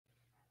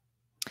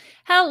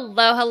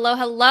Hello, hello,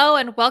 hello,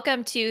 and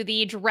welcome to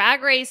the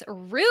Drag Race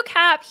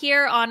RHAPup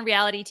here on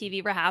reality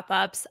TV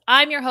RHAPups.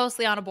 I'm your host,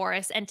 Liana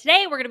Boraas, and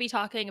today we're going to be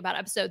talking about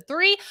episode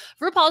 3 of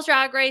RuPaul's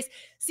Drag Race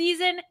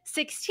season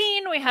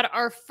 16. We had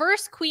our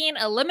first queen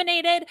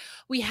eliminated.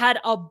 We had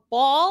a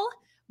ball,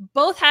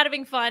 both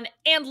having fun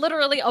and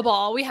literally a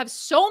ball. We have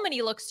so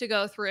many looks to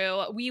go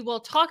through. We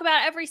will talk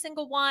about every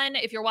single one.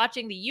 If you're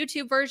watching the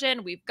YouTube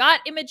version, we've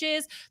got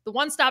images, the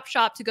one-stop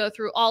shop to go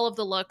through all of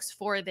the looks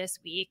for this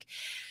week.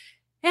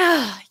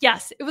 Yeah,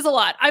 yes, it was a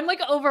lot. I'm like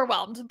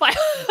overwhelmed by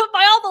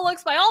by all the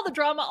looks, by all the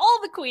drama, all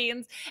the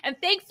queens. And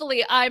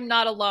thankfully, I'm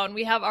not alone.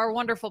 We have our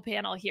wonderful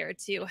panel here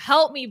to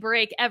help me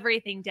break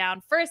everything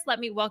down. First, let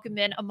me welcome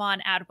in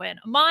Aman Adwin.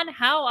 Aman,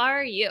 how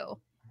are you?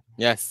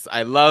 Yes,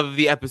 I love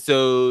the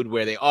episode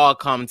where they all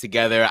come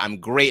together. I'm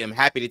great. I'm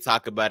happy to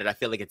talk about it. I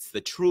feel like it's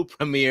the true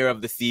premiere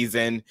of the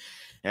season.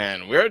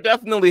 And we're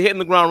definitely hitting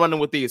the ground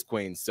running with these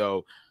queens.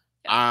 So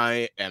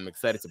I am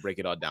excited to break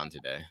it all down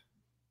today.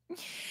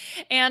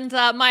 And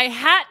my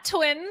hat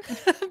twin,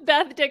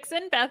 Beth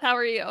Dixon. Beth, how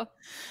are you?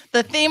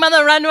 The theme on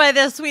the runway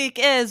this week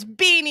is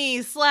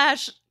beanie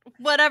slash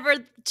whatever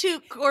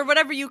toque or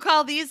whatever you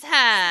call these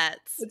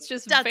hats. It's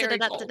just very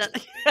cold.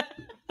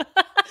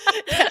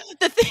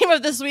 The theme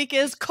of this week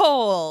is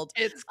cold.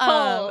 It's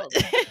cold.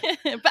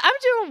 But I'm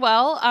doing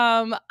well.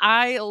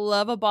 I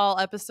love a ball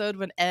episode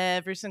when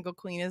every single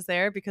queen is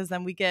there because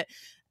then we get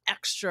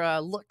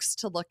extra looks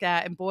to look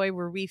at. And boy,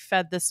 were we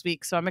fed this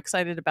week. So I'm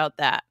excited about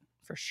that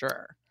for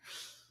sure.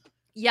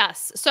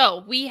 Yes.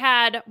 So we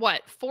had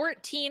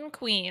 14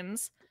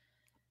 queens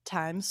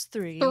times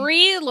 3.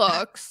 3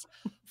 looks,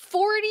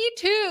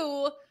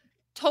 42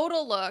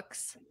 total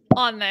looks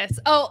on this.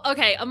 Oh,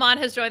 okay. Aman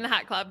has joined the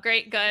hat club.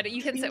 Great, good.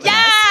 You can sit with us.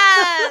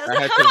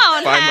 Yes! Come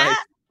on, hat.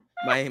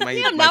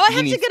 Damn, now I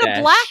have to get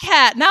a black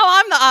hat. Now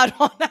I'm the odd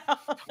one now.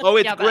 Oh,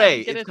 it's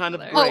gray. It's kind of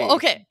gray. Oh,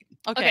 okay.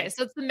 Okay,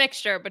 so it's the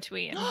mixture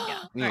between.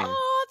 Yeah.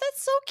 Oh,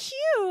 that's so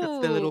cute.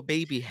 That's the little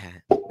baby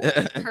hat.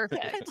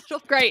 Perfect.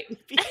 Great.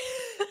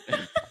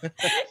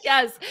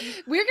 Yes.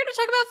 We're going to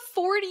talk about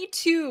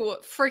 42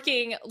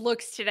 freaking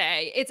looks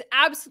today. It's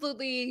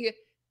absolutely,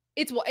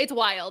 it's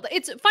wild.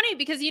 It's funny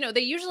because, you know,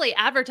 they usually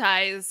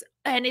advertise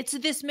and it's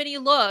this many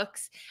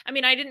looks. I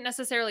mean, I didn't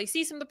necessarily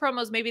see some of the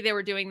promos. Maybe they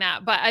were doing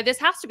that, but this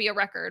has to be a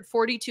record,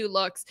 42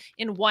 looks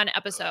in one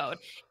episode.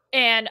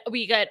 And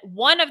we get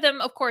one of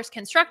them, of course,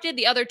 constructed.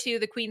 The other 2,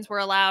 the queens were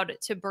allowed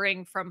to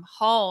bring from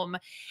home.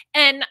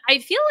 And I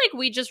feel like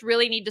we just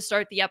really need to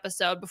start the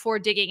episode before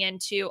digging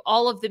into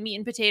all of the meat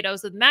and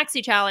potatoes of the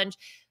Maxi Challenge.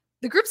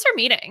 The groups are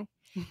meeting.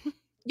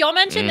 Y'all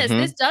mentioned this.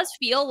 This does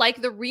feel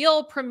like the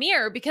real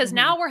premiere because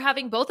now we're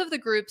having both of the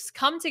groups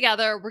come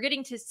together. We're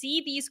getting to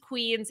see these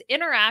queens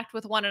interact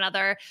with one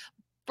another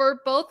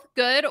for both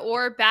good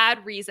or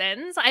bad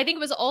reasons. I think it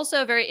was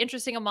also very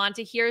interesting, Aman,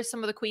 to hear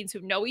some of the queens who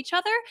know each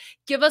other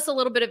give us a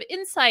little bit of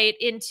insight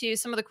into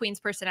some of the queens'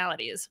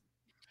 personalities.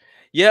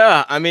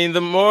 Yeah, I mean, the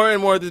more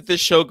and more that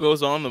this show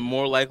goes on, the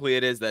more likely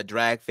it is that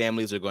drag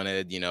families are going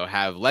to, you know,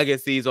 have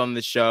legacies on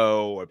the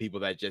show, or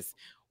people that just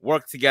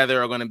work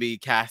together are going to be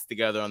cast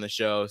together on the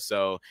show.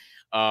 So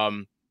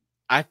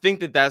I think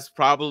that that's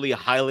probably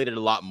highlighted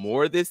a lot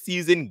more this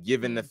season,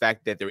 given the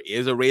fact that there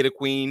is a Rate a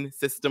Queen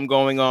system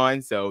going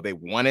on. So they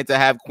wanted to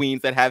have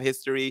queens that have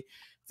history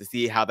to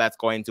see how that's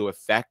going to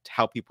affect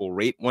how people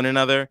rate one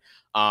another.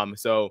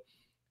 So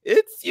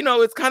it's, you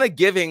know, it's kind of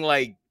giving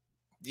like,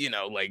 you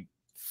know, like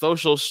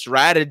social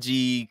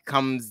strategy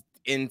comes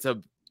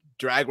into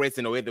Drag Race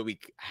in a way that we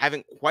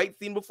haven't quite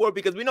seen before,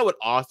 because we know what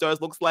All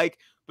Stars looks like,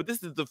 but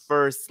this is the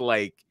first,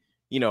 like,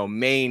 you know,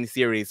 main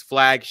series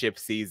flagship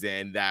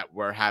season that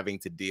we're having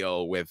to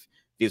deal with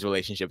these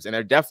relationships. And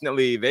they're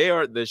definitely,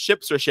 the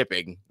ships are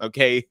shipping.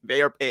 Okay.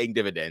 They are paying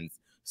dividends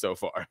so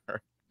far.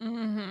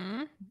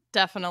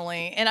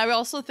 Definitely. And I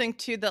also think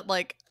too, that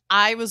like,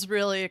 I was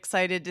really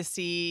excited to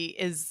see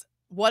is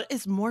what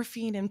is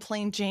Morphine and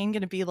Plain Jane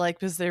going to be like?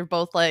 Because they're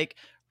both like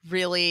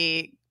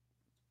really,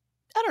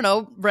 I don't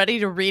know, ready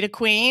to read a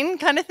queen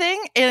kind of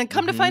thing. And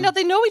come to find out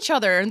they know each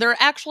other and they're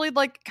actually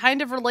like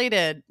kind of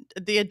related,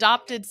 the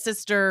adopted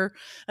sister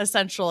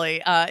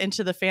essentially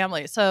into the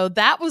family. So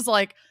that was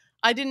like,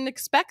 I didn't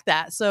expect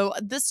that. So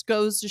this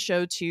goes to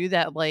show too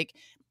that like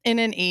in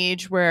an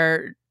age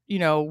where, you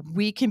know,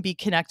 we can be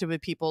connected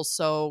with people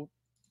so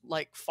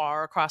like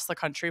far across the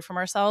country from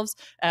ourselves,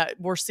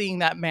 we're seeing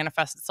that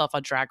manifest itself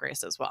on Drag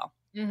Race as well.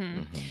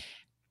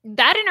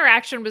 That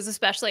interaction was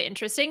especially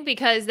interesting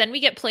because then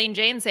we get Plain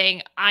Jane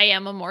saying, "I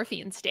am a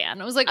Morphine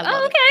stan." I was like, oh, okay.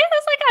 I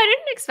was like, I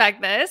didn't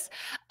expect this.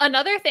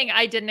 Another thing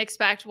I didn't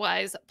expect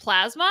was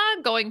Plasma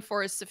going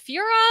for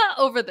Saphira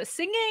over the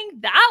singing.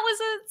 That was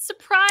a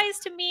surprise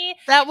to me.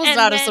 That was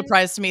not a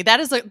surprise to me.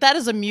 That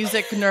is a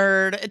music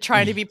nerd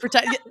trying to be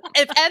protected.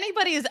 If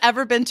anybody has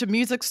ever been to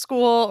music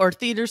school or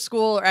theater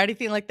school or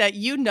anything like that,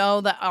 you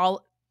know that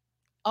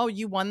oh,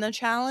 you won the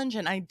challenge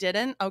and I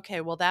didn't?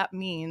 Okay, well, that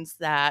means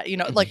that, you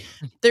know, like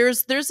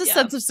there's a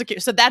sense of security.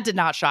 So that did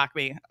not shock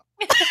me.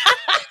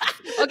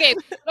 Okay,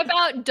 what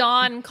about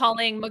Dawn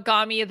calling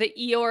Megami the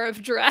Eeyore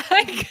of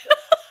drag?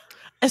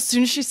 As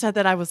soon as she said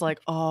that, I was like,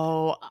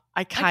 oh,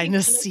 I kind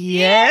of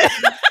see it.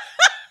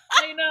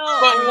 I know.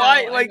 But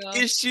why? Like,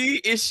 is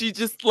she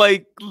just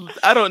like,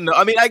 I don't know.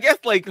 I mean, I guess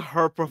like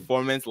her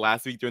performance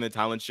last week during the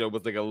talent show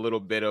was like a little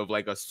bit of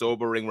like a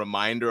sobering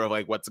reminder of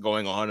like what's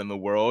going on in the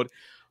world.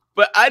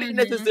 But I didn't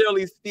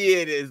necessarily see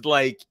it as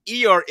like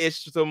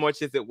ER-ish so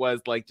much as it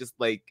was like just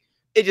like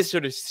it just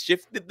sort of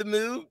shifted the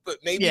mood. But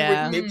maybe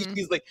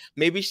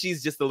maybe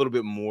she's just a little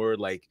bit more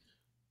like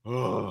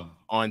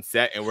on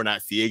set and we're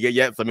not seeing it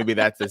yet. So maybe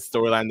that's a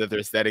storyline that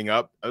they're setting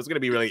up. It's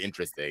gonna be really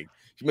interesting.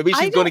 Maybe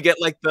she's going to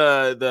get like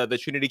the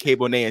Trinity K.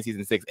 Bonet in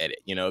season 6 edit.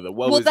 You know, the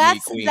woe is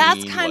me queen.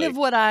 That's kind of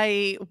what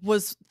I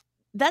was.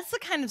 That's the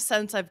kind of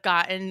sense I've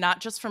gotten,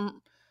 not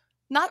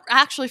not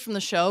actually from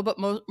the show, but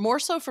more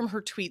so from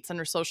her tweets and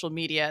her social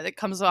media. That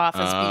comes off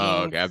as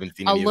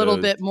being a little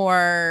bit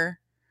more.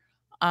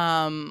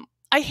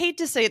 I hate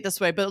to say it this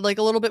way, but like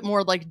a little bit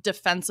more like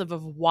defensive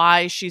of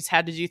why she's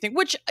had to do things,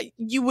 which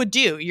you would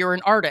do. You're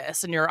an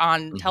artist and you're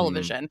on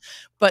television,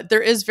 but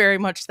there is very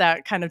much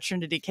that kind of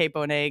Trinity K.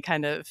 Bonet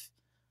kind of.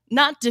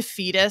 Not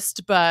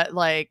defeatist, but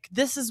like,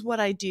 this is what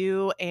I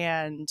do,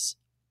 and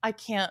I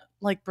can't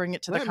like bring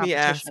it to the competition. Let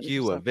me ask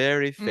you a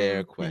very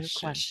fair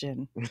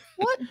question.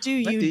 What do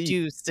you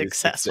do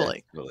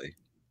successfully?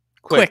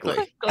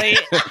 Quickly.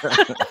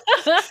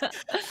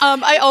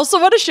 I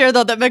also want to share,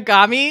 though, that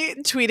Megami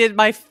tweeted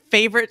my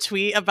favorite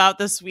tweet about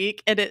this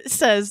week, and it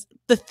says,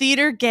 the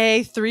theater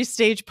gay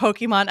 3-stage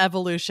Pokemon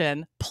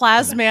evolution.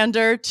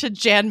 Plasmander to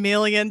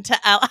Janmelion to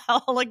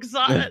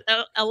Alexander.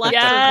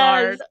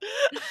 Yes.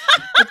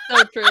 It's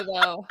so true,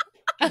 though.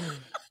 I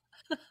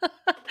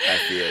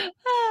see it.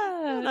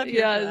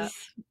 Yes.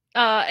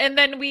 And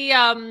then we,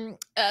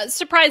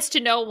 surprised to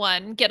no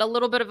one, get a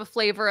little bit of a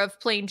flavor of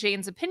Plain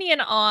Jane's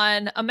opinion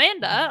on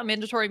Amanda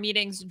Tori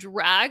Meeting's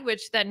drag,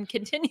 which then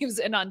continues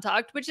in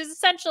Untucked, which is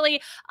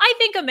essentially, I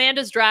think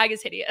Amanda's drag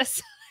is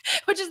hideous.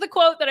 Which is the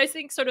quote that I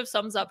think sort of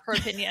sums up her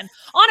opinion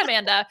on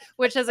Amanda,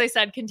 which, as I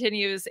said,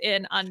 continues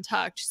in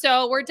Untucked.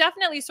 So we're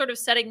definitely sort of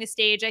setting the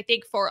stage, I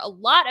think, for a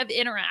lot of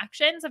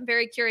interactions. I'm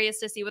very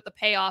curious to see what the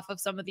payoff of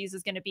some of these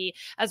is going to be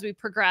as we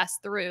progress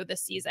through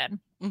this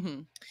season.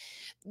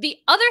 The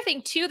other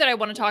thing, too, that I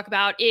want to talk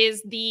about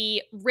is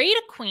the Rate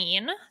a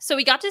Queen. So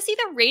we got to see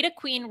the Rate a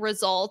Queen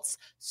results,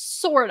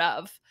 sort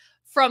of,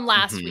 from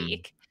last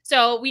week.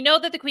 So we know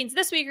that the queens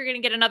this week are going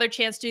to get another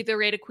chance to do the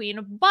Rate a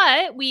Queen,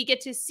 but we get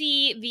to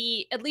see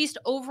the at least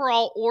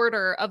overall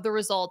order of the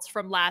results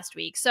from last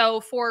week.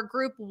 So for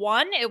group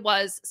 1, it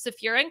was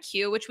Saphira and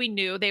Q, which we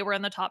knew they were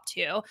in the top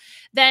 2.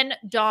 Then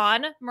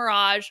Dawn,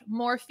 Mirage,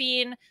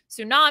 Morphine,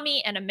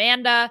 Tsunami, and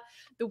Amanda.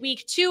 The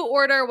week 2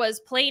 order was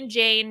Plain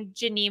Jane,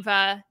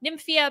 Geneva,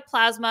 Nymphia,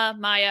 Plasma,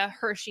 Maya,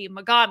 Hershey,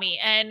 Megami.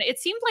 And it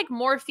seemed like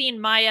Morphine,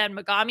 Maya, and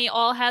Megami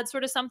all had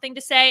sort of something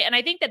to say. And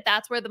I think that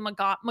that's where the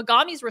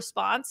Megami's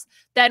response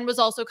then was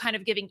also kind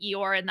of giving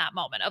Eeyore in that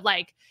moment of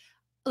like,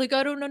 I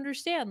don't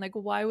understand. Like,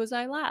 why was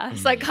I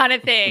last? Like, kind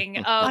of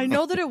thing. I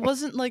know that it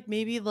wasn't like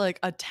maybe like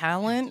a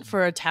talent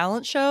for a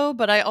talent show,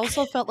 but I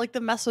also felt like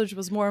the message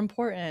was more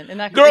important. And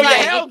that girl, you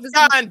held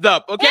signs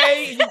up,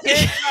 okay? You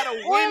can't try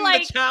to win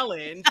like, the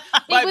challenge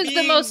by was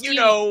being, the most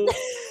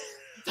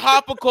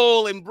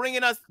topical and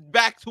bringing us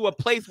back to a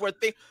place where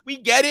we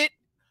get it,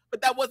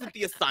 but that wasn't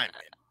the assignment.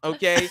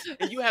 Okay,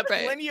 and you have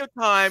plenty of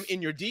time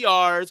in your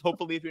DRs,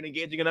 hopefully if you're an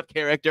engaging enough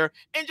character,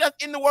 and just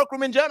in the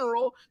workroom in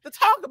general, to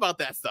talk about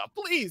that stuff.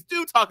 Please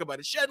do talk about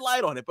it, shed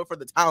light on it. But for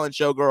the talent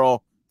show,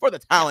 girl, for the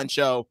talent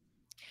show,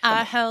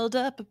 I held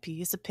up a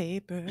piece of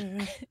paper.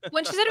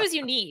 When she said it was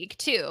unique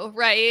too,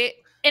 right?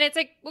 And it's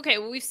like, okay,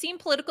 well, we've seen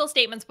political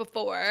statements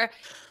before.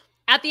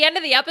 At the end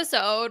of the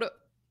episode,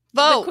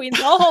 vote. The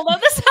queens all hold up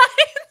the signs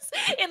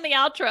in the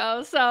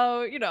outro.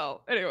 So,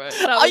 anyway.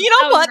 You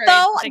know what,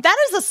 though? That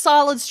is a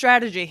solid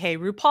strategy. Hey,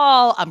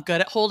 RuPaul, I'm good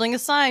at holding a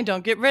sign.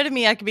 Don't get rid of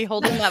me. I could be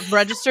holding that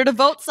register to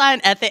vote sign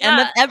at the end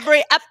of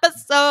every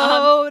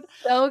episode.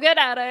 So good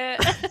at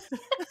it.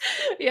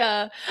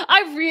 Yeah.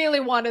 I really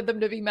wanted them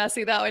to be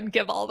messy, though, and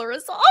give all the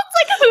results.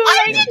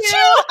 I did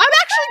too. I'm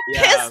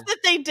actually pissed that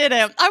they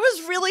didn't. I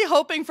was really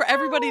hoping for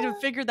everybody to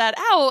figure that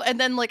out. And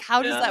then, like,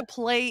 how does that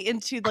play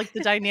into, like,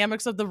 the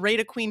dynamics of the Rate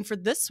a Queen for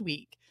this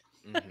week?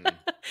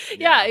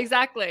 Yeah,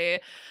 exactly.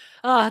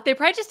 They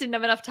probably just didn't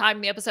have enough time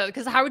in the episode,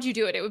 because how would you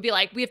do it? It would be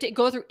like, we have to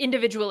go through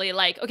individually,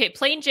 like, okay,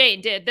 Plain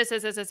Jane did this.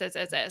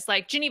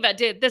 Like, Geneva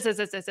did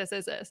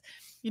this.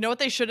 You know what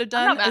they should have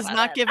done is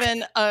not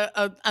given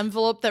a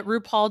envelope that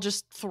RuPaul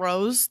just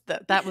throws.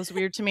 That was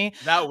weird to me.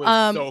 That was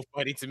so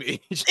funny to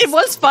me. It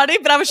was funny,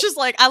 but I was just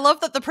like, I love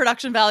that the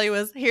production value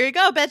is, here you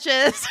go,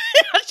 bitches.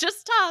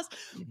 Just toss.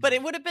 But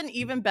it would have been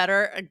even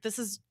better. This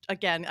is,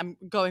 again, I'm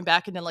going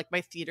back into like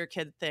my theater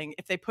kid thing.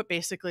 If they put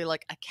basically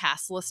like a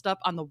cast list up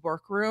on the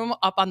workroom,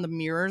 up on the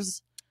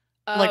mirrors,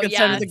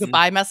 instead of the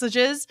goodbye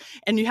messages,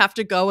 and you have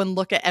to go and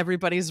look at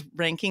everybody's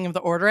ranking of the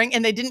ordering,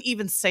 and they didn't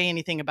even say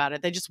anything about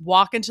it. They just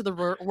walk into the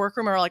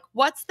workroom and are like,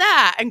 what's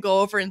that? And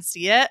go over and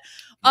see it.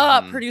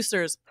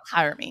 Producers,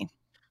 hire me.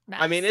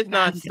 I mean, it's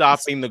not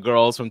stopping the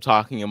girls from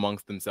talking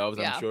amongst themselves.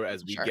 I'm sure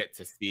as we get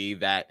to see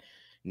that,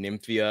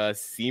 Nymphia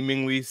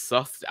seemingly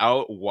sussed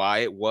out why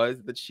it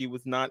was that she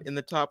was not in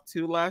the top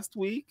 2 last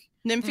week.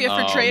 Nymphia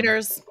for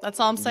traitors. That's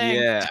all I'm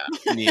saying.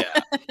 Yeah.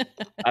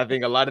 I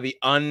think a lot of the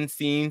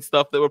unseen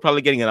stuff that we're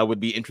probably getting, and I would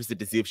be interested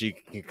to see if she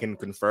can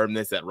confirm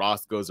this at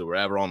Roscoe's or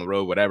wherever on the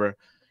road, whatever.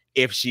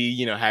 If she,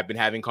 had been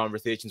having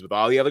conversations with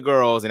all the other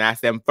girls and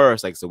asked them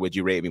first, like, so would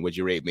you rate me? Would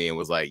you rate me? And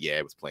was like, yeah,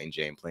 it was Plain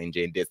Jane. Plain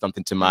Jane did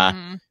something to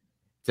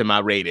my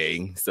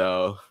rating.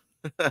 So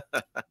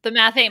the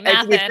math ain't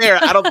mathin'. To be fair,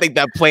 I don't think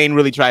that Plain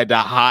really tried to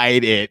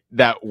hide it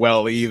that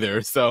well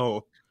either.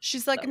 So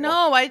she's like,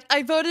 no,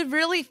 I voted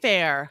really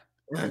fair.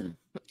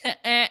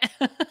 It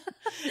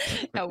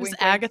was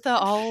Agatha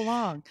all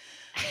along.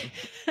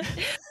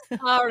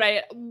 All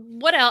right.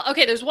 What else?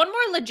 Okay, there's one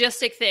more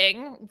logistic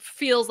thing,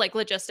 feels like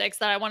logistics,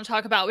 that I want to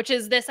talk about, which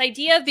is this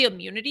idea of the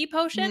immunity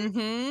potion.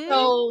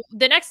 So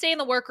the next day in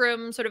the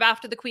workroom, sort of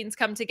after the queens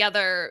come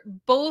together,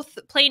 both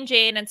Plain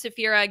Jane and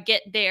Saphira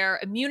get their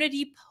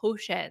immunity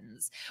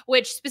potions,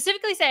 which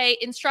specifically say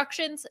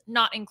instructions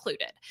not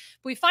included.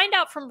 We find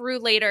out from Rue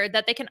later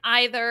that they can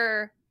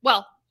either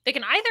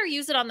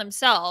use it on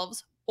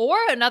themselves or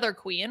another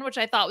queen, which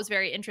I thought was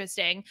very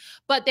interesting,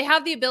 but they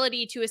have the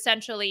ability to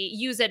essentially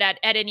use it at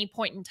any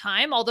point in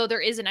time, although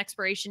there is an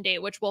expiration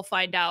date, which we'll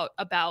find out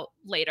about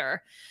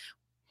later.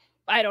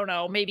 I don't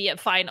know, maybe at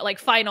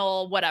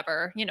final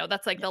whatever,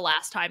 that's like the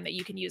last time that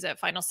you can use it,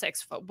 final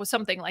 6,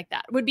 something like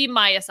that would be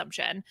my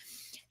assumption.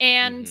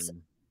 And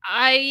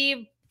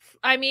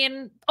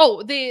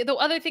the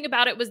other thing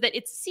about it was that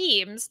it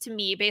seems to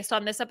me, based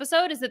on this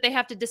episode, is that they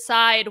have to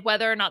decide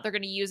whether or not they're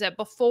going to use it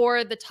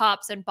before the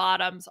tops and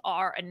bottoms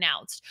are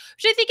announced,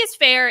 which I think is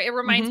fair. It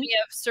reminds me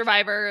of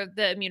Survivor,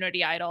 the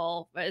immunity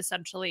idol.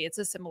 Essentially, it's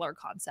a similar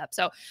concept.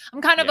 So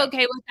I'm kind of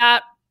okay with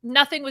that.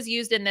 Nothing was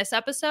used in this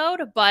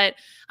episode, but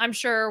I'm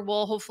sure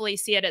we'll hopefully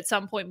see it at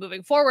some point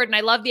moving forward. And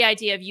I love the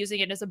idea of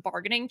using it as a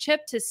bargaining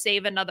chip to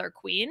save another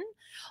queen.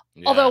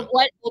 Yeah. Although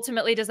what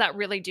ultimately does that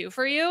really do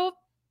for you?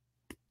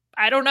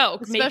 I don't know.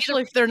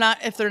 Especially if they're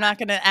not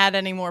going to add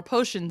any more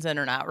potions in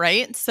or not,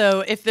 right?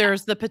 So if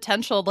there's the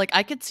potential, like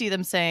I could see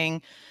them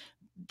saying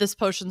this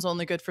potion's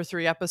only good for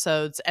 3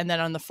 episodes, and then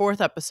on the 4th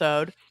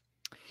episode,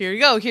 here you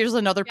go. Here's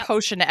another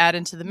potion to add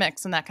into the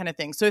mix and that kind of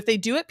thing. So if they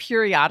do it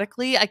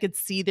periodically, I could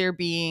see there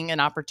being an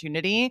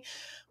opportunity.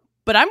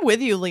 But I'm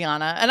with you,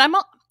 Liana.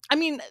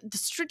 And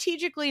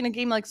strategically in a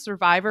game like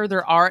Survivor,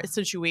 there are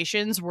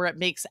situations where it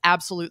makes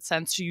absolute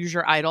sense to use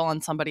your idol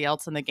on somebody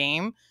else in the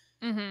game.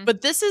 But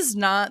this is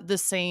not the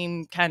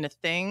same kind of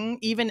thing,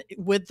 even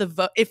with the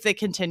vote. If they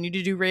continue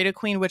to do Raid a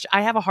Queen, which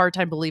I have a hard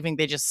time believing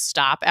they just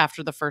stop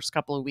after the first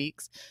couple of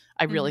weeks.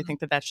 I really think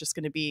that that's just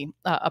going to be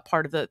a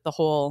part of the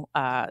whole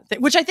thing,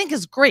 which I think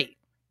is great.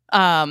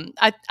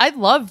 I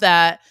love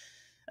that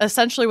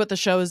essentially what the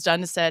show has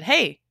done is said,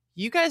 hey,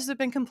 you guys have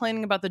been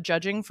complaining about the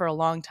judging for a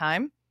long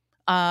time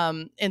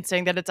and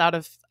saying that it's out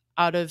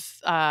of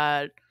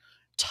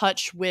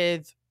touch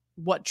with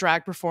what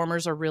drag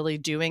performers are really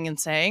doing and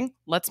saying.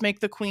 Let's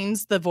make the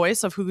queens the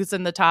voice of who's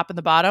in the top and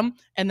the bottom,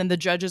 and then the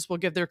judges will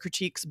give their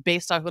critiques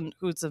based on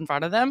who's in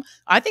front of them.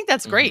 I think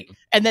that's great.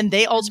 And then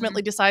they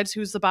ultimately decides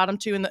who's the bottom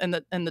 2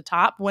 and the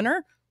top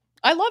winner.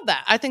 I love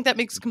that. I think that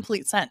makes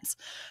complete sense.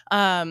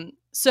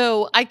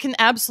 So I can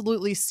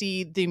absolutely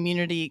see the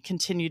immunity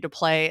continue to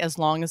play as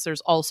long as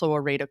there's also a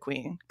Raid a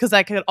Queen, because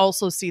I could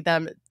also see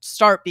them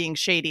start being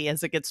shady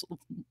as it gets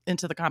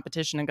into the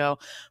competition and go,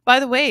 by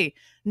the way,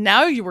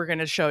 now you were going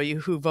to show you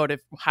who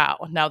voted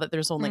how, now that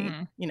there's only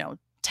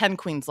 10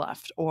 queens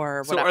left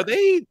or whatever.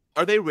 So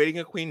are they rating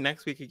a queen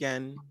next week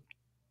again?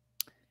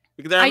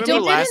 Because I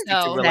remember last week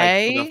they were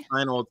like, for the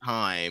final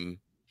time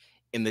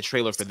in the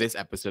trailer for this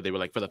episode, they were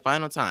like, for the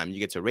final time you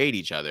get to raid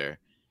each other.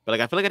 But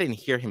I feel like I didn't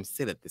hear him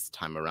say that this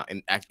time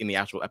around in the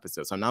actual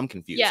episode. So now I'm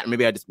confused. Yeah. Or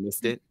maybe I just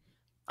missed it.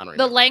 I don't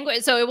know. The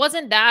language, so it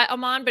wasn't that,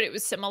 Aman, but it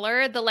was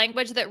similar. The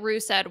language that Rue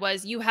said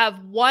was, you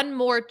have one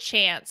more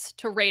chance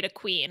to raid a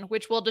queen,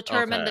 which will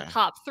determine the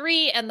top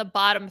 3 and the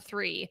bottom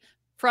 3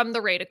 from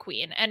the Raid a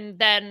Queen. And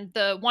then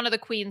one of the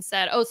queens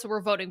said, oh, so we're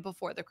voting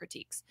before the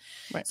critiques.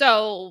 Right.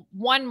 So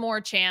one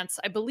more chance.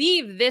 I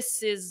believe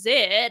this is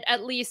it,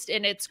 at least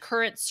in its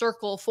current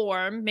circle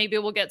form. Maybe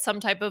we'll get some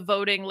type of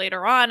voting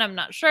later on. I'm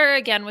not sure.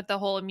 Again, with the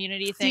whole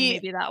immunity thing,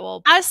 maybe that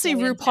will. I see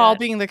RuPaul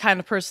being the kind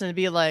of person to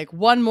be like,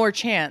 one more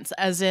chance,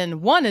 as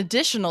in one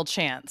additional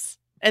chance.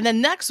 And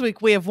then next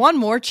week we have one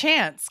more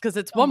chance because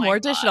it's one more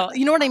additional. God.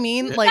 You know what I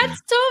mean? Like,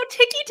 that's so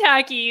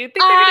ticky-tacky. But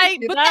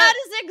that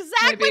is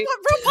exactly what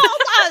RuPaul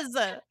does.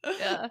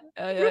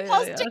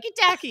 RuPaul's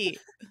ticky-tacky.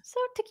 So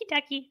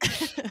ticky-tacky.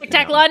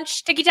 Tic-tac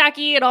lunch,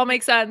 ticky-tacky. It all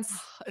makes sense.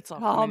 It's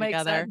all makes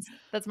together. Sense.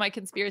 That's my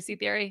conspiracy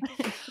theory.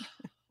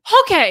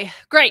 Okay,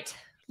 great.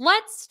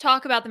 Let's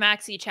talk about the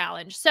Maxi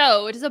Challenge.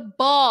 So it is a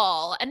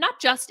ball, and not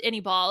just any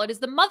ball. It is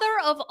the mother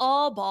of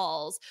all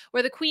balls,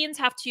 where the queens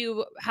have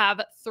to have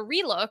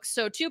 3 looks.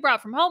 So 2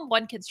 brought from home,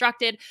 1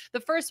 constructed. The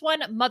first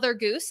one, Mother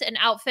Goose, an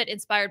outfit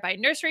inspired by a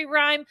nursery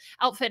rhyme.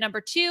 Outfit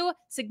number 2,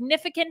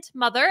 Significant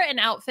Mother, an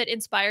outfit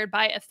inspired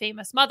by a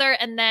famous mother.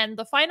 And then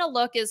the final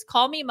look is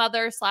Call Me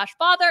Mother /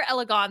 Father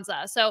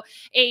Eleganza. So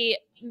a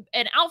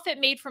an outfit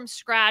made from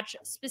scratch,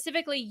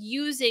 specifically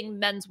using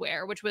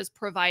menswear, which was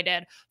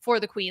provided for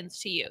the queens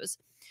to use.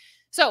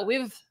 So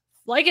we've,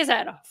 like I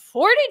said,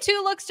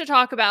 42 looks to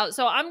talk about.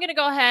 So I'm going to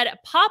go ahead,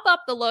 pop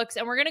up the looks,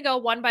 and we're going to go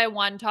one by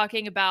one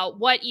talking about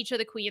what each of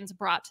the queens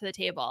brought to the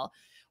table.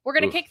 We're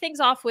going to kick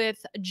things off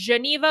with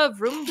Geneva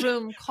Vroom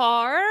Vroom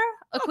Carr,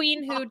 a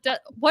queen who does.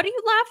 What are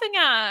you laughing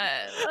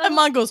at?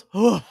 Aman goes,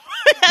 oh.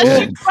 As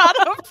you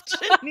brought up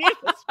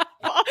Geneva's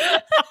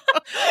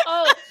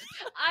oh,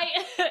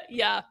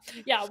 yeah.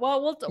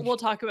 Well, we'll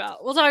talk about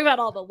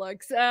all the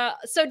looks.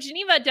 So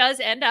Geneva does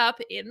end up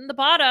in the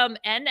bottom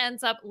and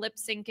ends up lip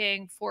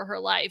syncing for her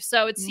life.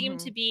 So it seemed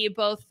to be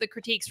both the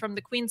critiques from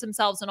the queens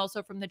themselves and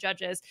also from the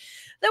judges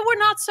that were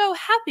not so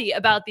happy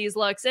about these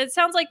looks. It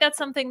sounds like that's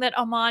something that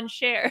Aman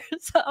shares.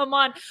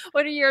 Aman,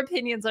 what are your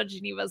opinions on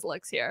Geneva's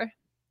looks here?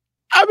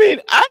 I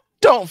mean, I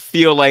don't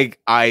feel like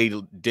I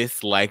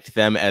disliked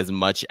them as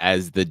much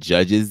as the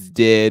judges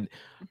did,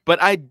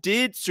 but I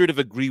did sort of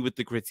agree with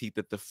the critique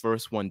that the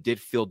first one did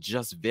feel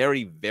just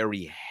very,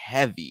 very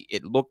heavy.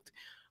 It looked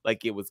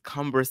like it was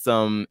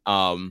cumbersome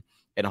and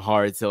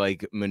hard to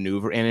like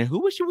maneuver in. And who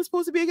was she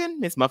supposed to be again?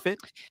 Miss Muffet?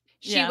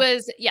 She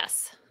was,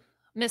 yes,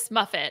 Miss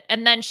Muffet.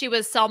 And then she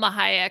was Selma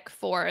Hayek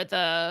for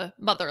the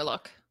mother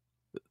look.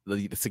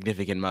 The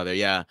significant mother,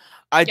 yeah.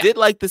 I did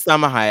like the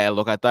Selma Hayek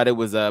look. I thought it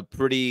was a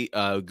pretty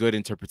good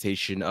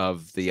interpretation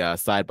of the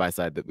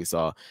side-by-side that we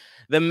saw.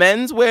 The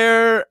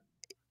menswear,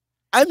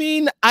 I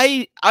mean,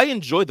 I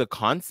enjoy the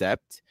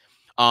concept.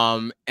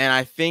 And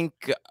I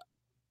think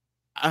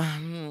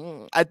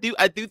I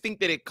do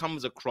think that it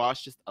comes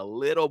across just a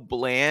little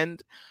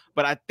bland,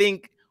 but I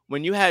think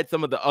when you had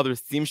some of the other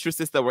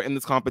seamstresses that were in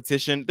this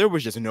competition, there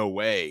was just no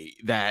way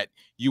that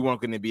you weren't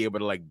going to be able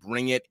to like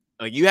bring it.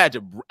 Like you had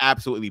to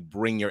absolutely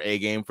bring your A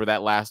game for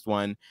that last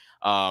one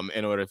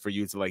in order for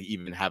you to like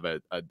even have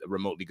a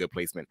remotely good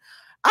placement.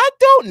 I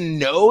don't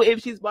know if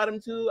she's bottom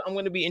two. I'm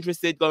going to be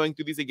interested going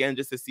through these again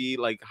just to see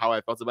like how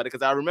I felt about it.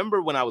 Because I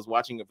remember when I was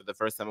watching it for the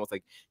first time, I was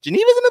like,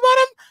 Geneva's in the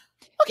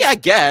bottom? Okay, I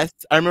guess.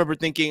 I remember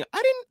thinking,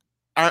 I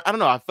don't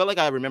know. I felt like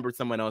I remembered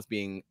someone else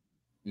being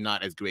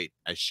not as great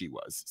as she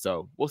was.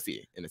 So we'll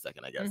see in a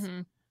second, I guess.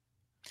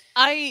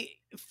 I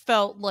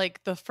felt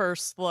like the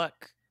first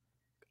look,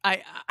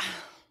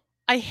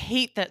 I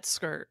hate that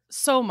skirt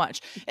so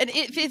much. And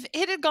if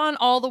it had gone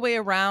all the way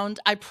around,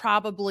 I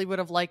probably would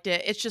have liked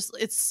it. It's just,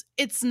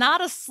 it's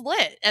not a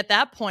slit at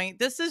that point.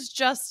 This is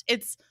just,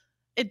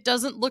 it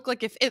doesn't look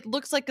like, if it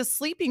looks like a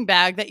sleeping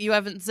bag that you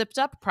haven't zipped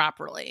up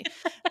properly.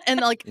 And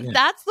like,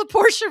 that's the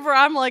portion where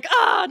I'm like,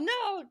 oh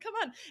no, come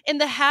on. And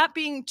the hat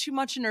being too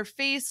much in her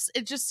face,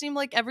 it just seemed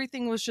like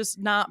everything was just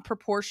not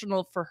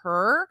proportional for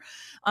her.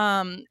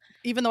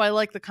 Even though I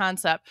like the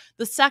concept.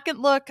 The second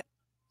look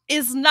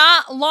is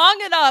not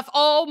long enough.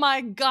 Oh my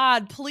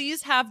God,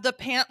 please have the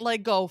pant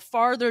leg go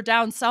farther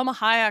down. Selma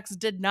Hayek's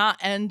did not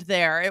end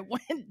there. It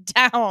went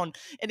down.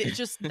 And it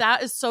just,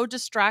 that is so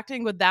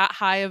distracting with that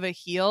high of a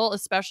heel,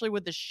 especially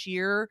with the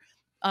sheer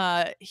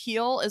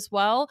heel as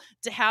well.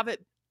 To have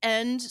it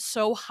end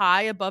so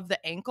high above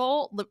the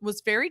ankle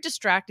was very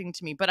distracting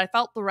to me, but I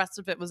felt the rest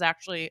of it was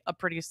actually a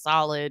pretty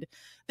solid.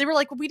 They were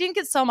like, we didn't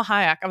get Selma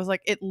Hayek. I was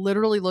like, it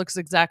literally looks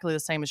exactly the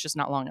same. It's just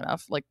not long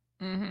enough. Like,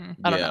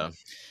 I don't know.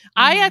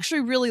 I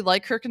actually really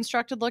like her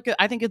constructed look.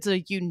 I think it's a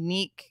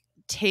unique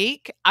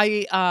take.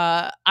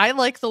 I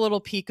like the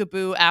little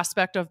peekaboo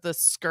aspect of the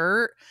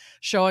skirt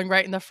showing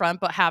right in the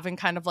front, but having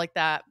kind of like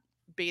that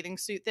bathing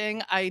suit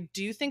thing. I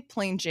do think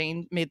Plain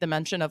Jane made the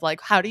mention of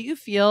like, how do you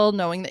feel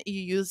knowing that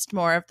you used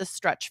more of the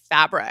stretch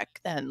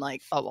fabric than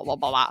like blah blah blah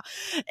blah blah.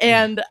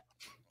 And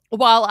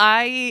while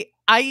I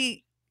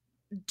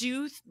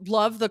do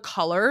love the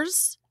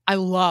colors, I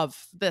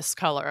love this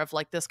color of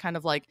like this kind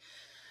of like,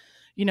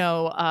 you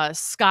know,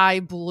 sky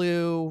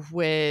blue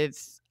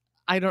with,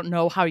 I don't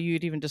know how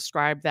you'd even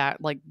describe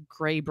that, like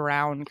gray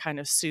brown kind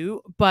of suit,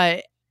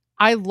 but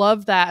I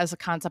love that as a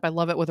concept. I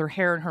love it with her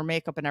hair and her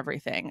makeup and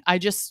everything. I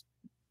just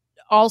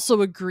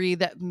also agree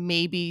that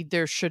maybe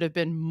there should have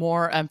been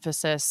more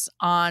emphasis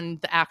on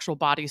the actual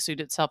bodysuit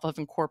itself, of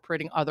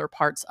incorporating other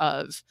parts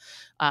of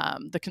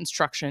the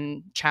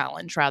construction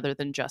challenge rather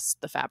than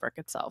just the fabric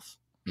itself.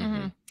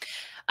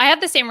 I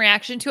had the same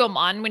reaction to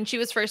Aman when she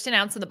was first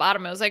announced in the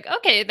bottom. I was like,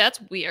 okay, that's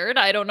weird.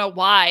 I don't know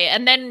why.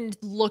 And then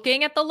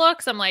looking at the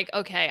looks, I'm like,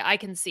 okay, I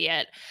can see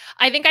it.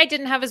 I think I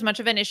didn't have as much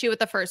of an issue with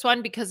the first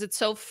one because it's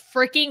so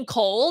freaking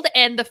cold.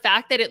 And the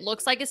fact that it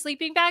looks like a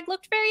sleeping bag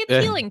looked very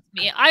appealing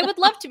to me. I would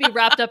love to be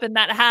wrapped up in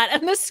that hat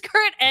and the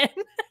skirt and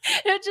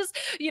it just,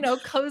 you know,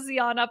 cozy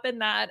on up in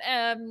that.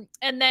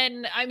 And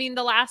then, I mean,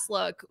 the last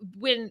look,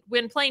 when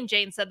Plain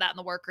Jane said that in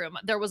the workroom,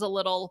 there was a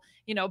little,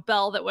 you know,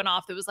 bell that went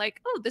off that was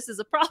like, oh, this is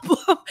a problem.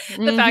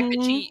 The fact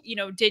that she, you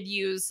know, did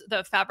use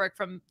the fabric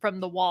from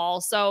the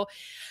wall. So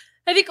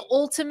I think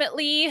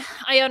ultimately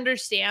I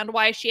understand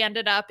why she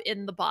ended up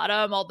in the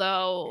bottom,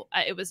 although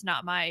it was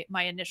not my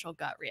initial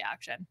gut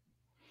reaction.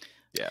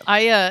 Yeah.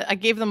 I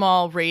gave them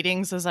all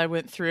ratings as I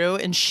went through,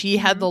 and she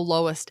had the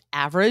lowest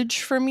average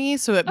for me,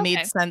 so it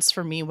made sense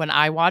for me when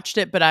I watched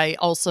it, but I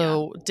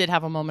also did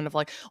have a moment of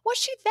like, was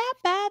she that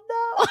bad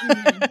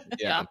though?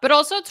 Yeah, but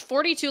also it's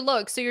 42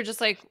 looks, so you're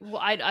just like,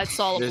 well, I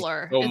saw a There's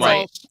blur. so It's much.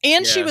 all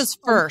And she was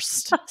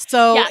first,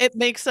 so it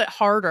makes it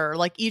harder.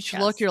 Like each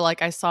look, you're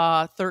like, I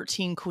saw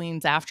 13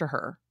 queens after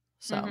her.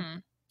 So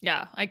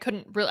yeah, I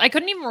couldn't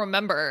even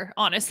remember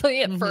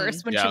honestly at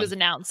first when she was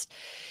announced.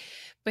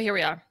 But here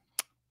we are.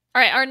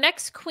 All right, our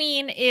next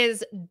queen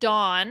is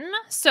Dawn.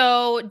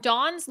 So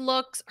Dawn's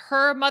looks,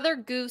 her mother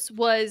goose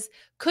was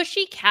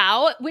Cushy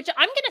Cow, which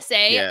I'm gonna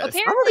say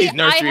apparently some of these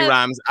nursery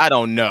rhymes, I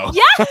don't know.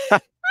 Yeah, that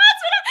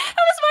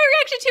was my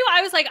reaction too.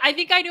 I was like, I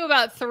think I knew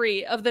about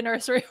 3 of the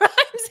nursery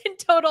rhymes in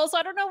total, so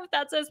I don't know if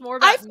that says more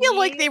about I feel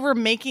like they were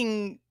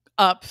making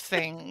up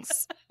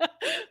things.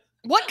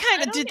 What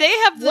kind of did they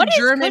have the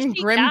German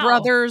Grimm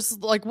brothers?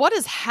 Like, what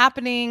is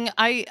happening?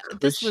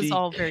 This was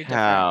all very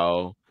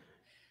different.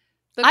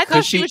 I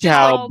thought she was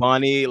cow,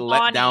 Bonnie,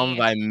 let down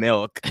by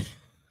milk. Did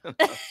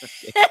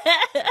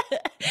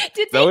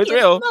they give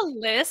them a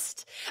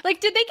list? Like,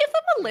 did they give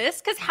them a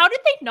list? Because how did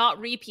they not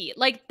repeat?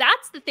 Like,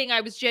 that's the thing I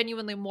was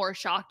genuinely more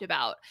shocked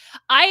about.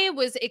 I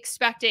was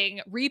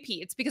expecting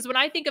repeats because when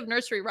I think of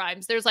nursery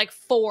rhymes, there's like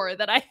 4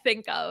 that I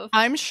think of.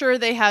 I'm sure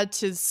they had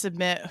to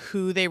submit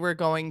who they were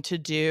going to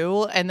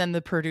do, and then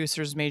the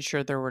producers made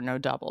sure there were no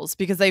doubles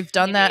because they've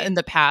done that in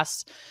the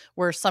past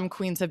where some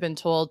queens have been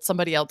told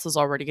somebody else is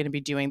already going to be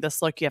doing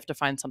this look, you have to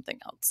find something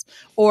else.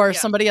 Or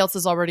somebody else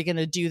is already going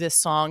to do this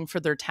song for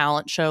their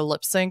talent show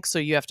lip sync, so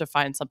you have to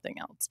find something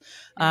else.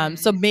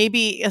 So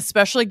maybe,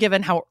 especially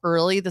given how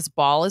early this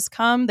ball has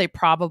come, they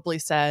probably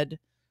said,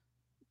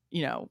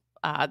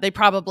 they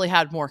probably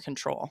had more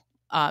control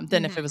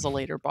than if it was a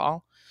later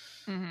ball.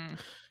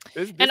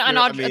 This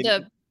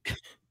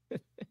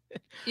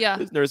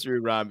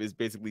nursery rhyme is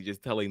basically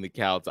just telling the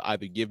cow to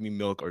either give me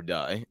milk or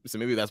die. So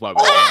maybe that's why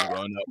we're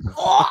growing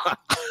up.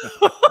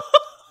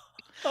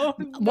 Oh,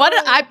 no.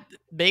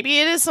 Maybe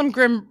it is some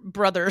Grimm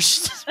brothers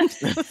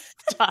stuff.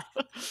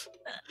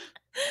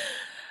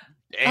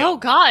 Damn. Oh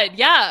God,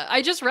 yeah,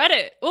 I just read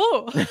it.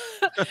 Oh, I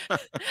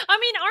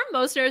mean, aren't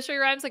most nursery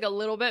rhymes like a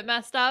little bit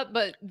messed up?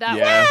 But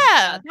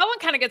that one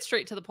kind of gets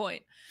straight to the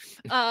point.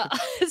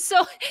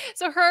 So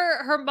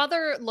her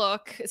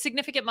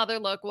significant mother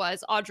look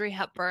was Audrey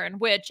Hepburn,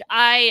 which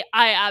I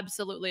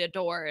absolutely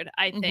adored.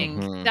 I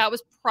think that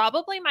was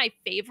probably my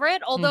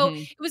favorite. Although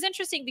it was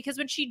interesting because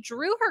when she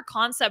drew her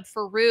concept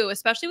for Ru,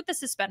 especially with the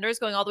suspenders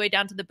going all the way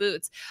down to the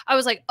boots, I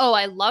was like, oh,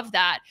 I love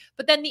that.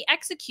 But then the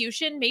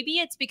execution, maybe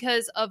it's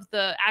because of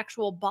the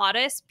actual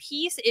bodice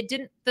piece.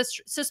 The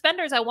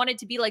suspenders I wanted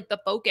to be like the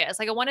focus.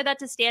 Like I wanted that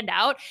to stand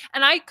out.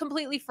 And I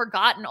completely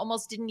forgot and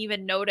almost didn't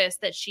even notice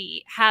that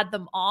she had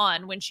them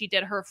on when she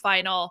did her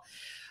final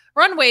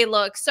runway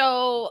look.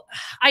 So,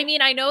 I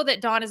mean, I know that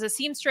Dawn is a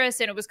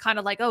seamstress and it was kind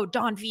of like, oh,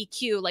 Dawn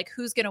VQ, like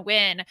who's going to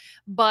win?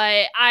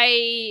 But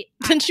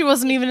and she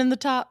wasn't even in the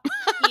top.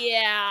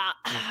 Yeah.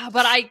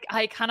 But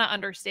I kind of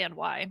understand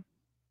why.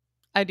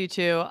 I do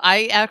too.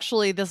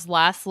 This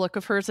last look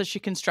of hers that she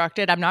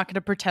constructed, I'm not going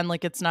to pretend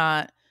like it's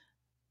not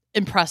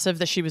impressive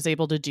that she was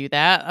able to do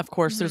that. Of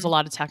course, there's a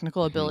lot of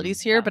technical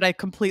abilities here, but I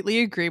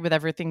completely agree with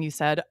everything you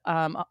said,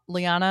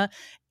 Liana.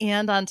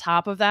 And on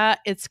top of that,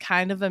 it's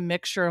kind of a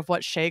mixture of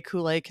what Shea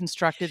Coulee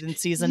constructed in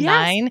season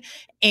 9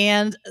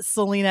 and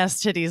Selena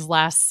Estidis's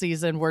last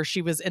season where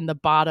she was in the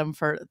bottom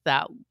for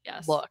that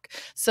look.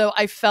 So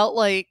I felt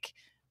like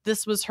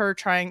this was her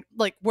trying,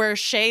 like where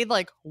Shea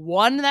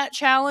won that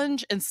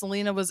challenge and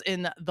Selena was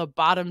in the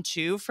bottom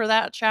 2 for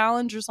that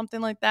challenge or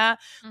something like that.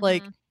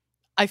 Like,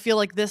 I feel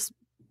like this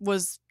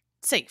was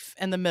safe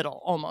in the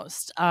middle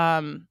almost.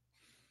 But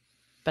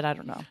I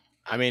don't know.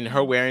 I mean,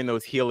 her wearing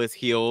those heelless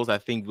heels, I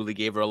think really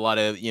gave her a lot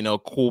of,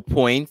 cool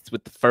points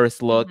with the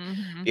first look.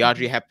 The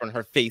Audrey Hepburn,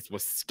 her face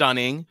was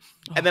stunning.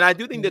 And then I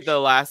do think that the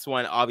last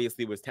one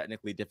obviously was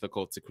technically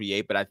difficult to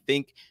create. But I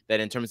think that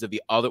in terms of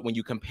the other, when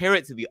you compare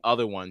it to the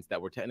other ones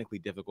that were technically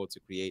difficult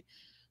to create,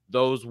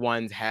 those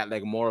ones had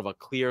like more of a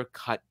clear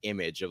cut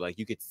image of like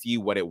you could see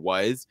what it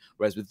was.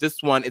 Whereas with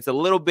this one, it's a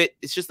little bit,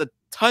 it's just a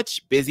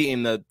touch busy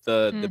in the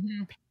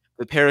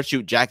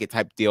parachute jacket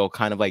type deal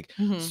kind of like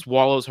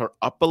swallows her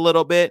up a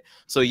little bit.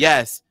 So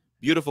yes,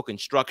 beautiful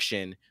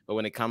construction, but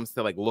when it comes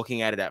to like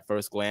looking at it at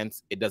first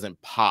glance, it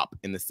doesn't pop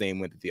in the same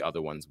way that the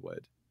other ones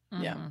would.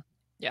 Yeah.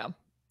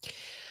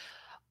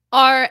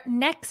 Our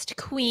next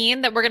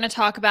queen that we're going to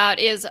talk about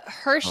is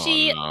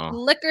Hershey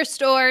Liquor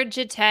Store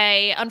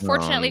Jete.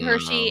 Unfortunately,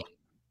 Hershey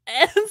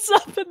ends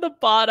up in the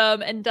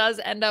bottom and does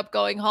end up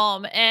going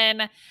home.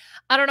 And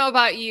I don't know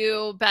about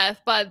you,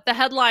 Beth, but the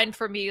headline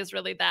for me is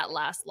really that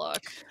last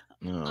look.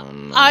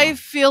 I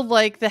feel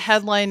like the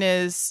headline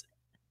is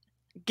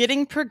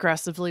getting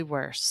progressively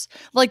worse.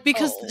 Like,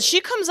 because she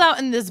comes out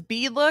in this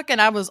B look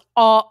and I was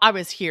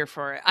here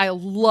for it. I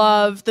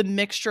love the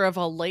mixture of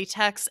a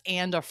latex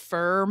and a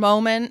fur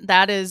moment.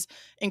 That is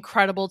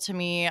incredible to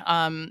me.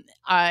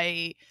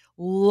 I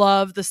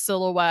love the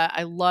silhouette.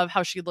 I love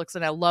how she looks,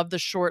 and I love the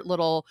short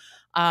little,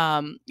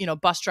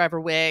 bus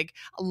driver wig.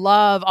 I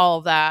love all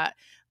of that.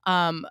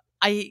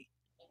 I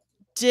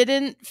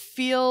didn't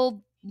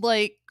feel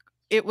like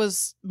it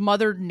was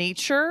Mother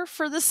Nature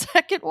for the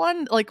second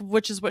one, like,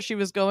 which is what she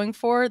was going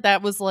for.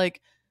 That was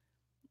like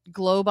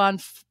globe on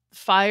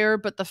fire,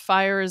 but the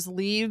fire is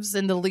leaves,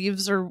 and the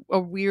leaves are a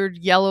weird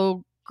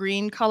yellow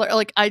green color.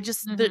 Like, I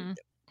just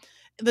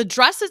the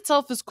dress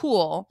itself is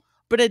cool,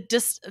 but it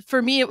just,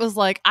 for me, it was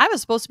like I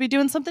was supposed to be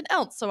doing something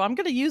else, so I'm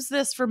going to use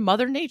this for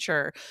Mother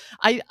Nature.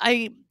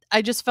 I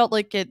just felt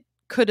like it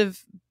could have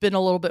been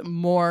a little bit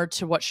more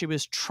to what she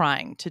was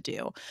trying to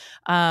do.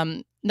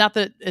 Not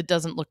that it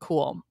doesn't look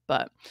cool,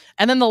 but.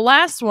 And then the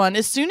last one,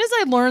 as soon as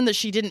I learned that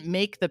she didn't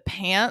make the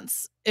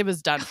pants, it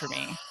was done for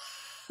me.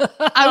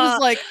 I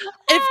was like,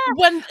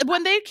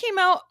 when they came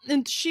out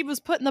and she was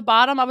put in the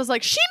bottom, I was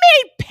like, she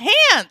made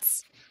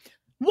pants.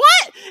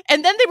 What?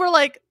 And then they were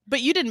like,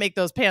 but you didn't make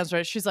those pants,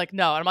 right? She's like,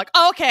 no. And I'm like,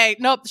 oh, okay,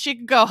 nope, she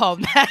can go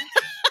home then.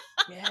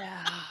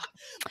 Yeah.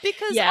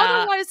 Because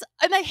otherwise,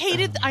 and I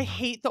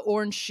hate the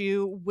orange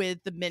shoe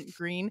with the mint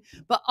green.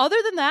 But other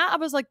than that, I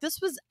was like,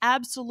 this was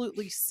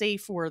absolutely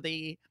safe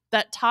worthy.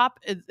 That top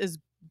is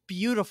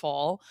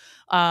beautiful,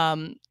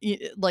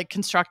 like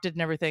constructed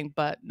and everything.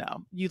 But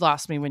no, you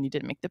lost me when you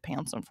didn't make the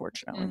pants,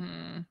 unfortunately.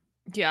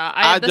 Yeah,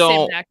 I have the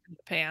same neck in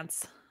the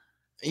pants.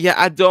 Yeah,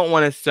 I don't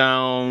want to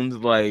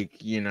sound like,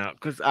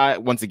 because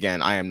once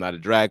again, I am not a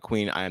drag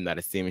queen. I am not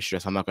a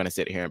seamstress. I'm not going to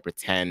sit here and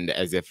pretend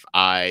as if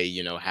I,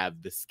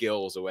 have the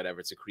skills or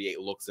whatever to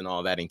create looks and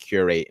all that and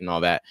curate and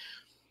all that.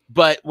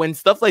 But when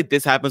stuff like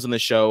this happens on the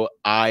show,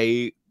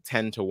 I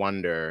tend to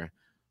wonder,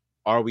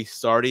 are we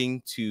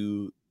starting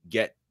to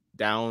get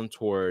down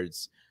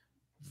towards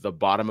the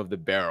bottom of the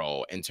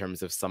barrel in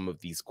terms of some of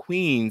these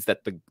queens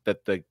that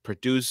the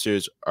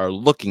producers are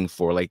looking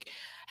for? Like,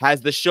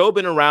 has the show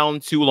been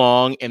around too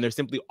long and there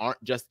simply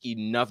aren't just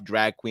enough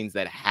drag queens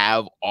that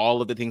have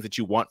all of the things that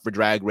you want for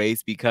Drag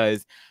Race?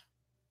 Because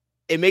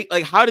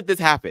how did this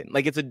happen?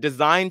 Like, it's a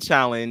design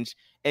challenge,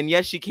 and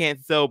yes, she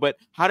can't sew, but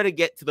how did it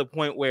get to the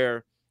point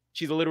where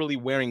she's literally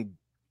wearing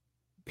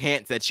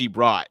pants that she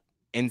brought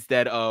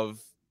instead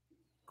of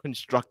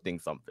constructing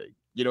something?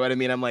 You know what I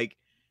mean?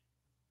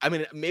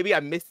 Maybe I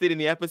missed it in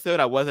the episode.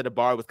 I was at a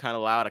bar, it was kind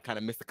of loud. I kind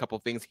of missed a couple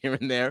things here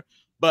and there,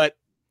 but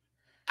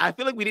I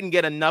feel like we didn't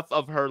get enough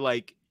of her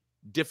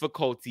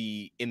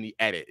difficulty in the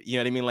edit. You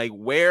know what I mean? Like,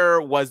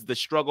 where was the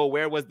struggle?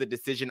 Where was the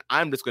decision?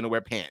 I'm just going to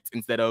wear pants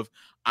instead of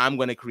I'm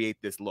going to create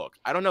this look.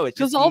 I don't know. It's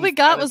because all we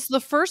got was the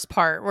first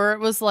part where it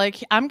was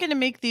like, I'm going to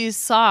make these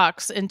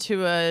socks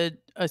into a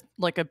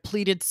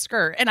pleated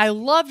skirt. And I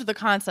loved the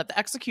concept. The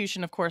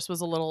execution, of course,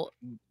 was a little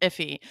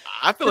iffy.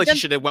 I feel like she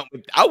should have went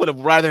with, I would have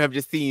rather have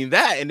just seen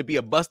that and to be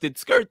a busted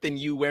skirt than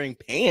you wearing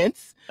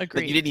pants that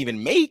you didn't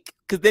even make.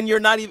 Because then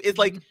you're not even, it's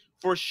like,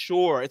 for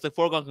sure, it's a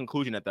foregone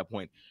conclusion at that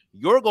point.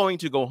 You're going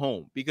to go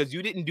home because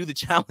you didn't do the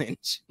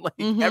challenge.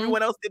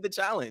 Everyone else did the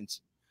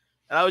challenge.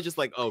 And I was just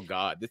like, oh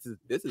God, this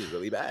is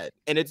really bad.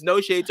 And it's no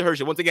shade to her.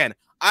 Once again,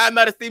 I'm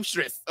not a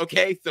seamstress,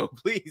 okay? So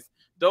please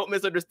don't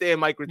misunderstand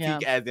my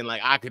critique as in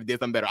I could have did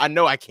something better. I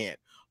know I can't.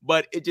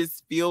 But it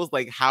just feels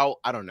like how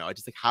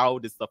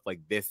does stuff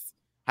like this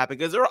happen?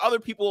 Because there are other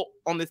people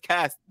on this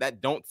cast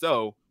that don't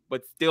sew,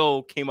 but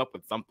still came up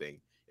with something.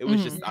 It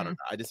was just, I don't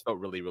know. I just felt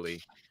really,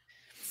 really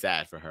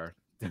sad for her.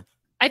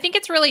 I think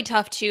it's really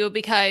tough too,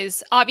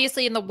 because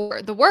obviously in the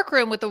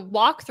workroom with the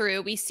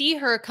walkthrough, we see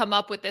her come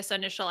up with this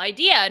initial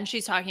idea and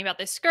she's talking about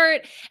this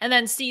skirt, and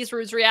then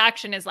Caesar's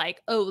reaction is like,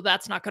 oh,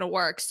 that's not going to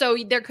work. So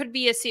there could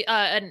be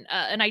an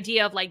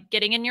idea of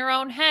getting in your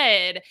own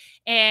head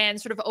and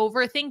sort of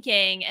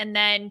overthinking, and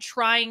then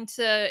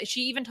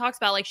she even talks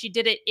about she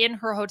did it in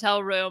her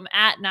hotel room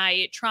at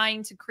night,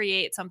 trying to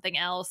create something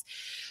else.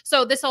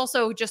 So this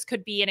also just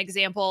could be an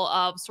example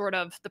of sort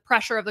of the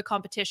pressure of the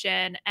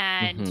competition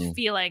and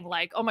feeling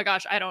like, oh my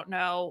gosh, I don't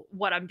know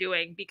what I'm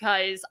doing,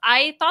 because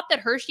I thought that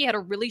Hershey had a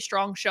really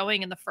strong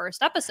showing in the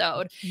first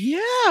episode.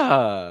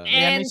 Yeah.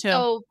 And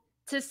so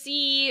to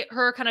see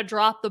her kind of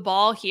drop the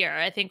ball here,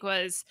 I think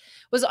was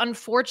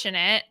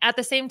unfortunate. At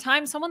the same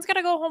time, someone's got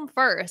to go home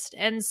first.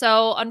 And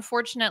so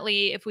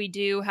unfortunately, if we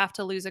do have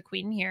to lose a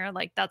queen here,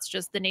 that's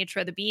just the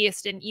nature of the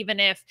beast. And even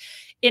if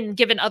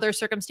given other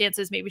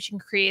circumstances, maybe she can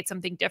create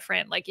something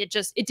different,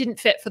 it didn't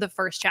fit for the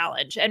first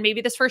challenge. And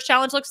maybe this first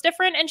challenge looks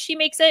different and she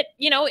makes it,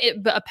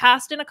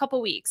 passed in a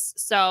couple weeks.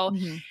 So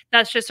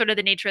that's just sort of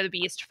the nature of the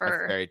beast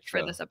for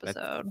this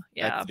episode.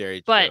 That's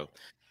very true.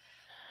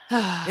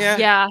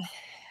 Yeah.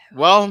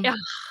 Well,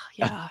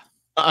 yeah.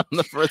 I'm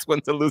the first one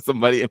to lose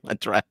somebody in my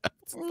draft.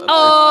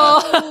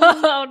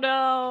 Oh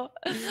no.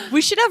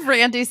 We should have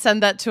Randy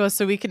send that to us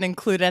so we can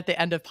include it at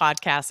the end of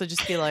podcasts. So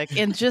just be like,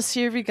 and just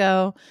here we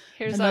go.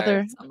 Here's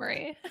another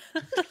summary.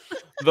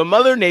 The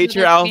Mother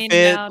Nature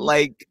outfit,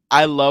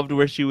 I loved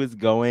where she was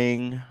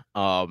going.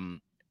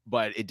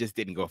 but it just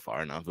didn't go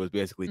far enough. It was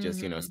basically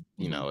just, a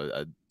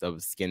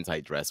skin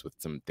tight dress with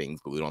some things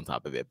glued on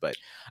top of it. But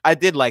I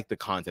did like the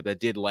concept. I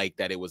did like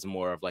that it was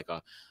more of like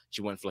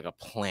she went for like a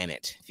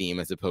planet theme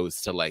as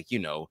opposed to like,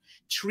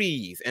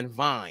 trees and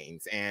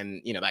vines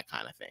and, that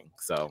kind of thing.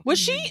 So was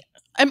she,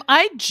 am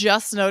I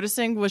just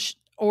noticing,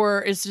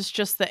 or is this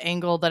just the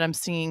angle that I'm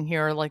seeing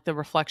here, like the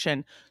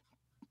reflection?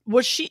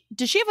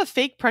 Did she have a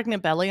fake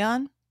pregnant belly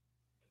on?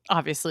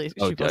 Obviously, she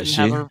wouldn't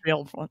have a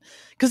real one.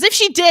 Because if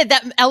she did,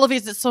 that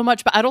elevates it so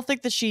much, but I don't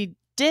think that she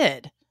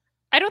did.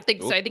 I don't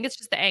think so. I think it's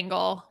just the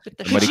angle. With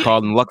the somebody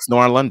called in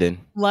Luxor, London.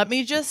 Let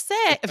me just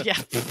say, yeah.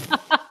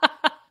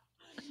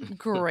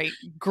 Great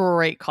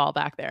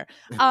callback there.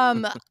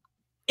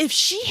 If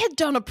she had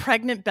done a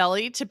pregnant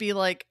belly to be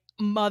like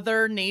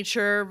Mother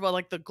Nature, well,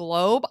 like the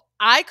globe,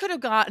 I could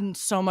have gotten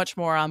so much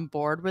more on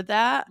board with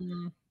that.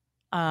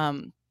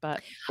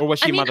 But or was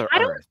she Mother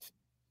Earth?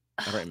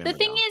 The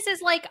thing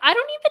is like, I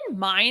don't even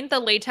mind the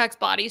latex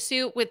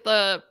bodysuit with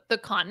the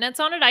continents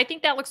on it. I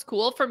think that looks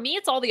cool. For me,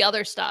 it's all the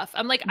other stuff.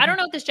 I'm like, I don't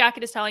know what this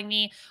jacket is telling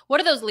me.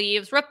 What are those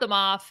leaves? Rip them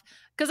off.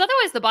 Because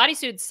otherwise the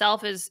bodysuit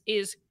itself is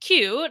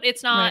cute.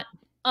 It's not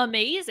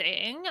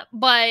amazing,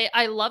 but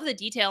I love the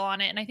detail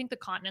on it. And I think the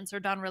continents are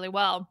done really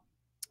well.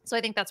 So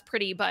I think that's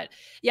pretty. But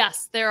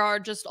yes, there are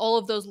just all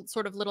of those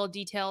sort of little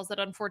details that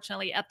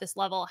unfortunately at this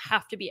level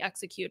have to be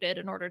executed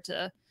in order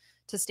to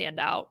stand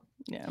out.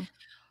 Yeah.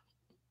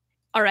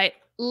 All right,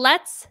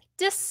 let's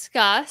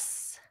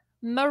discuss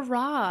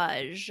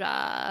Mirage.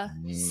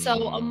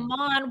 So,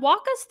 Aman,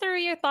 walk us through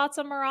your thoughts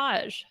on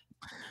Mirage.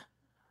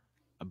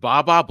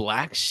 Baba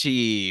Black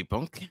Sheep.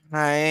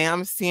 Okay,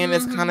 I'm seeing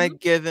it's kind of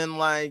given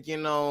like,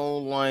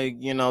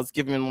 it's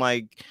giving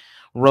like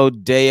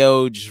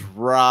Rodeo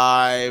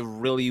Drive,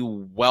 really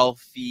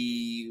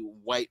wealthy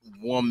white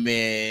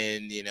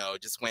woman,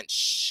 just went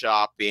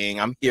shopping.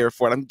 I'm here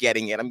for it. I'm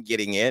getting it.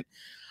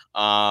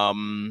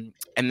 And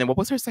then what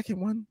was her second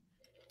one?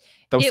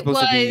 That was supposed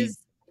to be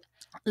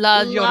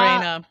La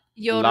Llorona.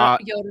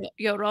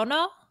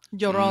 Llorona?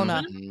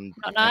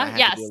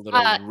 Yes.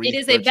 It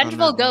is a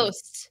vengeful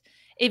ghost.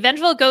 A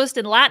vengeful ghost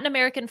in Latin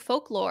American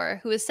folklore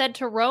who is said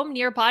to roam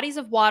near bodies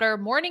of water,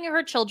 mourning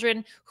her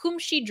children, whom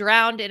she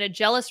drowned in a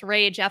jealous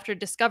rage after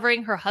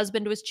discovering her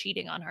husband was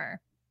cheating on her.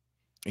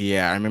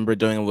 Yeah, I remember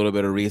doing a little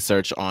bit of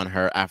research on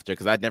her after,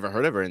 because I'd never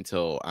heard of her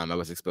until I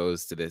was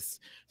exposed to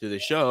the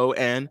show.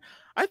 And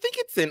I think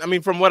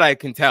from what I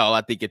can tell,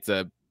 I think it's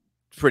a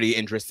pretty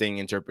interesting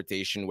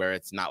interpretation where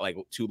it's not like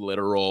too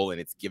literal and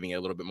it's giving it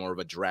a little bit more of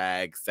a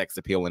drag sex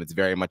appeal, and it's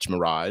very much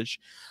Mirage.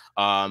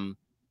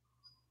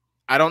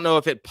 I don't know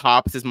if it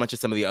pops as much as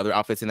some of the other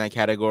outfits in that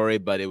category,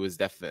 but it was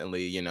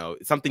definitely,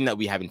 something that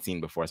we haven't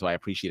seen before. So I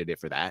appreciated it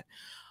for that.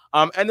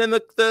 And then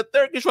the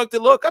third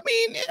constructed look, I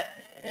mean,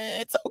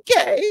 it's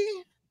okay.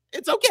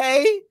 It's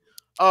okay.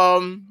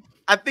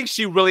 I think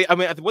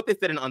what they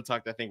said in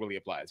Untucked, I think really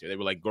applies here. They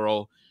were like,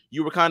 girl,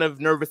 you were kind of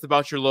nervous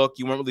about your look.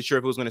 You weren't really sure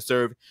if it was going to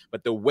serve,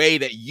 but the way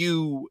that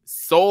you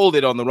sold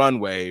it on the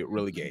runway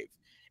really gave.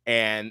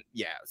 And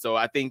yeah, so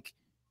I think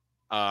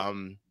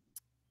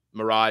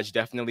Mirage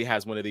definitely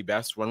has one of the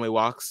best runway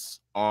walks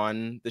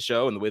on the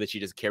show. And the way that she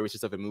just carries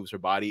herself and moves her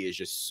body is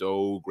just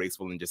so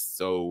graceful and just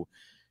so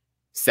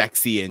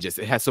sexy, and just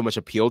it has so much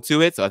appeal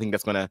to it. So I think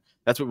that's what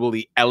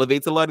really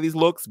elevates a lot of these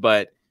looks.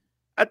 But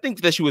I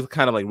think that she was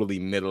kind of like really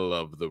middle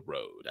of the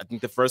road. I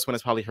think the first one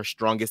is probably her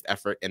strongest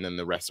effort, and then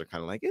the rest are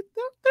kind of like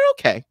they're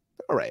okay,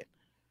 all right.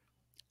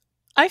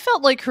 I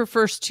felt like her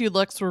first two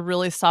looks were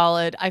really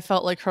solid. I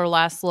felt like her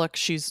last look,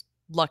 she's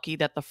lucky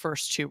that the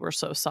first two were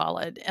so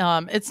solid.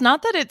 It's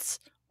not that it's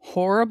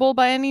horrible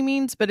by any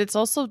means, but it's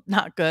also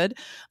not good.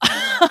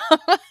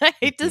 I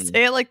hate to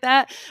say it like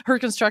that. Her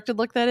constructed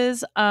look, that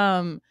is.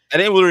 I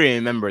didn't really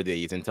remember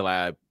these until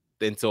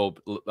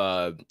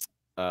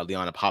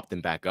Liana popped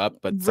them back up,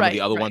 but some of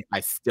the other ones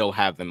I still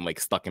have them like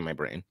stuck in my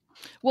brain.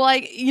 Well,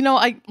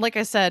 I like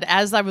I said,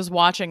 as I was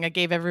watching, I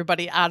gave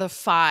everybody out of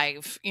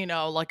 5,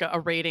 like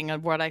a rating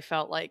of what I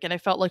felt like, and I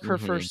felt like her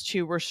first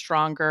two were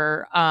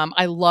stronger.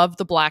 I love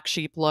the black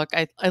sheep look.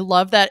 I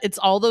love that it's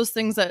all those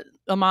things that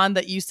Aman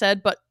that you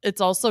said, but it's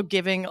also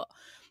giving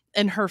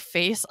in her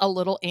face a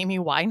little Amy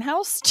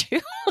Winehouse too.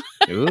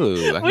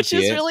 Ooh, which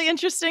is really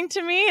interesting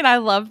to me, and I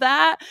love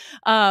that.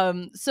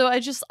 So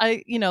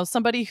I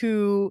somebody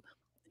who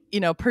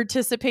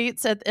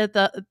participates at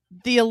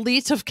the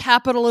elite of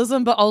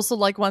capitalism, but also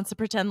like wants to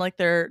pretend like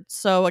they're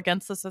so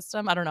against the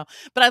system. I don't know,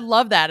 but I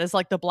love that as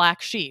like the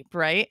black sheep,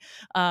 right?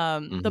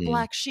 The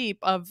black sheep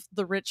of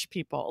the rich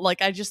people.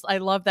 Like I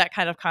love that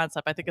kind of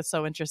concept. I think it's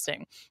so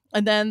interesting.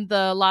 And then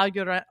the La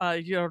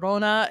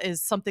Llorona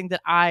is something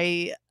that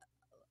I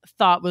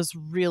thought was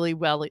really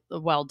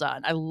well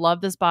done. I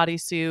love this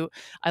bodysuit.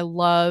 I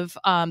love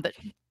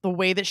the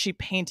way that she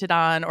painted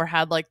on or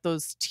had like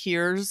those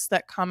tears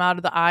that come out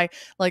of the eye.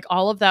 Like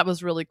all of that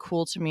was really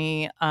cool to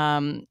me.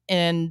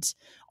 And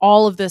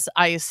all of this,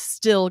 I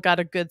still got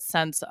a good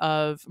sense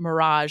of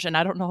Mirage. And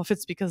I don't know if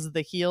it's because of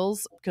the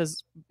heels,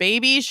 because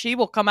baby, she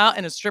will come out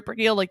in a stripper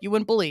heel like you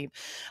wouldn't believe.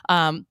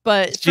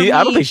 But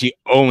I don't think she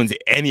owns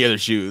any other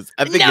shoes.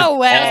 I think no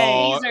it's way.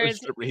 all Pleasers.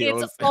 stripper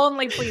heels. It's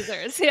only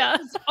pleasers. Yeah.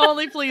 It's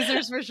only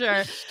pleasers for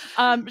sure.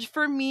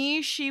 For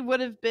me, she would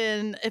have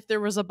been, if there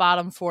was a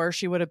bottom four,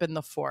 she would have been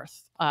the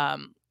fourth.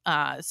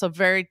 So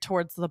very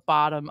towards the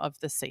bottom of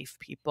the safe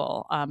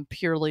people,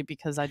 purely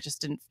because I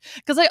just didn't,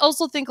 because I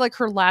also think like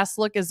her last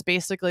look is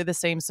basically the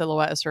same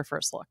silhouette as her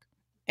first look.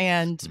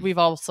 And we've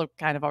also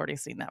kind of already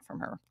seen that from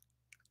her.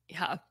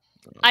 Yeah.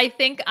 I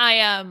think I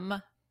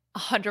am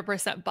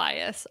 100%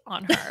 biased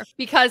on her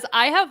because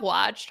I have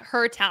watched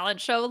her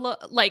talent show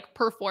like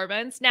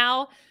performance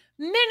now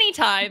many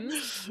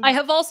times. I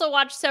have also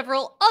watched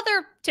several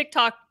other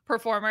TikTok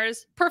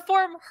performers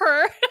perform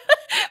her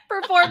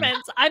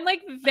performance. I'm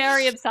like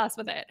very obsessed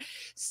with it.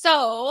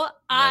 So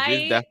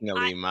she's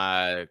definitely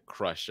my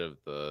crush of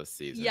the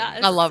season. Yeah,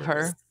 I love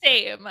her.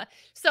 Same.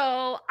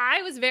 So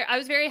I was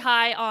very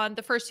high on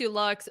the first two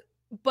looks,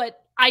 but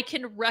I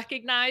can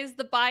recognize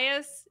the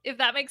bias, if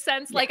that makes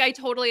sense. Yeah. Like I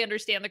totally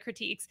understand the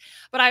critiques,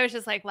 but I was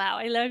just like, wow,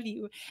 I love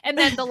you. And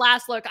then the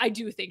last look, I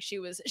do think she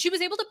was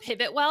able to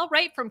pivot well,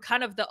 right? From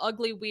kind of the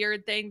ugly,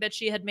 weird thing that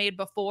she had made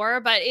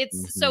before. But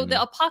it's so the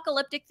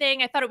apocalyptic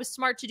thing, I thought it was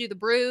smart to do the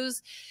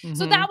bruise.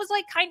 So that was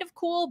like kind of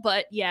cool,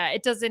 but yeah,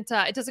 it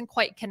doesn't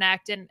quite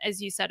connect. And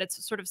as you said,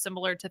 it's sort of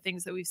similar to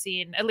things that we've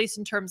seen, at least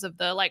in terms of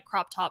the like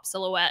crop top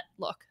silhouette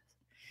look.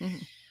 All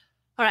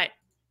right.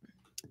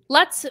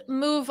 Let's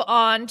move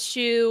on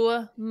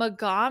to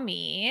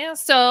Megami.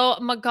 So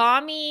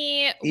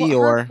Megami,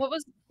 what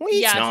was?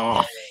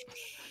 Yes,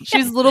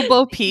 she's Little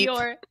Bo Peep.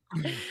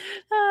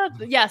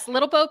 Yes,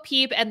 Little Bo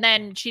Peep, and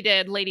then she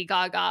did Lady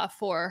Gaga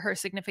for her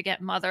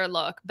significant mother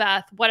look.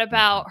 Beth, what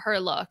about her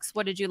looks?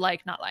 What did you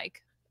like, not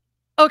like?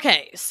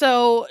 Okay,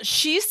 so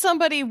she's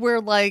somebody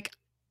where like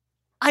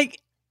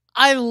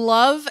I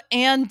love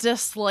and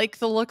dislike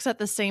the looks at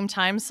the same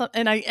time. So,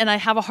 and I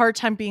have a hard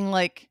time being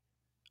like,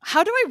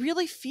 how do I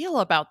really feel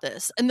about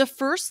this? And the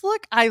first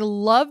look, I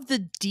love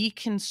the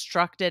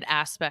deconstructed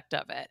aspect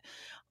of it.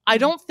 I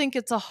don't think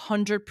it's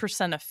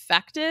 100%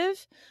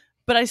 effective,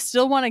 but I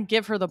still want to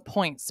give her the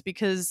points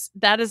because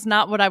that is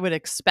not what I would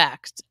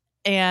expect.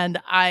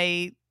 And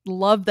I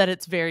love that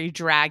it's very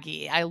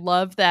draggy. I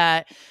love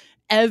that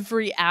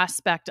every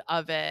aspect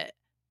of it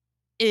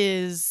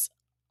is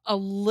a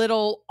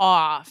little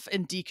off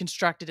and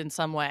deconstructed in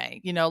some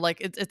way, you know, like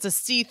it's a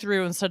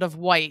see-through instead of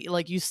white.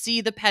 Like you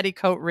see the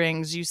petticoat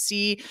rings, you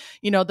see,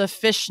 you know, the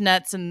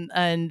fishnets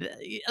and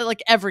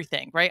like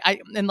everything, right?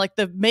 And like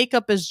the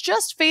makeup is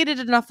just faded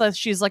enough that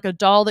she's like a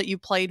doll that you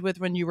played with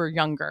when you were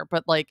younger,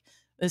 but like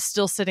is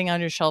still sitting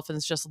on your shelf and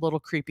it's just a little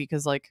creepy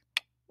because like,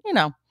 you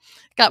know,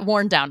 got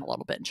worn down a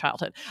little bit in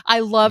childhood. I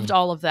loved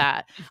all of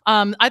that.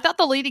 I thought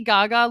the Lady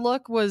Gaga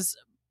look was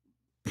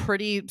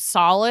pretty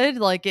solid.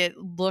 Like it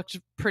looked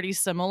pretty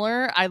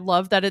similar. I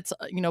love that it's,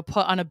 you know,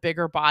 put on a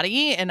bigger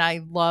body, and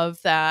I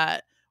love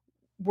that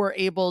we're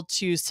able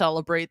to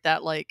celebrate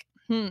that like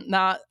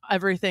not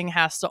everything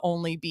has to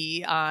only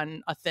be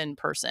on a thin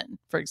person,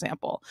 for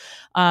example.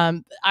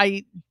 That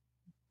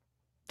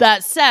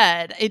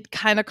said, it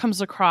kind of comes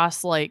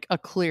across like a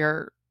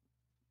clear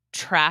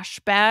trash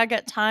bag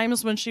at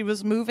times when she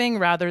was moving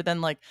rather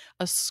than like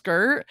a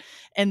skirt,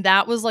 and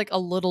that was like a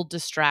little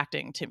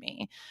distracting to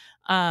me.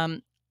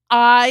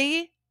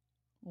 I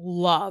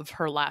love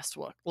her last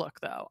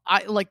look though.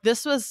 I like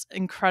this was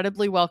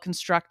incredibly well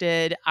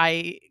constructed.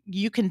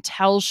 You can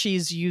tell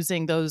she's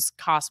using those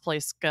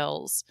cosplay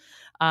skills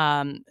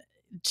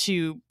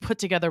to put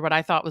together what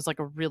I thought was like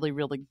a really,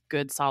 really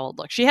good solid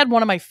look. She had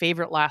one of my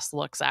favorite last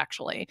looks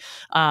actually.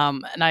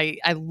 And I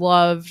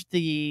loved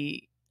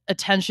the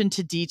attention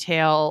to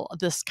detail,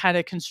 this kind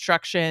of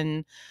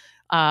construction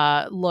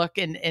look,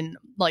 and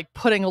like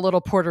putting a little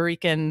Puerto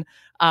Rican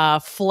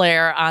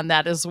flair on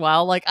that as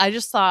well. Like I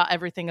just saw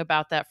everything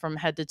about that from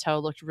head to toe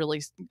looked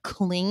really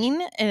clean,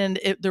 and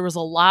there was a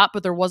lot,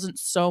 but there wasn't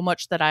so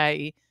much that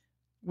I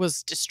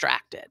was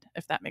distracted,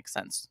 if that makes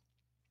sense.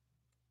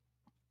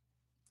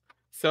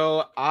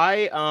 So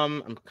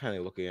I'm kind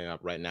of looking it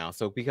up right now.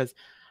 So because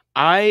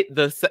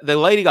the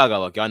Lady Gaga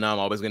look, y'all know I'm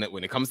always gonna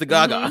when it comes to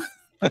Gaga.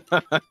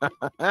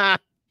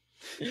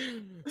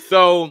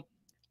 So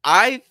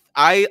I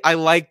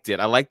liked it.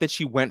 I like that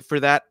she went for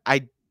that.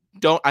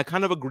 I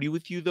kind of agree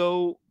with you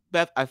though,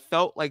 Beth. I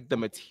felt like the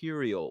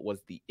material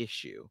was the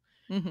issue.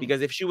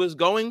 Because if she was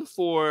going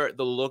for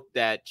the look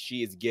that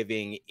she is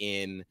giving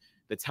in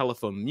the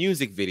Telephone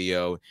music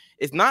video,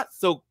 it's not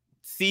so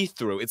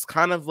see-through. It's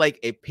kind of like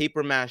a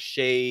paper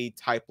mache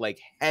type, like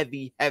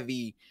heavy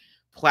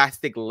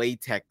plastic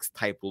latex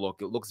type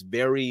look. It looks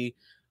very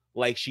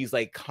like she's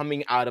like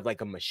coming out of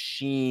like a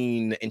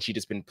machine and she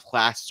just been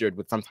plastered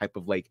with some type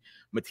of like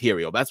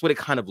material. That's what it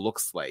kind of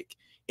looks like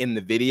in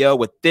the video.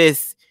 With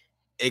this,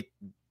 it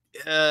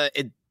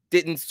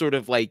didn't sort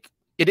of like,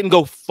 it didn't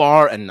go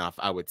far enough,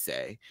 I would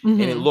say.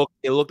 And it looked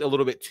a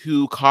little bit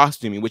too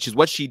costumey, which is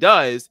what she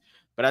does.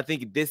 But I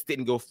think this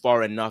didn't go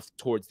far enough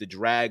towards the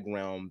drag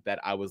realm that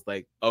I was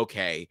like,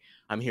 okay,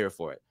 I'm here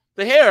for it.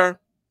 The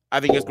hair, I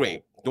think is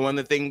great. Doing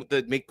the thing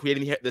with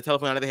creating the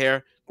telephone out of the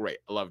hair, great.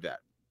 I love that.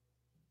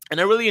 And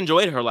I really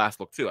enjoyed her last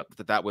look too. I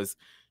thought that was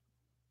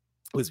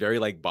very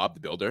like Bob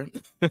the Builder.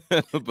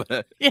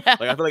 But Yeah.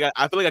 like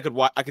I feel like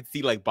I could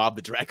see like Bob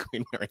the drag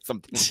queen wearing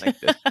something like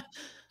this.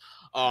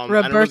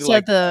 Roberta really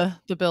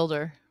the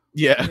Builder.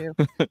 Yeah.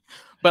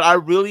 But I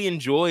really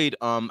enjoyed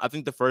I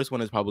think the first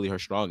one is probably her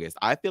strongest.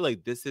 I feel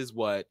like this is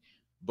what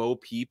Bo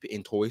Peep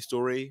in Toy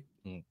Story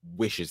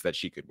wishes that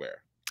she could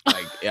wear.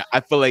 Like I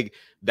feel like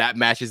that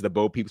matches the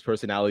Bo Peep's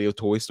personality of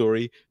Toy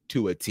Story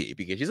to a T,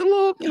 because she's a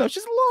little,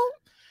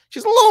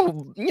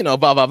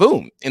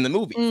 va-va-voom in the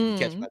movie. You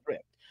catch my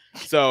drift.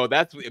 So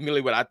that's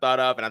immediately what I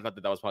thought of, and I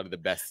thought that was probably the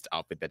best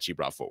outfit that she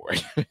brought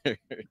forward.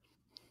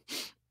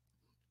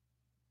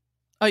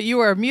 Oh,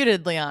 you are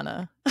muted,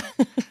 Liana.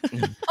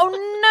 Oh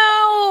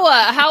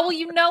no! How will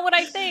you know what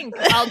I think?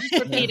 I'll just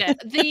repeat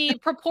it. The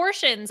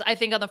proportions, I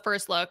think, on the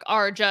first look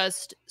are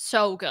just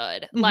so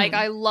good. Like,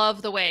 I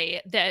love the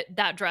way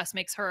that dress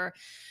makes her,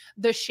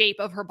 the shape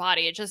of her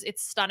body.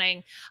 It's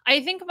stunning.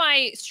 I think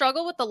my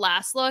struggle with the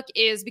last look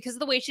is because of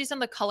the way she's done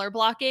the color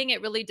blocking,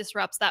 it really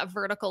disrupts that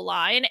vertical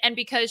line. And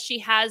because she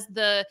has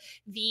the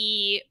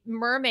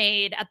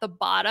mermaid at the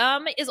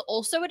bottom is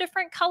also a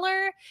different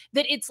color,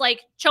 that it's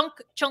like chunk,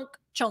 chunk,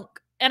 chunk.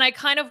 And I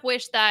kind of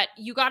wish that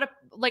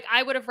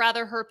I would have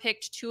rather her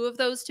picked two of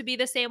those to be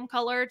the same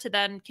color to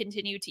then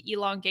continue to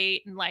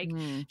elongate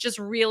and just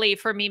really,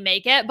 for me,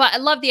 make it. But I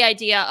love the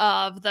idea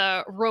of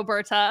the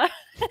Roberta,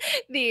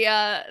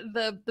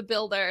 the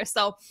builder.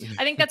 So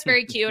I think that's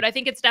very cute. I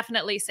think it's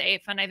definitely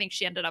safe. And I think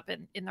she ended up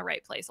in the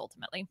right place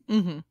ultimately.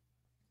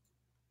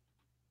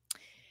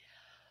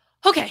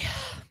 Okay.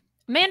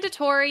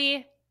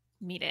 Mandatory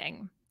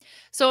meeting.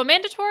 So a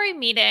mandatory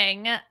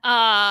meeting,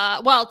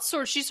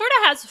 she sort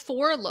of has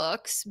four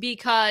looks,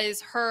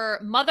 because her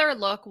mother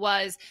look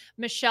was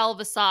Michelle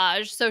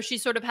Visage. So she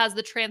sort of has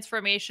the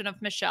transformation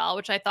of Michelle,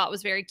 which I thought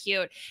was very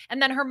cute.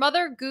 And then her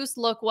mother goose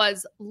look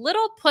was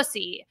Little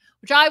Pussy,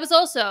 which I was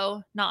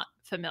also not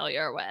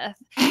familiar with.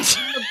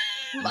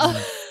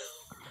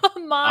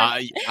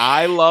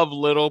 I love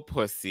Little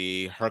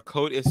Pussy. Her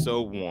coat is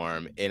so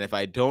warm, and if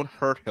I don't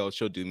hurt her,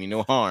 she'll do me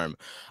no harm.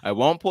 I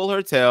won't pull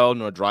her tail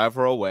nor drive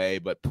her away,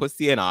 but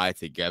Pussy and I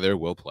together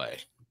will play.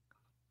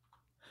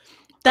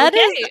 That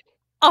is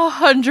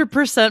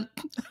 100%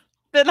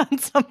 been on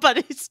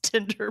somebody's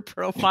Tinder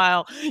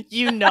profile.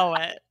 You know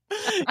it.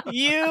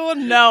 You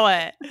know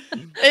it.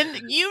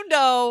 And you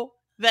know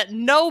that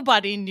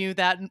nobody knew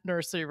that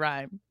nursery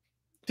rhyme,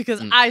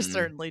 because I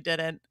certainly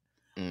didn't.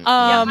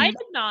 Yeah, I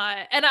did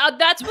not. And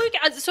that's what,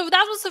 so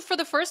that was for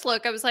the first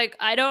look. I was like,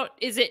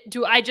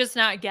 do I just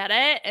not get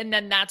it? And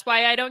then that's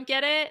why I don't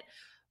get it.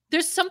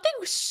 There's something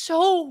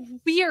so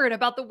weird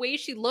about the way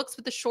she looks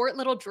with the short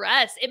little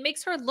dress. It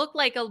makes her look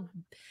like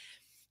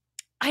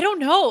I don't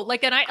know,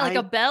 like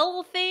a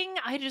bell thing.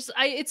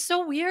 It's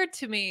so weird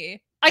to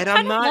me. I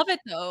kind of love it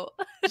though.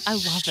 I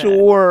love it.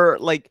 Sure,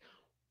 like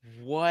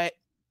what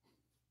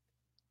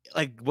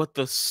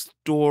the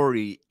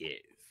story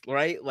is,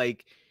 right?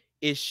 Like,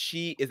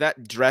 is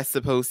that dress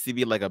supposed to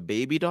be like a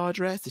baby doll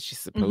dress? Is she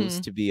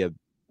supposed to be a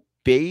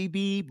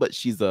baby, but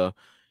she's a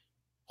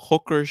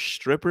hooker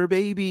stripper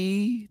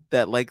baby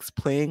that likes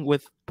playing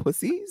with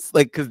pussies?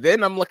 Like, because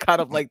then I'm kind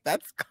of like,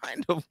 that's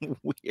kind of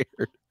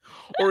weird.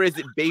 Or is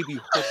it baby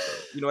hooker?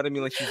 You know what I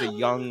mean? Like, she's a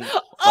young,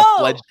 a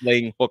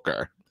fledgling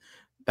hooker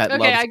that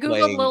loves I googled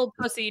playing. Little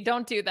Pussy.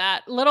 Don't do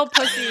that. Little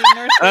Pussy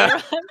nursery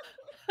rhyme.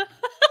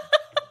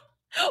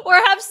 Or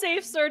have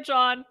safe search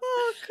on.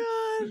 Oh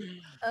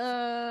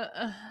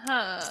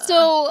God.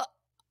 So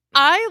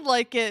I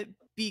like it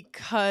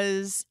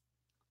because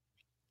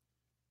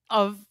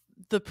of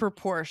the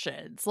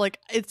proportions. Like,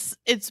 it's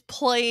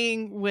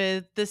playing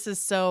with, this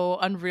is so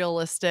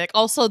unrealistic.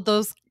 Also,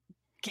 those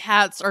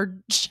cats are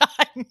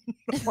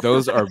ginormous.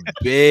 Those are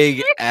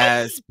big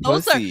ass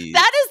pussies.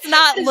 That is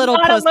not little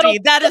pussy.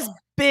 That is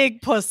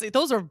big pussy.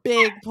 Those are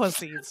big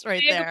pussies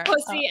right big there.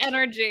 Pussy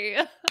energy.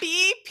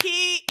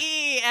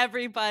 BPE,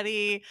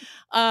 everybody.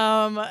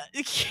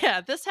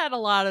 Yeah, this had a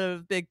lot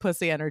of big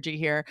pussy energy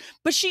here.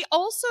 But she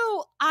also,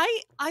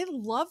 I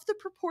love the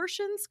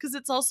proportions, because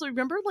it's also,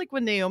 remember like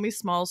when Naomi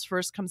Smalls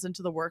first comes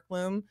into the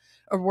workroom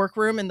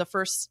in the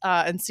first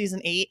in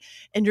season 8,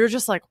 and you're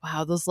just like,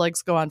 wow, those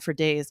legs go on for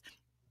days.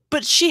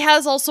 But she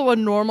has also a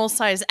normal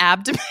size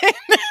abdomen.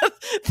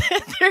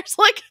 There's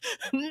like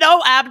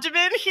no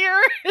abdomen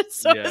here.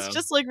 So it's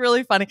just like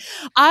really funny.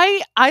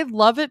 I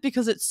love it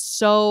because it's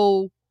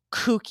so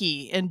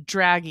kooky and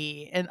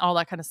draggy and all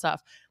that kind of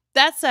stuff.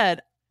 That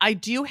said, I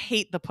do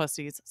hate the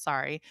pussies.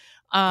 Sorry.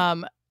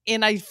 And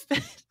I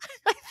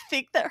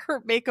think that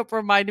her makeup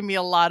reminded me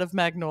a lot of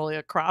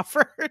Magnolia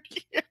Crawford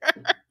here.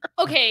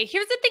 Okay,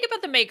 here's the thing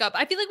about the makeup.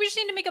 I feel like we just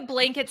need to make a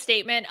blanket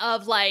statement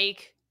of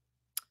like,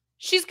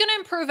 she's gonna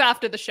improve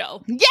after the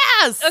show.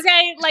 Yes.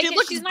 Okay. Like, she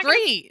looks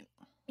great.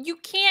 you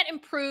can't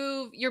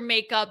improve your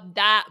makeup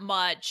that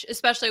much,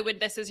 especially when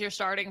this is your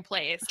starting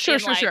place Sure, in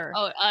sure, like sure.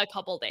 a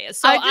couple days.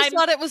 So I just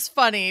thought it was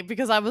funny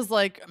because I was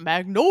like,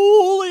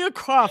 Magnolia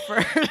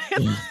Crawford.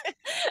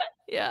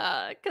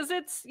 yeah, because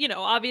it's, you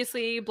know,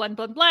 obviously blend,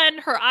 blend, blend.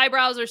 Her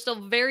eyebrows are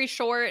still very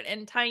short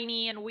and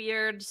tiny and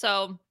weird.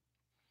 So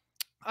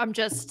I'm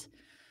just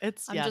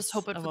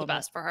hoping for the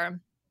best for her.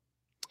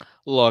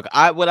 Look,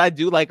 what I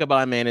do like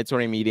about a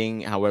mandatory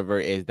meeting, however,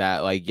 is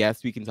that like,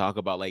 yes, we can talk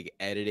about like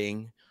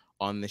editing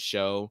on the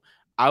show.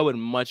 I would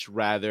much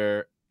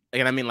rather,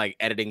 and I mean like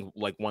editing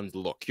like one's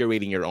look,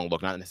 curating your own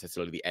look, not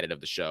necessarily the edit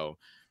of the show.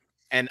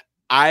 And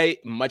I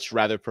much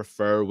rather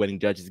prefer when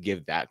judges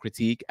give that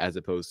critique as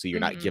opposed to you're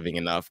not giving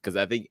enough. Because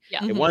I think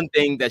the one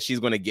thing that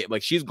she's gonna get,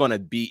 like she's gonna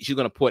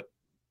put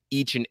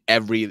each and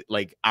every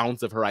like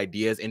ounce of her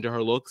ideas into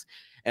her looks,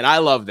 and I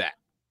love that.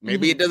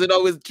 Maybe it doesn't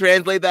always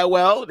translate that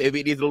well.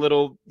 Maybe it needs a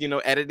little, you know,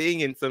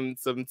 editing and some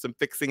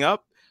fixing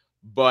up.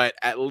 But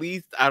at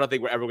least I don't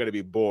think we're ever going to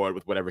be bored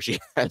with whatever she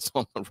has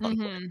on the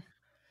runway.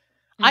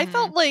 I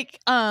felt like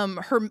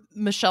her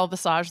Michelle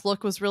Visage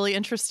look was really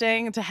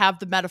interesting to have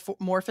the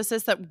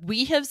metamorphosis that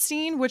we have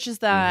seen, which is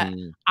that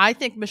I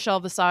think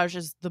Michelle Visage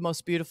is the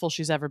most beautiful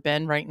she's ever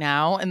been right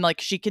now. And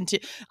like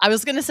I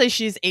was going to say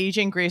she's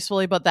aging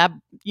gracefully, but that,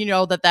 you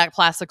know, that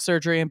plastic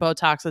surgery and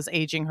Botox is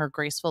aging her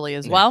gracefully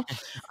as well.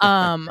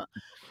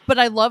 But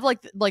I love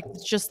like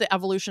just the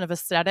evolution of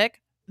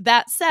aesthetic.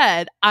 That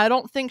said, I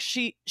don't think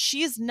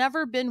she's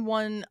never been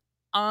one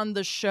on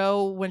the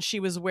show when she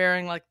was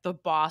wearing like the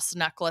boss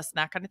necklace and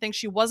that kind of thing.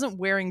 She wasn't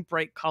wearing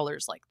bright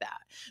colors like that.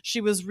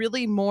 She was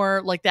really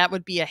more like, that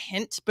would be a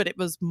hint, but it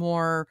was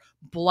more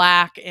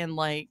black and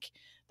like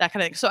that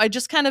kind of thing. So I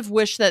just kind of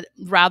wish that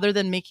rather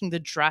than making the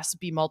dress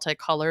be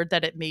multicolored,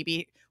 that it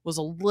maybe was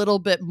a little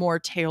bit more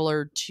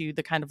tailored to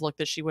the kind of look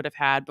that she would have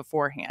had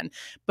beforehand.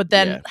 But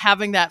then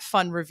having that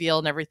fun reveal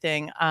and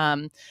everything,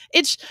 I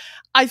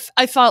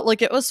felt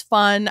like it was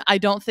fun. I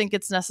don't think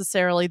it's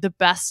necessarily the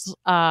best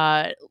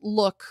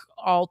look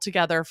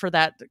altogether for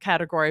that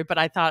category, but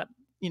I thought,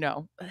 you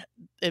know,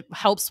 it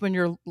helps when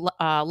your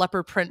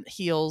leopard print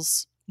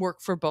heels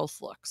work for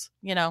both looks,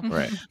 you know?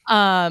 Right.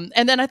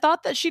 And then I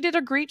thought that she did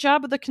a great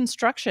job of the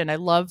construction. I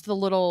love the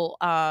little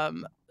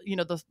you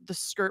know, the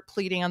skirt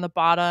pleating on the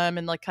bottom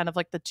and like kind of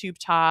like the tube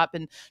top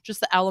and just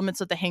the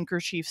elements of the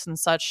handkerchiefs and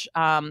such.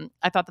 I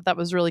thought that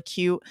was really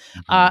cute.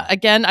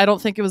 Again, I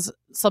don't think it was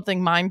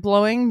something mind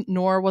blowing,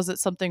 nor was it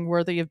something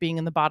worthy of being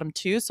in the bottom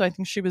two. So I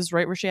think she was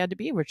right where she had to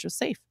be, which was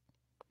safe.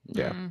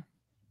 Yeah.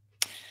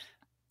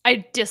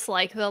 I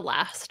dislike the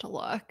last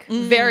look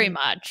very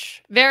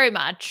much, very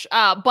much.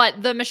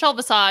 But the Michelle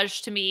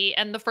Visage to me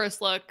and the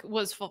first look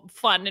was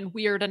fun and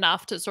weird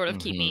enough to sort of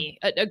keep me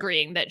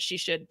agreeing that she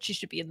should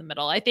be in the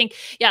middle. I think,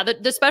 yeah,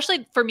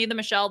 especially for me, the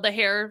Michelle, the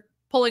hair,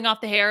 pulling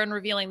off the hair and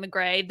revealing the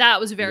gray, that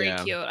was very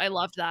cute. I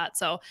loved that.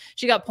 So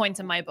she got points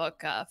in my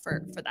book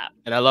for that.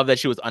 And I love that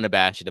she was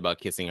unabashed about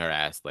kissing her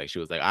ass. Like she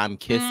was like, I'm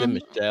kissing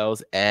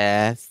Michelle's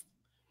ass.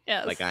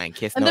 Yes. Like I ain't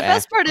kissing. And no the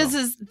best part ass,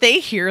 is they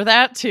hear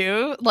that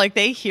too. Like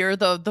they hear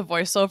the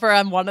voiceover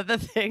on one of the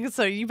things.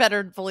 So you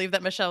better believe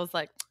that Michelle was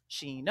like,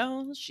 she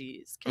knows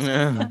she's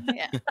kissing.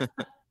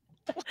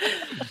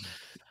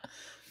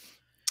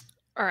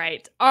 All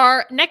right.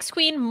 Our next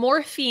queen,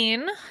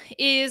 Morphine,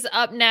 is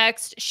up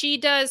next. She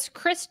does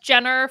Kris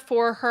Jenner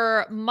for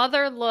her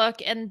mother look,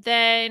 and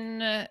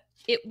then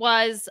it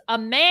was a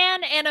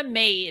man and a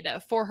maid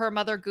for her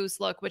Mother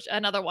Goose look, which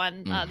another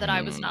one that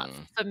I was not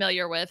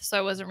familiar with. So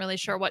I wasn't really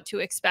sure what to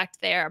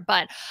expect there.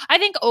 But I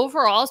think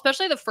overall,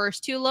 especially the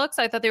first two looks,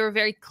 I thought they were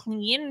very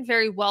clean,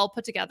 very well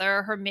put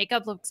together. Her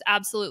makeup looks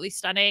absolutely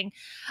stunning.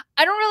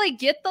 I don't really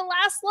get the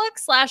last look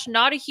 /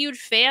 not a huge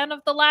fan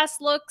of the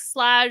last look /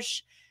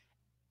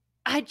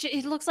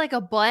 it looks like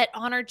a butt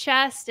on her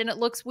chest and it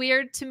looks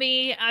weird to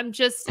me. I'm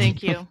just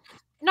thank you.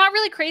 Not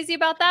really crazy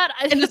about that.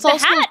 And it's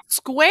also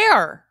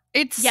square.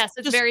 It's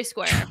very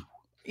square.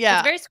 Yeah.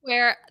 It's very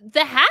square.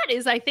 The hat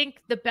is, I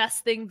think, the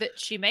best thing that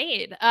she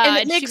made. And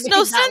it makes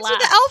no sense with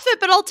the outfit,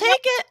 but I'll take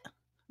it.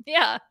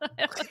 Yeah.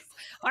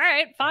 All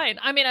right, fine.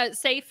 I mean,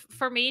 safe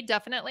for me,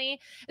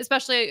 definitely,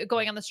 especially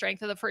going on the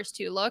strength of the first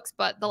two looks,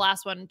 but the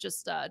last one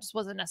just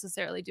wasn't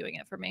necessarily doing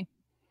it for me.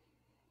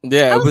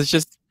 Yeah, it was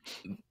just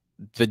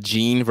the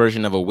jean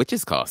version of a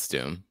witch's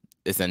costume,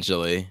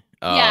 essentially.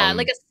 Yeah,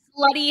 like a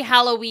slutty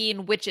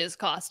Halloween witch's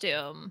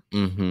costume.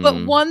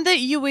 But one that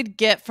you would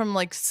get from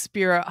like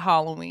Spirit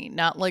Halloween,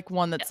 not like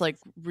one that's like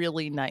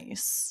really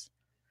nice.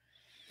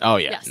 Oh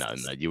yeah, no,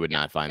 you would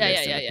not find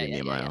this in a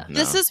premium aisle. No.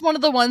 This is one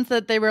of the ones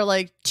that they were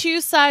like 2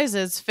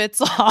 sizes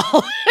fits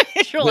all.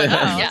 You're like,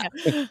 yeah.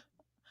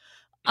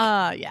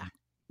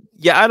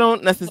 Yeah, I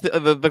don't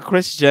necessarily. The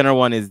Kris Jenner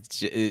one is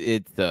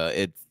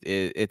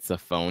it's a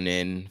phone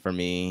in for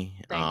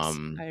me. Thanks.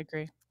 I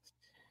agree.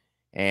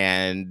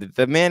 And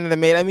the man and the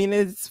maid, I mean,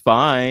 it's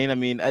fine. I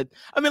mean,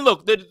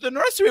 look, the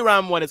nursery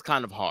rhyme one is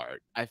kind of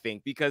hard, I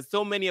think, because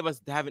so many of us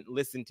haven't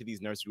listened to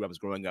these nursery rhymes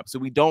growing up, so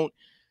we don't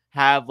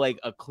have like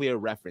a clear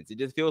reference. It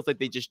just feels like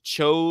they just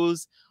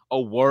chose a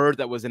word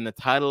that was in the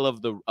title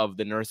of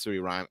the nursery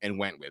rhyme and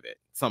went with it.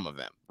 Some of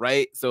them,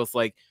 right? So it's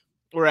like,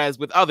 whereas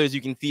with others,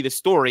 you can see the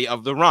story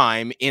of the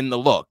rhyme in the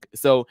look.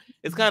 So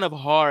it's kind of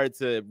hard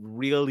to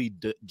really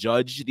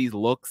judge these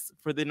looks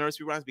for the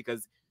nursery rhymes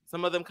because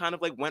some of them kind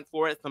of like went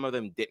for it, some of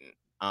them didn't.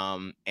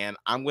 And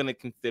I'm gonna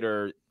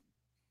consider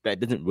that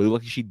doesn't really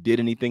look like she did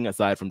anything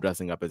aside from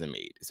dressing up as a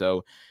maid.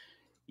 So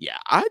yeah,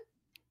 I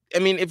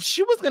mean, if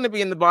she was gonna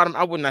be in the bottom,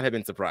 I would not have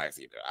been surprised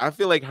either. I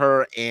feel like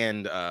her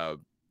and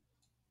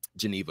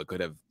Geneva could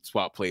have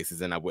swapped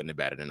places, and I wouldn't have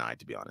batted an eye,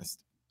 to be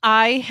honest.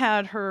 I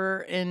had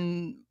her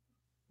in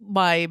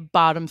my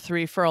bottom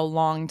 3 for a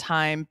long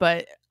time,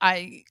 but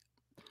I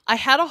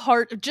had a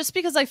heart just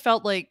because I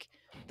felt like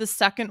the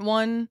second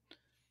one,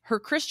 her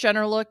Kris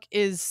Jenner look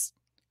is,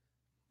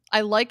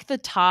 I like the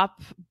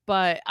top,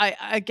 but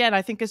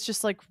I think it's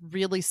just like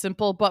really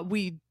simple, but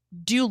we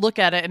do look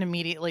at it and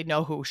immediately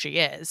know who she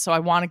is. So I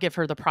want to give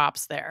her the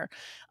props there.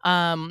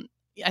 I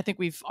think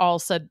we've all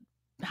said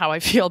how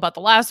I feel about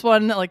the last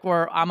one, like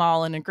where I'm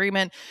all in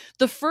agreement.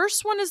 The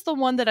first one is the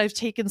one that I've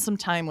taken some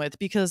time with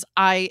because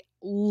I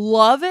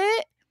love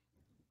it.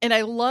 And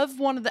I love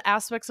one of the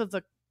aspects of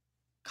the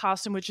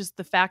costume, which is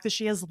the fact that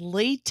she has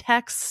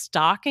latex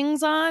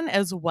stockings on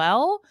as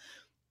well.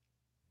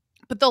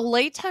 But the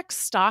latex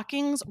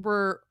stockings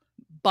were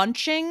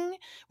bunching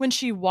when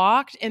she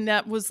walked, and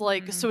that was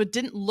like, so it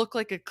didn't look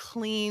like a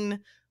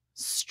clean,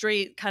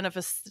 straight kind of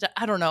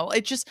I don't know.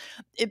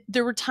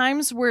 There were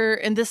times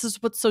where, and this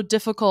is what's so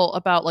difficult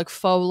about like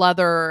faux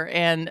leather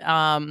and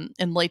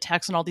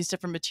latex and all these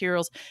different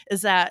materials,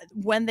 is that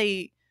when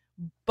they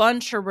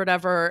bunch or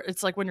whatever,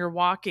 it's like when you're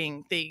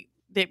walking, they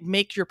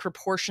make your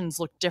proportions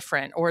look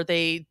different or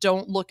they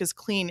don't look as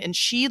clean. And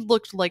she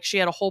looked like she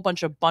had a whole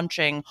bunch of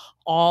bunching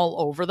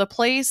all over the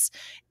place.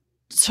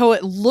 So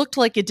it looked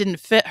like it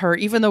didn't fit her,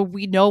 even though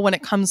we know when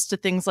it comes to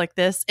things like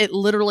this, it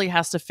literally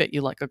has to fit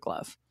you like a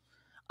glove.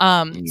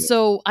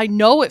 So I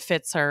know it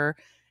fits her.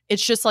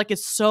 It's just like,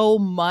 it's so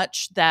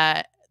much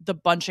that the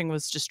bunching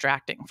was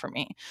distracting for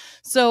me.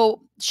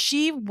 So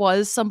she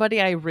was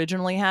somebody I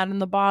originally had in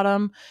the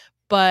bottom,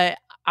 but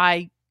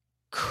I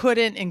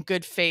couldn't in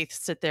good faith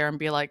sit there and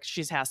be like,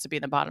 she has to be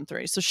in the bottom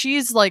 3. So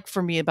she's like,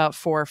 for me, about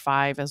 4 or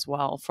 5 as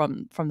well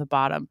from the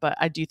bottom. But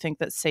I do think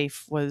that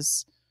safe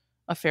was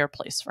a fair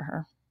place for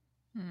her.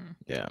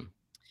 Yeah.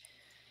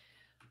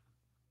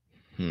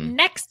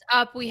 Next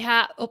up, we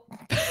have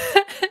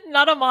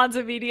not Aman's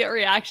immediate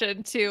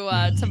reaction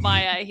to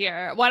Maya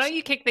here. Why don't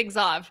you kick things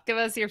off? Give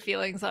us your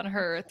feelings on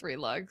her 3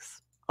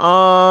 looks.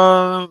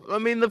 I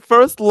mean, the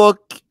first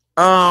look,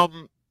 I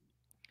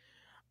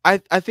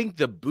think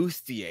the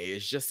bustier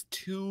is just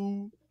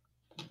too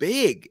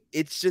big.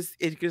 It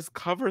just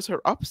covers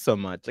her up so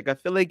much. Like, I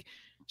feel like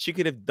she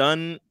could have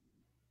done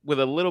with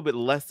a little bit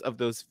less of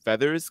those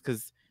feathers,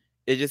 because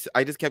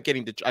I just kept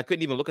getting I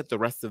couldn't even look at the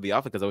rest of the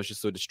outfit because I was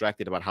just so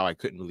distracted about how I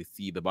couldn't really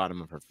see the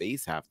bottom of her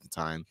face half the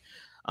time.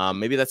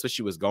 Maybe that's what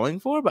she was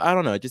going for, but I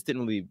don't know. It just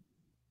didn't really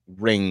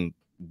ring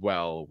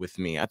well with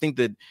me. I think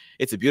that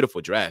it's a beautiful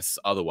dress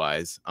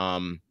otherwise.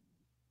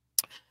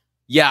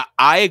 Yeah,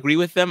 I agree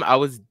with them. I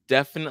was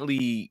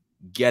definitely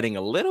getting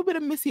a little bit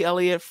of Missy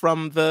Elliott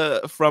from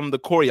the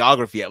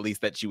choreography, at least,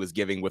 that she was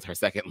giving with her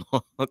second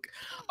look.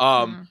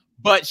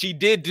 But she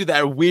did do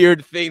that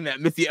weird thing that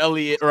Missy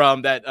Elliott or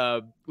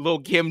that Lil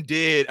Kim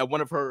did at one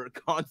of her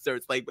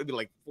concerts, like maybe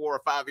like 4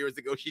 or 5 years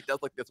ago. She does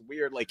like this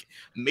weird like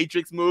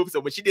Matrix move. So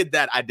when she did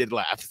that, I did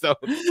laugh. So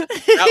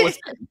that was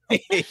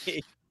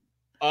funny.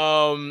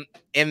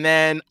 And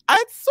then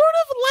I sort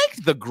of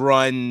liked the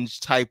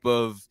grunge type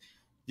of,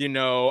 you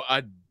know,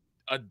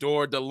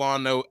 Adore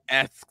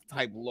Delano-esque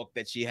type look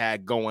that she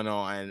had going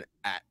on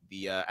at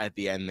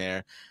the end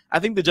there. I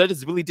think the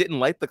judges really didn't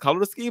like the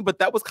color scheme, but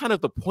that was kind of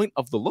the point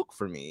of the look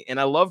for me. And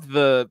I loved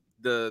the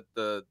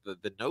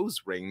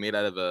nose ring made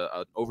out of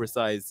an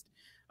oversized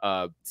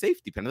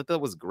safety pin. I thought that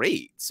was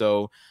great.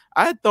 So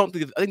I think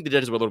the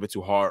judges were a little bit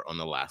too hard on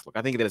the last look.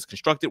 I think that it's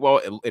constructed well.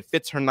 It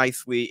fits her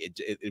nicely.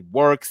 It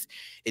works.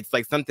 It's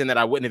like something that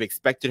I wouldn't have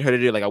expected her to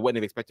do. Like, I wouldn't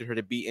have expected her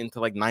to be into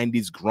like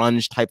 90s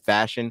grunge type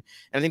fashion.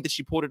 And I think that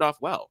she pulled it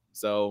off well.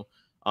 So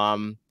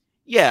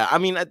yeah, I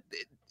mean,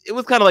 it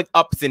was kind of like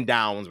ups and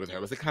downs with her.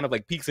 It was kind of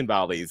like peaks and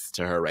valleys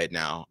to her right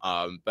now.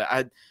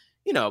 But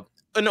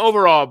an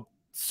overall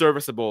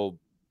serviceable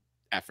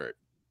effort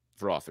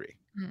for all 3.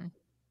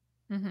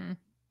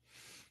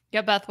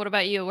 Yeah, Beth, what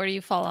about you? Where do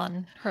you fall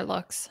on her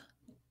looks?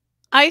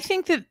 I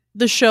think that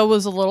the show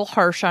was a little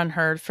harsh on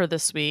her for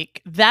this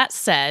week. That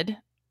said,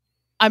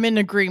 I'm in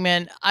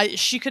agreement.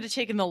 She could have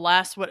taken the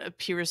last, what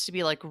appears to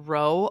be like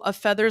row of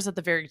feathers at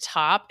the very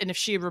top. And if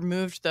she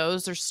removed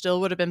those, there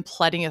still would have been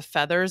plenty of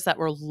feathers that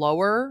were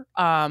lower,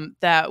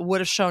 that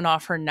would have shown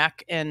off her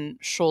neck and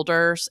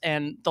shoulders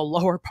and the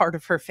lower part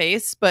of her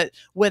face. But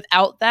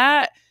without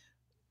that,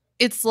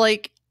 it's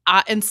like,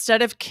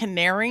 instead of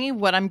canary,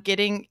 what I'm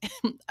getting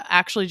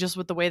actually just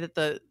with the way that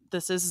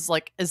this is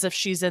like as if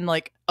she's in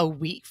like a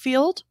wheat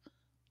field.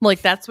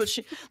 Like, that's what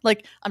she,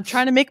 like, I'm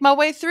trying to make my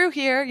way through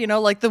here, you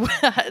know, like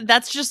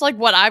that's just like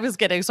what I was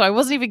getting. So I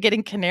wasn't even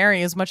getting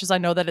canary as much as I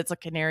know that it's a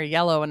canary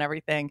yellow and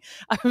everything.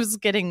 I was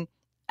getting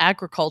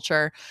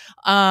agriculture.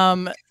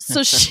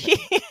 So she,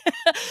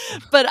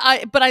 but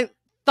I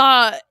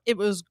thought it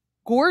was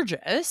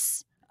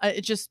gorgeous.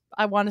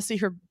 I want to see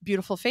her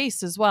beautiful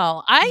face as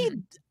well.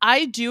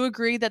 I do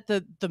agree that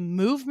the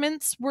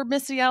movements were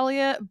Missy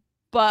Elliott,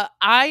 but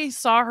I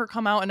saw her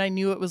come out and I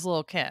knew it was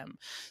Lil' Kim.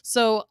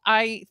 So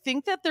I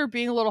think that they're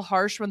being a little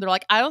harsh when they're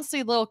like, I don't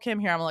see Lil' Kim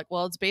here. I'm like,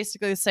 well, it's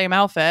basically the same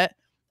outfit.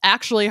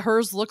 Actually,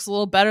 hers looks a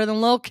little better than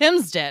Lil'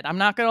 Kim's did. I'm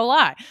not going to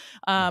lie.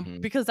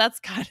 Because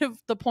that's kind of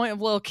the point of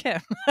Lil' Kim.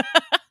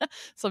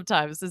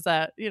 Sometimes is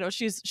that, you know,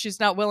 she's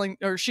not willing,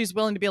 or she's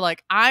willing to be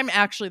like, I'm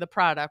actually the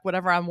product.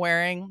 Whatever I'm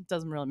wearing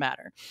doesn't really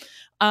matter.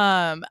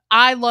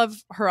 I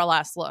love her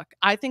last look.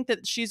 I think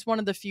that she's one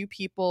of the few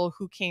people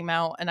who came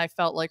out and I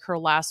felt like her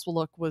last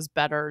look was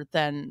better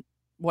than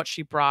what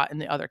she brought in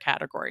the other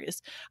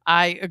categories.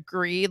 I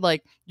agree.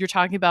 Like, you're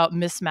talking about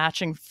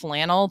mismatching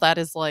flannel. That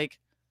is like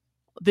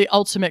the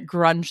ultimate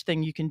grunge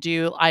thing you can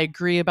do. I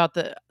agree about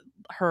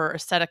her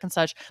aesthetic and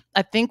such.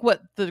 I think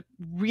what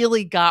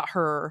really got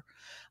her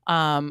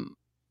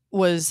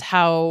was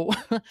how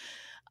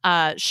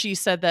she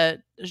said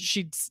that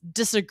she's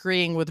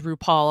disagreeing with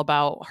RuPaul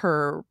about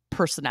her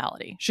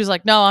personality. She's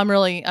like, no, I'm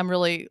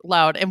really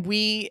loud. And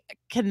we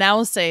can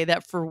now say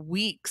that for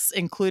weeks,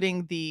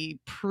 including the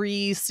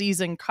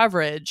pre-season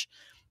coverage,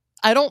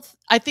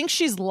 I think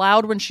she's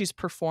loud when she's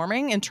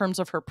performing in terms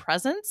of her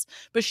presence,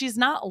 but she's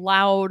not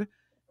loud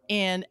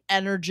and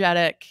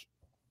energetic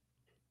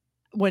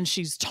when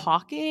she's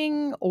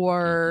talking,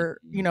 or,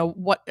 you know,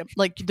 what,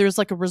 like, there's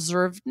like a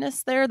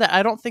reservedness there that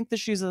I don't think that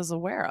she's as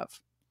aware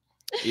of.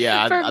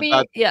 Yeah, For me,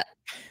 yeah.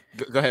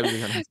 Go ahead,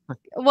 Liana.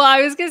 Well,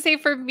 I was gonna say,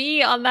 for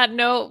me, on that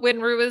note,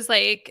 when Ru was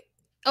like,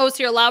 "Oh,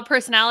 so you're a loud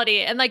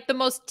personality," and like the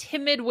most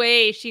timid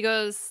way she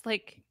goes,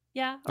 like,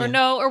 "Yeah," or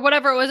 "No," or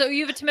whatever it was. "Oh,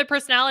 you have a timid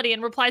personality,"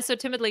 and replies so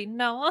timidly,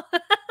 "No."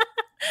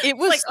 It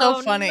was like, so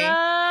oh, funny.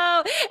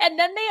 No. And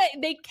then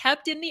they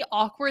kept in the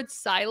awkward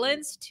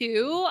silence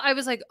too. I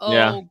was like,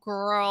 Yeah. oh,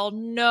 girl,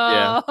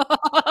 no.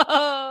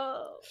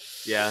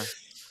 Yeah.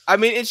 I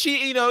mean, and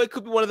she, you know, it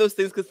could be one of those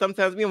things, because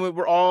sometimes, you know,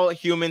 we're all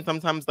human.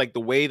 Sometimes, like,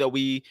 the way that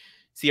we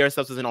see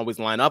ourselves doesn't always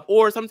line up,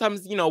 or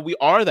sometimes, you know, we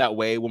are that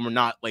way when we're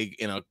not like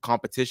in a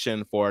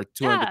competition for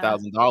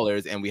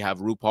 $200,000 and we have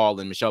RuPaul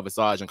and Michelle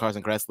Visage and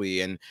Carson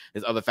Kressley and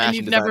this other fashion. And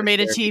you've never made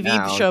a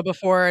TV show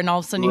before, and all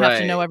of a sudden you have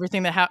to know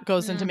everything that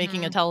goes into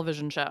making a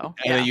television show.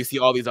 And then you see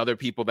all these other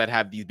people that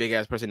have these big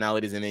ass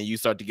personalities, and then you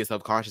start to get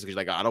self-conscious because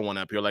you're like, I don't want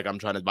to appear like I'm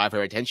trying to buy for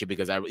her attention,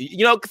 because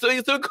you know, so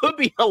it could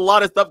be a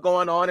lot of stuff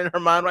going on in her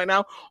mind right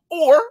now,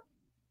 or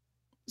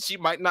she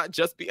might not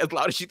just be as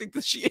loud as she thinks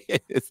that she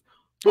is.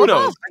 Who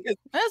knows?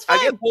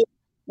 I guess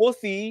we'll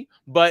see.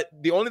 But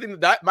the only thing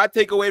that my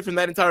takeaway from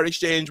that entire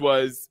exchange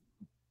was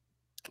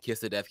kiss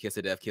to death, kiss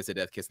to death, kiss to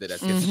death, kiss to death,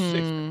 kiss to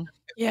death.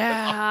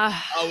 Yeah.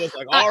 I was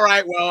like, all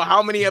right, well,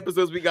 how many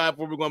episodes we got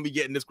before we're going to be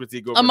getting this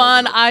critique over?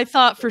 Aman, I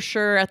thought for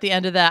sure at the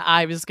end of that,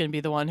 I was going to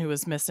be the one who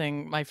was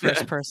missing my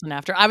first person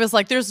after. I was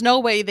like, there's no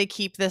way they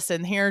keep this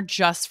in here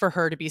just for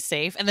her to be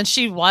safe. And then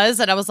she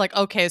was, and I was like,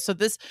 okay, so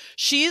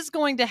she's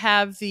going to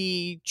have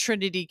the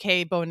Trinity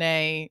K.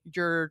 Bonet,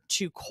 you're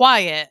too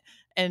quiet.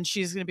 And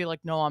she's going to be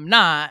like, no, I'm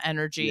not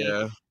energy.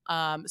 Yeah.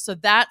 So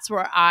that's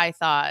where I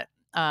thought,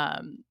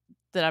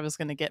 that I was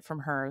going to get from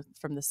her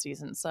from this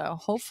season. So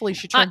hopefully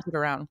she turns it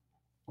around.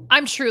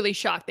 I'm truly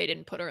shocked they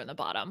didn't put her in the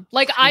bottom.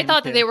 Like, I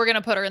thought that they were going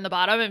to put her in the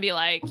bottom and be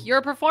like, you're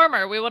a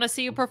performer. We want to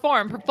see you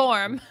perform.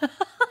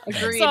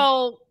 Agreed.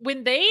 So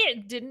when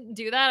they didn't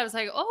do that, I was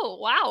like, oh,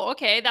 wow.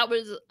 Okay.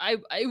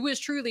 It was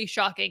truly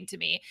shocking to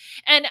me.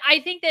 And I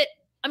think that,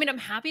 I mean, I'm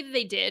happy that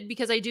they did,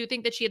 because I do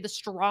think that she had the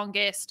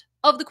strongest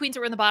of the queens that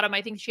were in the bottom.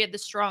 I think she had the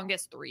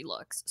strongest 3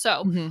 looks.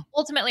 So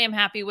ultimately, I'm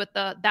happy with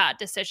that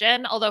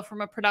decision. Although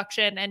from a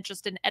production and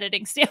just an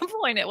editing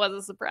standpoint, it was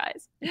a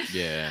surprise.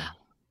 Yeah.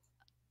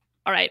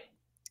 All right.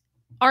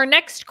 Our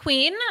next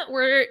queen,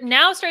 we're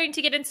now starting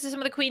to get into some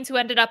of the queens who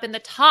ended up in the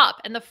top.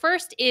 And the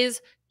first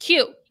is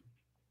Q.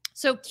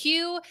 So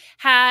Q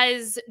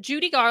has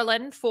Judy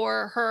Garland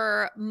for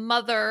her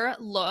mother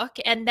look,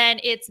 and then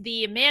it's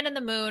the Man in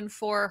the Moon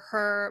for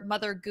her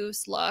Mother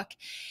Goose look.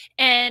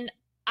 And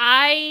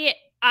I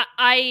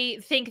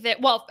think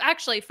that, well,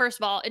 actually, first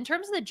of all, in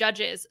terms of the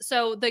judges,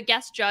 so the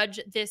guest judge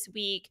this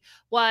week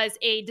was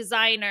a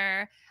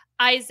designer,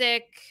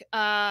 Isaac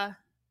Mizrahi.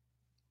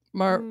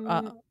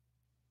 I'm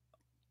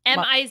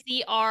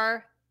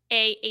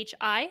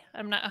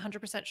not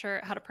 100%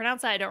 sure how to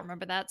pronounce that. I don't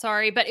remember that.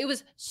 Sorry. But it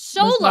was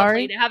so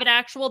lovely to have an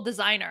actual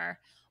designer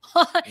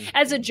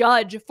as a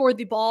judge for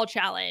the ball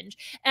challenge.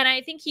 And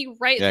I think he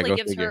rightfully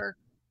gives her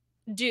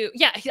due.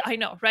 Yeah, I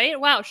know, right?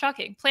 Wow,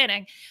 shocking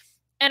planning.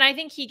 And I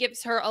think he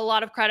gives her a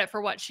lot of credit for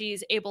what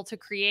she's able to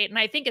create. And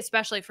I think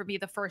especially for me,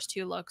 the first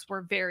 2 looks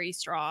were very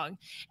strong.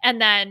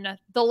 And then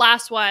the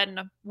last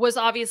one was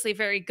obviously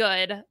very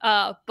good.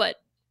 But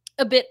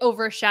a bit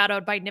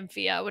overshadowed by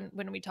Nymphia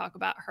when we talk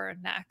about her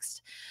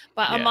next.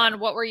 But Yeah. Aman,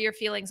 what were your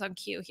feelings on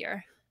Q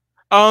here?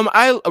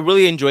 I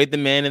really enjoyed the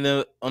man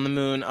on the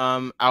moon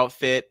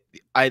outfit.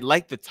 I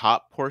like the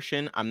top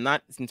portion. I'm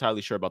not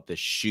entirely sure about the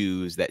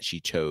shoes that she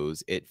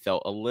chose. It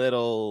felt a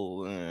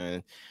little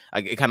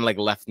like it kind of like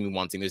left me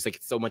wanting. There's like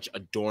so much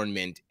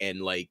adornment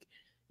and like,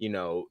 you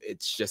know,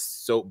 it's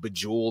just so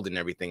bejeweled and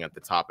everything at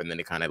the top, and then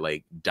it kind of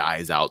like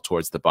dies out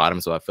towards the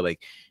bottom. So I feel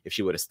like if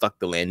she would have stuck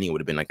the landing, it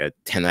would have been like a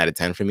 10 out of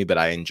 10 for me, but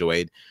I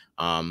enjoyed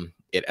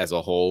it as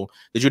a whole.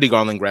 The Judy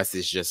Garland dress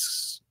is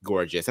just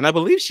gorgeous, and I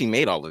believe she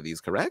made all of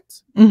these,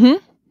 correct?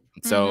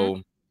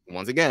 So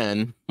once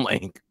again,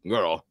 like,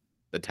 girl,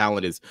 the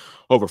talent is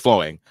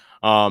overflowing.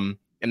 And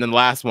then the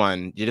last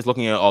one, you're just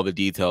looking at all the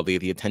detail,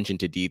 the attention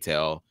to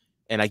detail,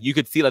 and like you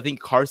could see, I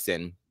think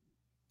Carson,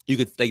 you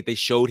could like they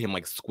showed him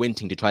like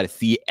squinting to try to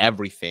see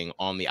everything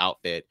on the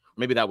outfit.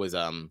 Maybe that was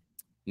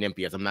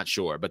Nymphia's, I'm not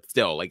sure, but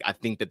still, like I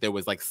think that there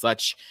was like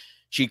such,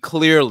 she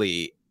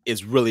clearly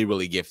is really,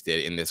 really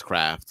gifted in this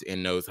craft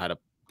and knows how to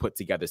put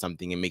together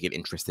something and make it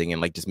interesting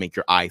and like just make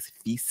your eyes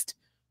feast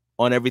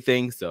on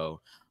everything. So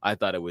I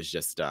thought it was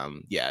just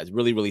yeah, it's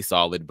really, really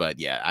solid. But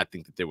yeah, I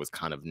think that there was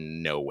kind of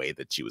no way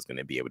that she was going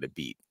to be able to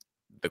beat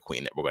the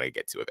queen that we're going to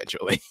get to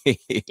eventually.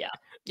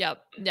 Yeah,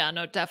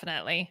 no,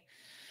 definitely.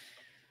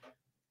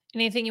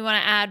 Anything you want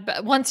to add?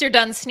 But once you're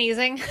done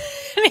sneezing,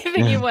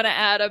 anything you want to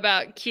add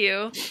about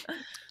Q?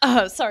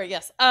 Sorry,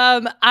 yes.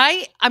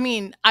 I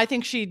mean, I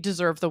think she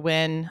deserved the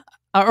win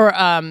or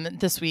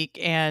this week,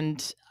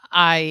 and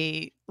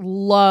I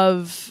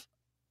love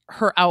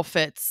her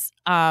outfits.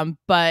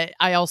 But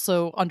I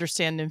also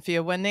understand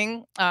Nymphia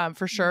winning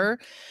for sure.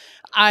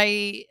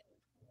 I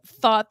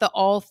thought that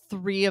all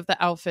three of the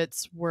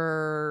outfits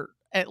were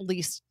at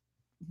least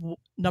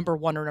number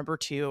one or number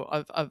two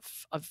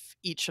of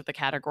each of the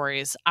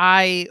categories.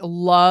 I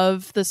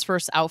love this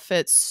first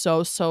outfit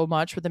so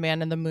much with the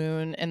man in the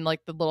moon and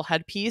like the little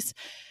headpiece.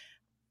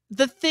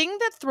 The thing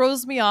that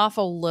throws me off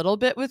a little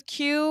bit with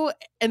Q,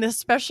 and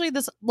especially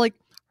this, like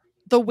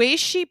the way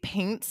she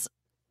paints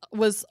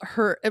was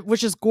her,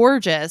 which is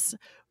gorgeous,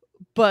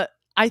 but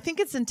I think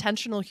it's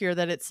intentional here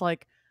that it's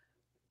like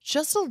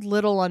just a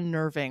little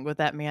unnerving with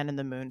that man in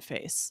the moon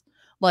face.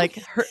 Like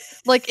her,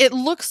 like it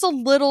looks a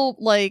little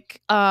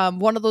like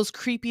one of those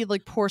creepy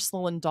like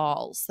porcelain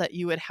dolls that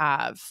you would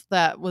have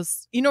that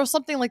was, you know,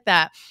 something like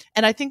that.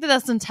 And I think that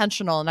that's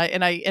intentional,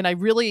 and I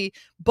really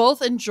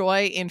both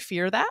enjoy and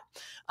fear that.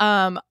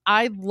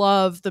 I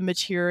love the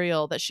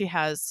material that she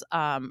has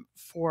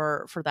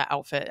for that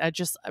outfit. I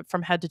just,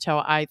 from head to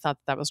toe, I thought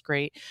that was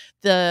great.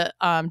 The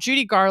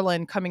Judy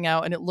Garland coming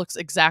out, and it looks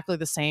exactly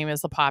the same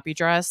as the poppy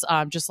dress,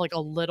 just like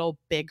a little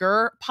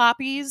bigger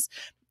poppies.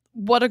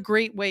 What a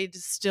great way to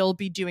still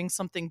be doing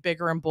something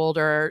bigger and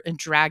bolder and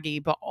draggy,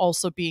 but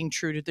also being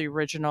true to the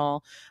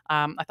original.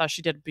 I thought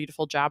she did a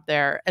beautiful job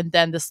there. And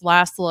then this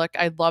last look,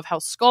 I love how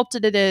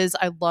sculpted it is.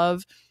 I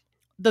love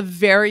the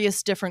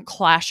various different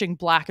clashing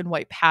black and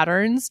white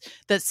patterns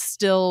that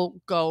still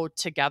go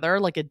together.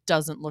 Like it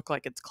doesn't look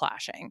like it's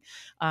clashing.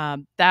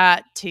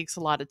 That takes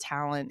a lot of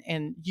talent,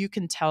 and you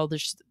can tell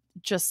there's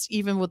just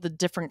even with the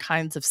different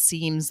kinds of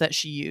seams that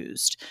she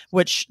used,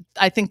 which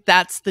I think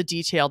that's the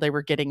detail they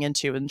were getting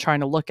into and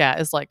trying to look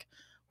at, is like,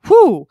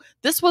 whoo,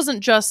 this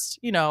wasn't just,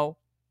 you know,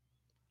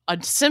 a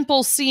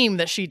simple seam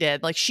that she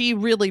did. Like she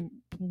really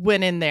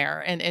went in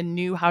there and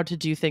knew how to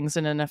do things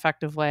in an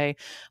effective way.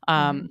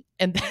 And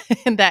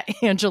that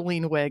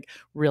Angeline wig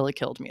really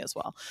killed me as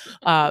well.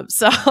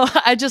 So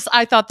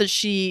I thought that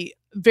she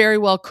very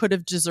well could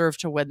have deserved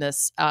to win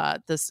this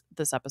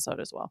episode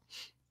as well.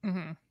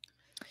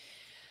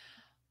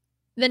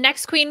 The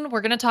next queen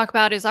we're going to talk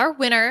about is our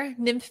winner,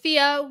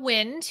 Nymphia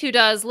Wind, who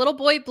does Little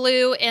Boy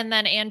Blue and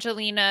then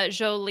Angelina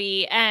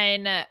Jolie.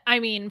 And I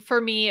mean,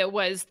 for me, it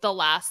was the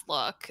last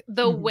look.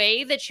 The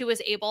way that she was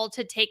able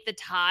to take the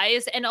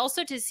ties and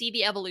also to see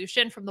the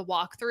evolution from the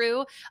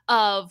walkthrough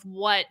of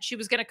what she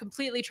was going to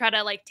completely try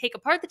to like take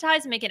apart the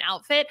ties and make an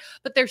outfit,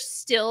 but there's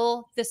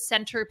still the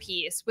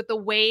centerpiece with the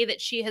way that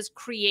she has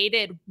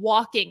created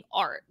walking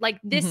art. Like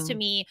this to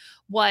me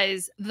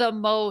was the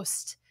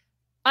most...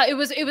 it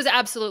was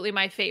absolutely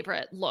my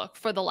favorite look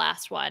for the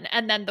last one.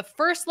 And then the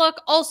first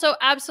look, also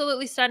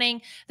absolutely stunning.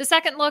 The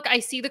second look, I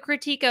see the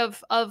critique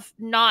of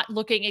not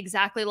looking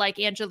exactly like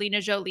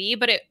Angelina Jolie,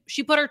 but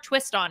she put her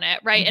twist on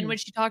it, right? And when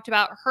she talked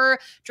about her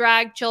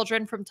drag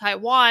children from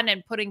Taiwan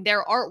and putting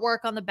their artwork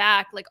on the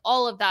back, like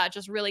all of that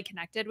just really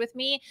connected with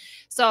me.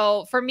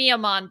 So for me,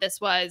 Aman, this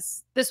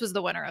was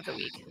the winner of the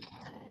week.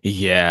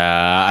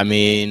 Yeah, I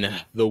mean,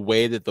 the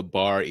way that the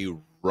bar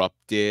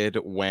erupted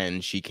when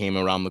she came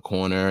around the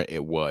corner,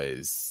 it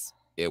was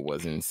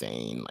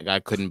insane. Like I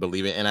couldn't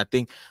believe it. And I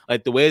think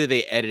like the way that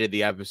they edited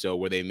the episode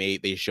where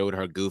they showed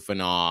her goofing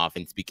off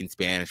and speaking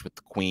Spanish with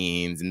the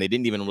queens, and they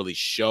didn't even really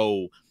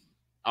show,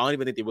 I don't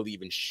even think they really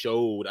even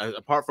showed,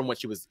 apart from what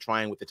she was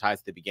trying with the ties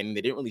at the beginning,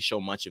 they didn't really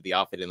show much of the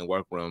outfit in the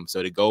workroom.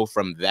 So to go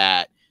from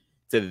that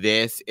to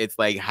this, it's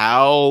like,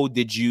 how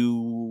did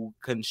you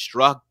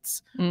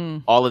construct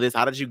all of this?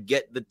 How did you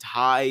get the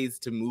ties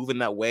to move in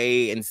that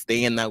way and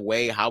stay in that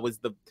way? How is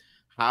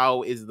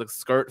the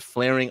skirt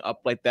flaring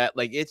up like that?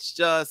 Like, it's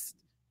just,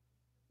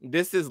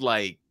 this is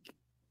like,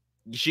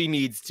 she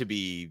needs to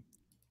be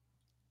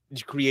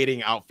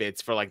creating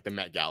outfits for like the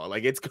Met Gala.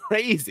 Like, it's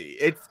crazy.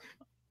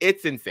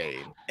 It's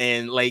insane.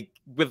 And like,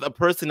 with a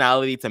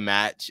personality to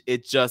match,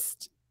 it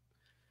just,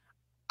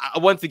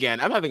 once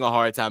again, I'm having a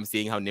hard time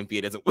seeing how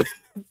Nymphia doesn't win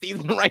the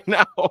season right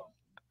now.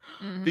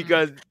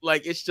 Because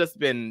like, it's just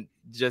been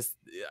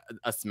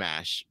a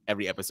smash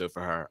every episode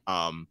for her.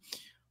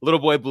 Little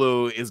Boy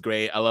Blue is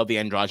great. I love the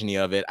androgyny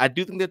of it. I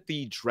do think that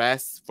the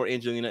dress for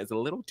Angelina is a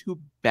little too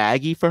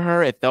baggy for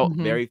her. It felt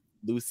very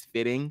loose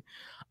fitting.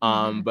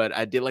 But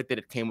I did like that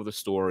it came with a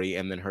story,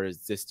 and then her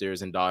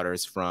sisters and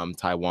daughters from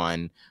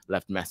Taiwan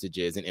left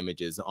messages and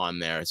images on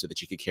there so that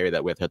she could carry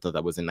that with her. I thought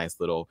that was a nice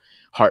little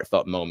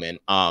heartfelt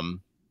moment.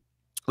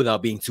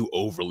 Without being too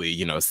overly,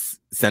 you know,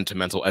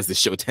 sentimental as the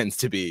show tends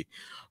to be.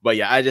 But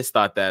yeah, I just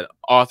thought that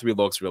all three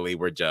looks really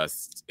were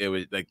just, it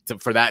was like,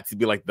 for that to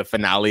be like the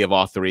finale of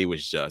all three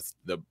was just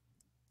the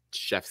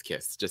chef's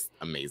kiss, just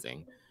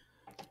amazing.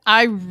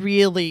 I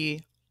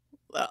really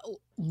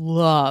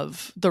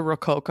love the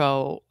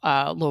Rococo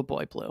Little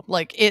Boy Blue.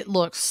 Like, it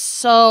looks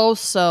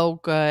so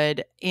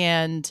good.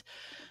 And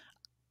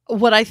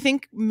what I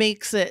think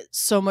makes it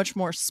so much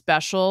more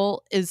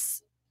special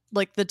is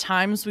like the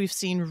times we've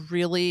seen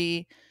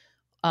really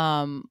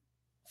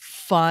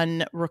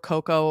fun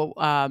Rococo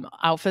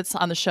outfits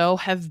on the show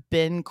have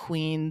been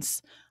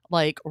queens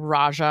like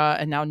Raja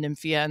and now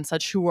Nymphia and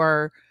such, who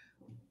are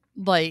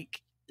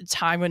like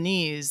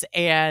Taiwanese,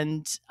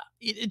 and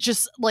it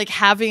just like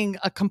having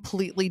a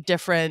completely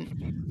different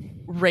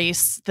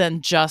race than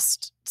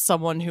just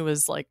someone who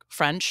is like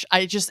French.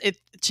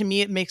 To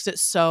me, it makes it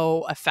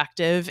so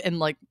effective and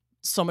like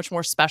so much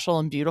more special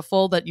and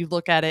beautiful that you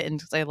look at it and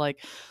say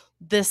like,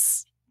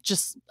 this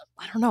just,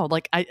 I don't know,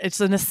 like it's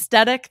an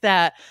aesthetic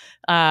that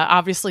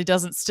obviously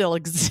doesn't still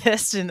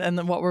exist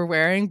in what we're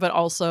wearing, but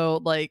also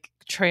like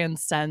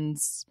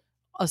transcends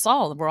us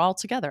all. We're all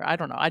together. I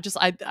don't know.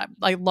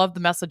 I love the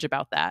message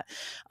about that.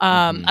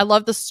 I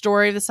love the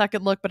story of the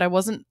second look, but I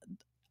wasn't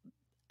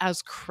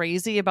as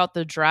crazy about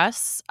the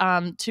dress,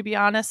 to be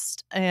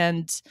honest.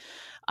 And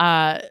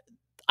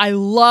I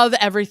love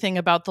everything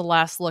about the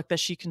last look that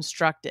she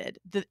constructed.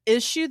 The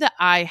issue that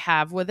I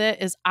have with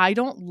it is I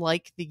don't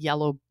like the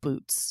yellow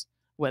boots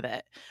with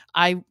it.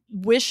 I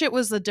wish it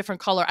was a different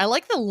color. I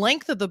like the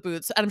length of the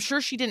boots, and I'm sure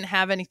she didn't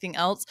have anything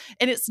else.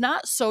 And it's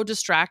not so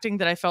distracting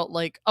that I felt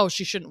like, oh,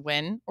 she shouldn't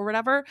win or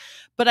whatever.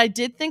 But I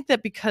did think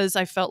that because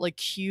I felt like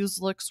Q's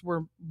looks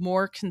were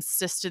more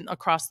consistent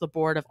across the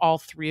board, of all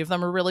three of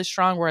them are really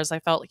strong, whereas I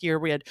felt here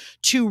we had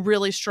two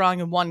really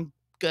strong and one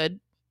good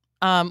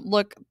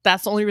look.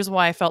 That's the only reason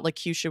why I felt like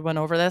Q should win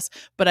over this.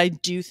 But I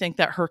do think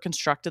that her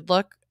constructed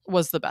look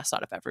was the best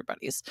out of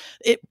everybody's.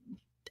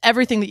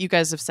 Everything that you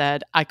guys have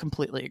said, I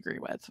completely agree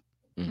with.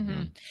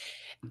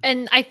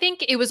 And I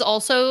think it was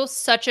also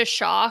such a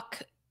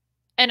shock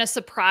and a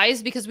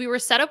surprise because we were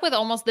set up with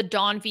almost the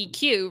Dawn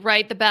VQ,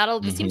 right? The battle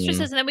of the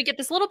seamstresses. And then we get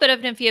this little bit of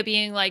Nymphia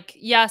being like,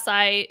 yes,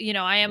 I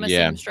am a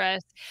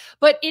seamstress.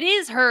 But it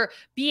is her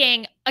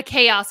being a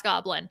chaos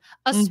goblin,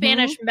 a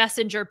Spanish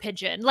messenger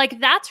pigeon. Like,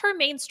 that's her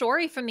main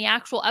story from the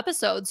actual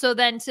episode. So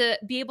then to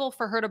be able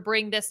for her to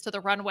bring this to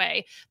the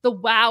runway, the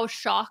wow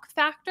shock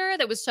factor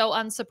that was so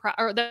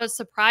that was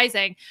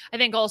surprising, I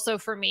think also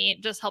for me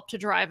just helped to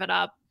drive it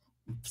up.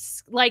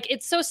 Like,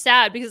 it's so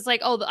sad because it's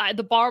like, oh,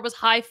 the bar was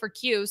high for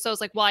Q, so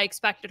it's like, well, I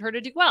expected her to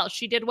do well.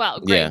 She did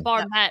well. Great,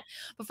 bar met.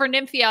 But for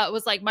Nymphia, it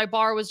was like my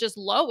bar was just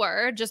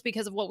lower just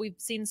because of what we've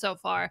seen so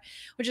far,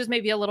 which is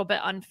maybe a little bit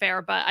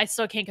unfair, but I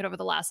still can't get over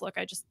the last look.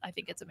 I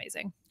think it's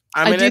amazing.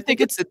 I mean, I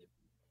think it's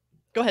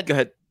Go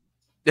ahead.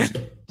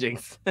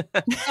 Jinx. Go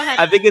ahead.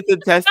 I think it's a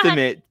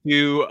testament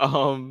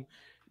to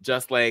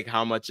just like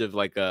how much of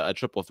like a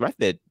triple threat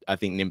that I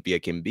think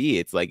Nymphia can be.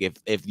 It's like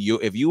if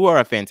you are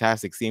a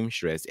fantastic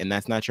seamstress and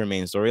that's not your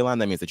main storyline,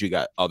 that means that you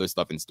got other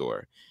stuff in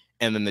store.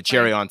 And then the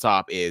cherry on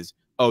top is,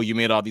 oh, you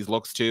made all these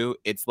looks too.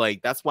 It's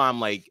like, that's why I'm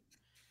like,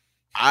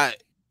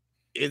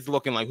 it's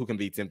looking like who can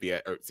beat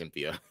Nymphia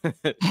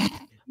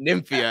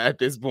at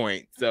this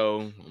point.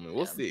 So I mean,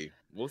 we'll see.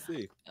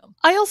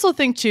 I also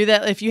think too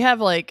that if you have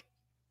like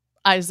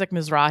Isaac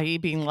Mizrahi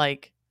being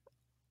like,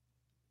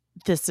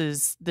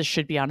 this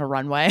should be on a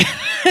runway.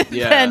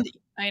 Yeah,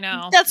 I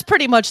know. That's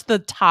pretty much the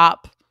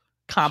top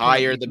compliment.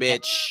 Hire the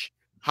bitch.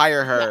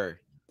 Hire her.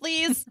 Yeah.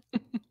 Please.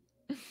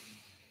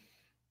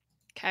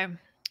 Okay.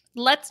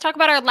 let's talk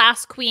about our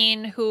last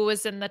queen who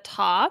was in the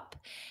top.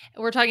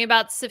 We're talking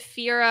about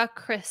Saphira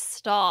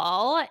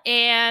Crystal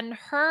and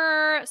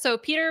her. So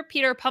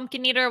Peter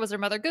Pumpkin Eater was her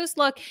mother goose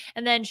look.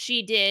 And then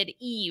she did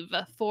Eve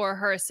for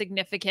her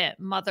significant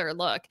mother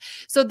look.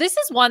 So this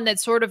is one that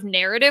sort of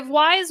narrative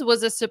wise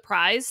was a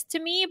surprise to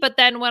me. But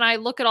then when I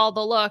look at all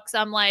the looks,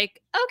 I'm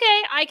like,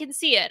 okay, I can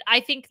see it. I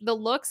think the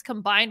looks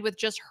combined with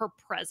just her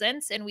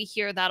presence, and we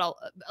hear that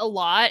a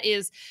lot,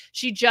 is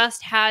she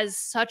just has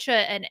such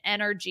an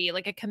energy,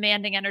 like a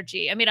commanding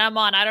energy. I mean,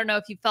 I don't know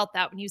if you felt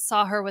that when you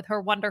saw her with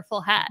her wonderful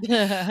hat,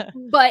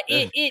 but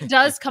it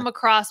does come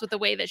across with the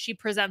way that she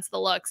presents the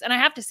looks. And I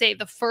have to say,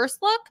 the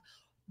first look,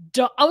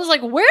 I was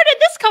like, where did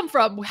this come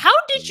from? How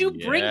did you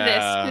bring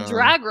this to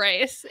Drag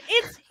Race?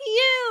 It's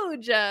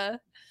huge.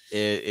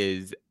 It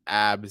is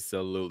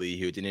absolutely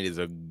huge, and it is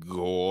a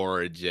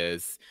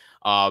gorgeous.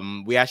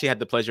 We actually had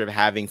the pleasure of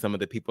having some of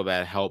the people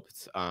that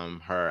helped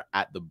her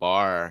at the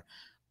bar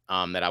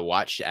that I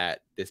watched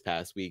at this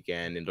past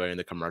weekend and during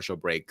the commercial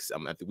breaks.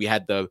 We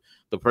had the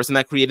person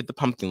that created the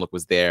pumpkin look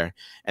was there,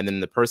 and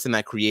then the person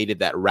that created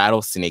that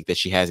rattlesnake that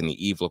she has in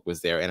the Eve look was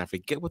there, and I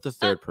forget what the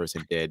third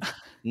person did.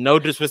 No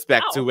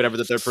disrespect to whatever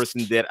the third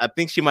person did. I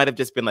think she might have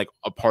just been like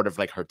a part of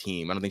like her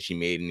team. I don't think she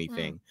made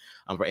anything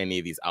for any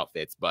of these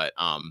outfits, but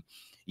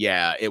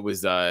yeah, it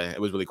was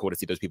really cool to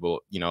see those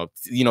people,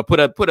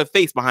 put a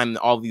face behind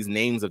all these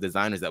names of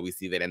designers that we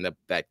see that end up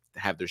that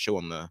have their show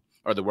on the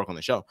work on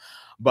the show.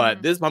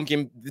 But this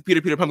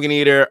Peter Pumpkin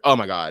Eater, oh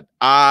my god,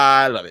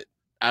 I love it.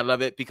 I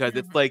love it because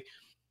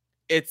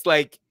it's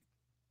like,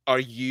 are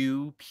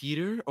you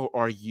Peter or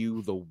are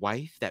you the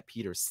wife that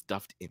Peter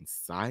stuffed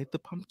inside the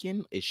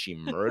pumpkin? Is she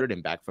murdered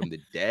and back from the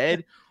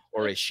dead,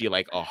 or is she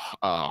like a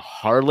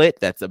harlot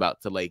that's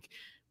about to like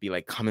be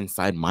like, come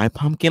inside my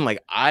pumpkin?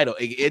 Like, I don't.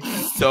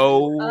 It's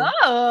so.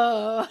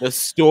 The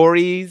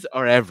stories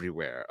are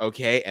everywhere.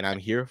 Okay, and I'm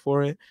here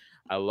for it.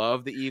 I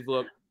love the Eve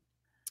look.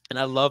 And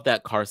I love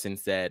that Carson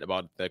said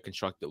about the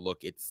constructed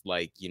look. It's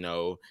like,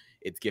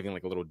 it's giving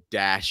like a little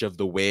dash of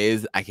the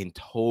Wiz. I can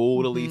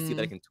totally see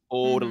that. I can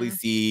totally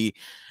see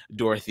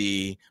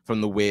Dorothy from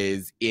the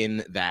Wiz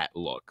in that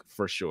look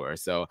for sure.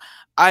 So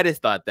I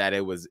just thought that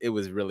it was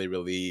really,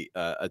 really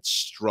a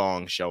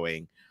strong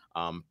showing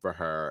for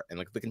her. And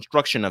like the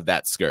construction of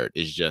that skirt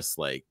is just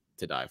like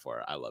to die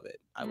for. I love it.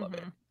 I love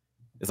it.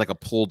 It's like a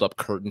pulled up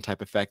curtain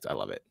type effect. I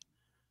love it.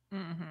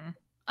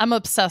 I'm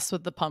obsessed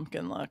with the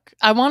pumpkin look.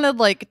 I want to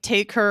like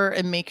take her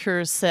and make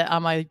her sit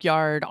on my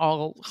yard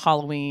all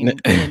Halloween,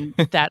 and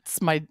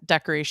that's my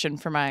decoration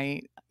for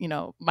my,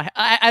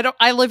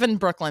 I live in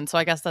Brooklyn, so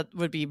I guess that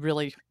would be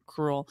really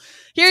cruel.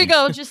 Here you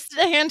go, just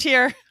a hand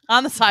here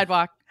on the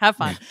sidewalk. Have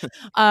fun.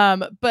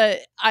 But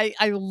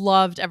I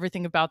loved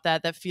everything about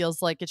that. That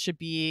feels like it should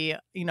be,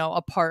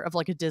 a part of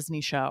like a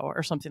Disney show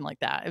or something like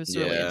that. It was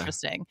really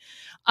interesting.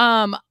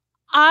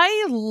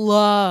 I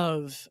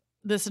love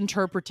this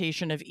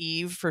interpretation of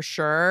Eve for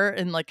sure,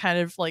 and like kind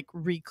of like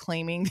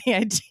reclaiming the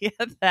idea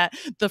that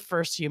the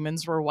first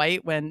humans were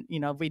white when we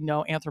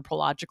know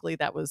anthropologically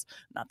that was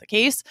not the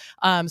case.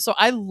 So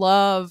I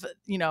love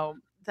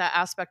that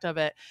aspect of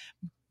it,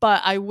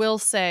 but I will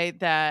say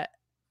that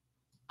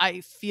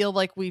I feel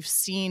like we've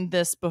seen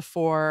this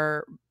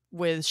before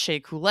with Shea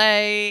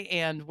Coulee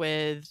and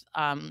with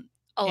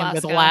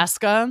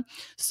Alaska.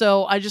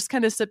 So I just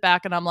kind of sit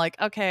back and I'm like,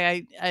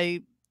 okay,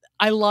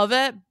 I love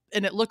it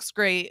and it looks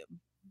great,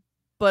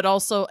 but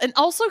also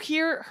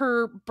here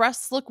her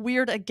breasts look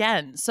weird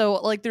again. So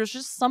like there's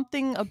just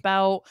something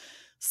about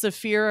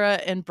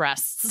Saphira and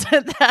breasts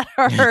that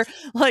are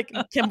like,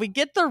 can we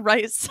get the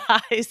right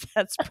size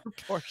that's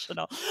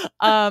proportional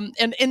and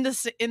in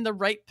the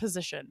right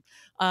position?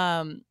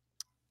 Or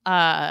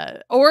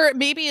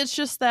maybe it's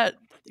just that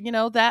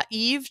that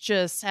Eve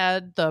just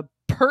had the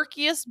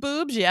perkiest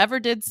boobs you ever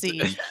did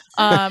see,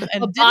 and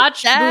didn't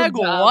jag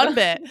one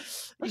bit.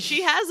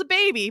 She has a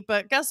baby,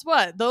 but guess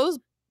what? Those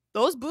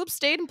boobs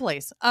stayed in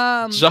place.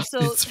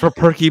 Justice for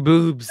perky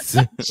boobs.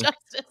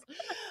 Justice.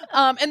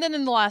 And then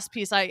in the last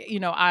piece,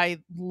 I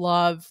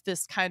love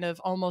this kind of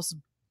almost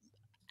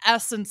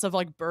essence of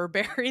like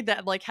Burberry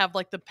that like have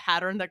like the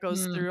pattern that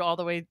goes through all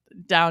the way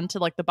down to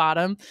like the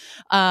bottom,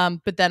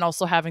 but then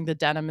also having the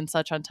denim and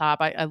such on top.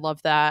 I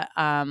love that.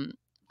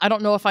 I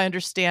don't know if I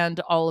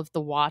understand all of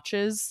the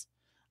watches,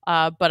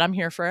 but I'm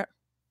here for it.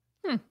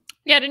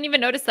 Yeah, I didn't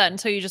even notice that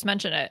until you just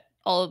mentioned it.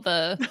 All of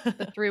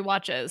the 3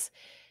 watches.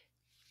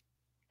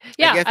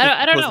 Yeah,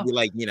 I don't know. To be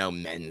like,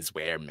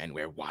 men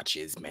wear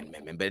watches, men,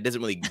 but it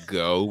doesn't really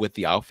go with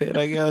the outfit,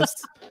 I guess.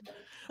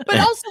 But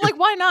also, like,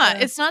 why not?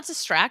 Yeah. It's not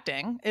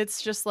distracting.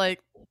 It's just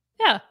like,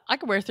 yeah, I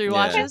could wear 3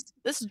 watches.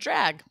 This is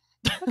drag.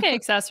 Okay,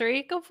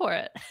 accessory, go for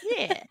it.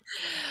 Yeah.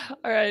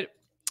 All right.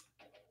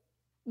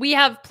 We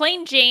have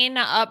Plain Jane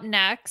up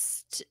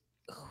next.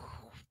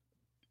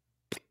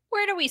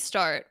 Where do we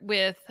start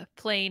with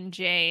Plain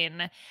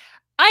Jane?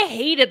 I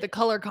hated the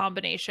color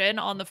combination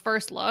on the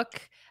first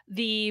look,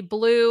 the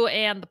blue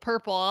and the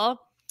purple.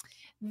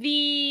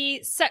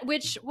 The set,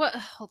 what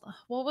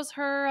was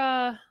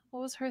her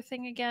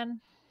thing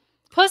again?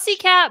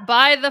 Pussycat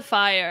by the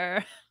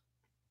Fire.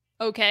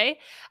 okay.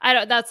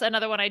 That's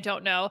another one I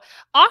don't know.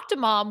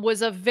 Octomom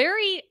was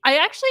I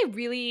actually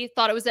really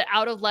thought it was an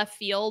out of left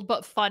field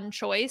but fun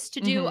choice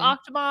to do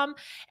Octomom.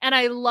 And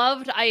I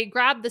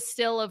grabbed the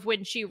still of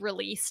when she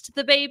released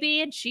the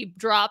baby and she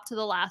dropped to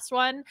the last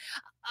one.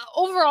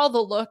 Overall,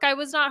 the look I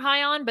was not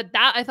high on, but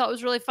that I thought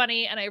was really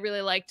funny and I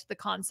really liked the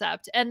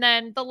concept. And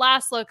then the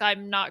last look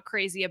I'm not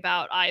crazy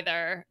about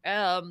either.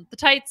 The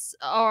tights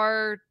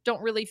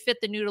don't really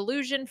fit the nude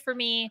illusion for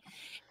me.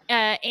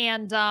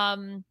 And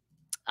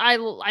I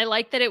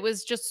like that it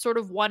was just sort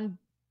of one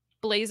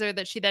blazer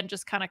that she then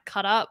just kind of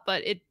cut up,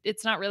 but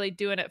it's not really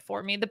doing it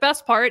for me. The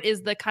best part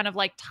is the kind of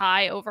like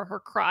tie over her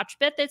crotch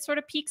bit that sort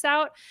of peeks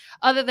out.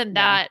 Other than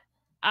that,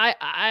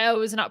 I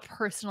was not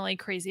personally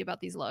crazy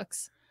about these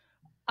looks.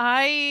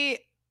 Somebody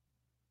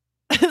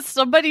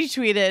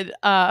tweeted,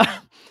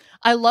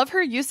 I love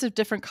her use of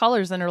different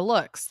colors in her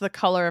looks. The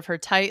color of her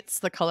tights,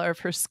 the color of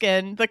her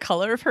skin, the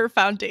color of her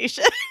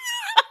foundation.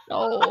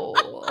 Oh.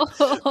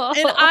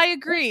 And I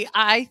agree.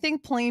 I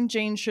think Plain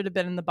Jane should have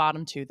been in the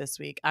bottom 2 this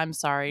week. I'm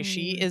sorry.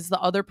 She is the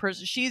other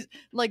person. She's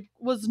like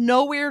was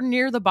nowhere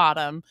near the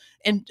bottom.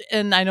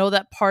 And I know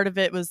that part of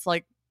it was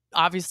like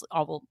obviously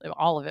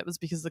all of it was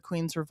because the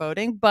queens were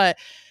voting, but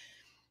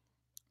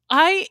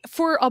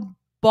for a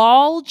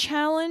ball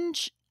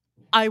challenge,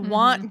 I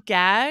want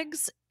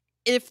gags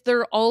if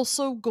they're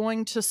also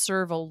going to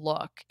serve a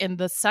look. And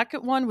the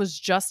second one was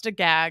just a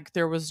gag.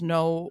 There was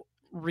no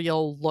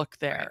real look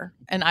there.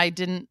 And I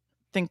didn't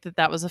think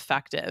that was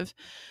effective.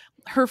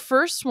 Her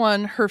first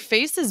one, her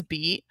face is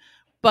beat.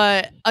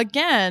 But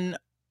again,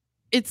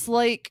 it's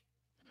like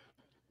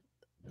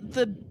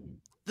the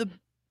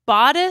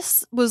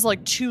bodice was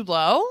like too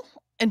low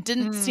and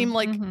didn't seem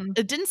like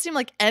it didn't seem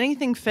like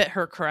anything fit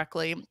her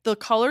correctly. The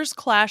colors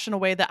clash in a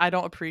way that I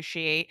don't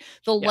appreciate.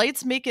 The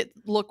lights make it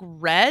look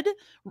red,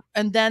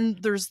 and then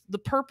there's the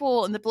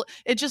purple and the blue.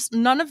 It just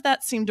none of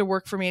that seemed to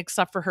work for me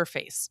except for her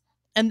face.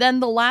 And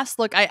then the last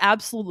look, I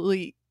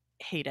absolutely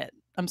hate it.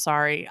 I'm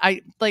sorry.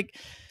 I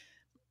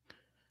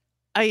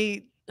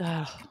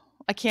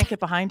can't get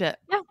behind it.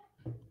 Yeah.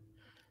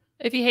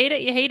 If you hate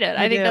it, you hate it.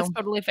 I think that's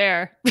totally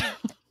fair.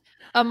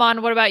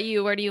 Aman, what about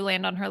you? Where do you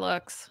land on her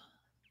looks?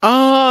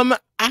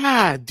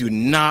 I do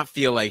not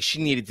feel like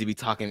she needed to be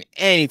talking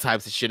any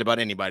types of shit about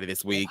anybody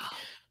this week.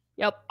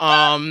 Yep.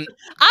 I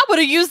would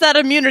have used that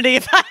immunity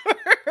if I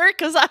were her,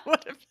 because I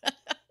would have.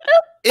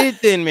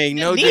 It didn't make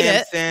no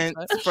damn sense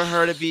for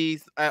her to be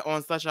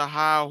on such a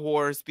high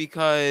horse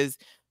because,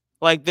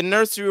 like, the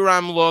nursery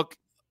rhyme look,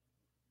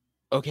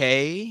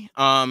 okay.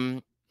 I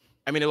mean,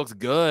 it looks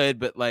good,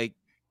 but like,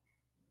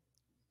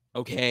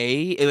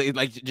 okay,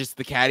 like just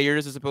the cat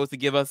ears are supposed to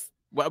give us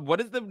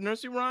what is the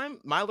nursery rhyme?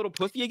 My Little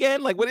Pussy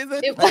again? Like, what is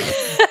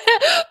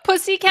it?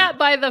 Pussycat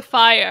by the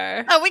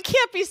Fire. Oh, we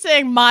can't be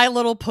saying My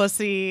Little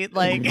Pussy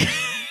like.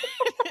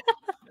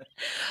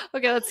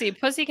 Okay, let's see.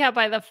 Pussycat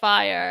by the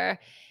Fire.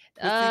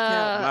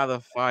 Pussycat by the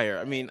Fire.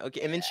 I mean,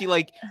 okay, and then she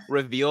like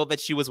revealed that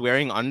she was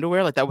wearing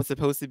underwear, like that was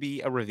supposed to be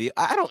a reveal.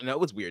 I don't know, it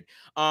was weird.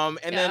 And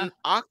then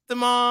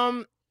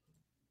Octomom.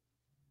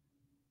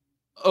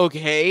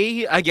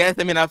 Okay, I guess.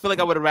 I mean, I feel like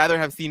I would rather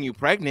have seen you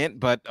pregnant,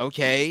 but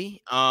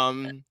okay.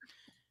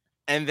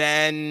 And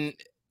then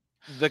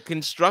the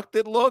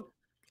constructed look,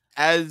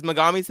 as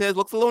Megami says,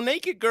 looks a little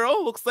naked,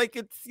 girl. Looks like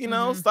it's,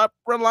 stop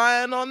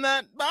relying on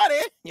that body,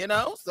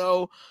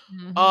 So,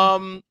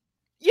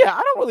 yeah,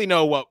 I don't really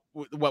know what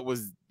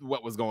was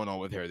going on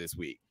with her this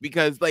week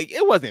because, like,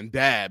 it wasn't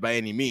bad by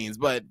any means,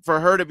 but for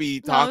her to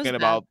be talking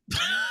about,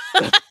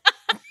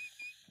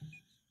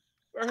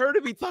 for her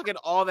to be talking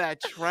all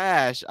that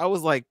trash, I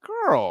was like,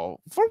 girl,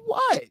 for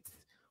what?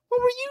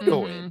 What were you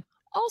doing?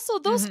 Also,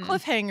 those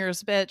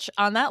cliffhangers, bitch,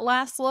 on that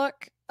last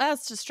look,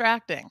 that's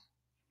distracting.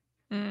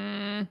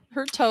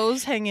 Her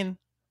toes hanging.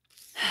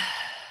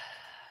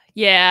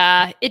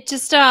 Yeah, it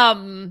just I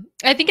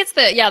think it's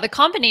the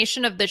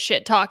combination of the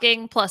shit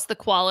talking plus the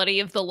quality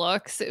of the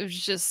looks. It was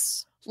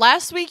just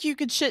last week you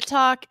could shit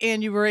talk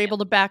and you were able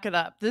to back it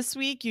up. This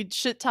week you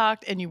shit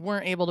talked and you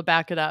weren't able to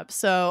back it up.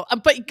 So,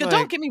 but like,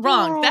 don't get me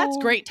wrong, that's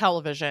great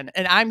television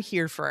and I'm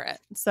here for it.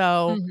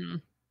 So,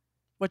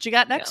 what you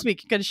got next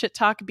week? You got to shit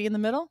talk and be in the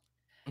middle?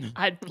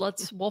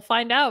 We'll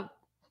find out.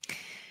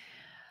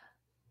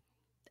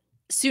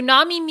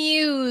 Tsunami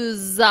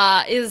Muse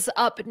is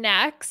up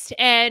next,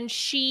 and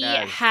she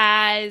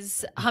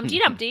has Humpty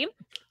Dumpty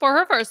for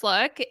her first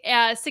look,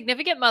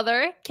 significant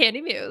mother,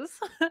 Candy Muse,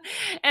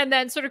 and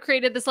then sort of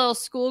created this little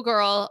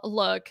schoolgirl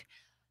look.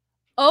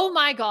 Oh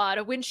my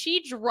God. When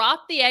she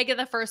dropped the egg in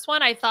the first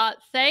one, I thought,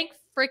 thank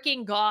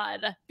freaking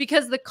God,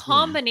 because the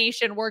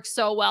combination works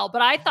so well.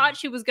 But I thought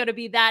she was going to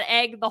be that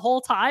egg the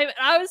whole time. And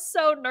I was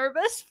so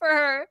nervous for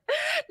her.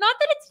 Not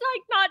that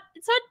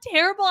it's not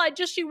terrible.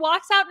 She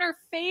walks out and her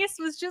face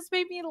just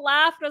made me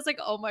laugh. And I was like,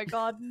 oh my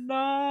God,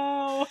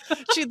 no.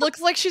 She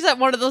looks like she's at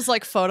one of those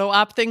like photo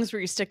op things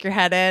where you stick your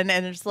head in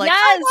and it's like,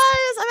 yes,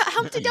 I'm at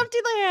Humpty Dumpty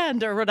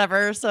Land or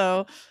whatever.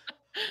 So.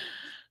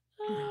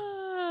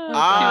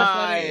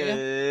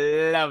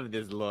 I love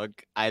this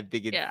look. I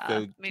think it's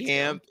so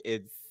camp.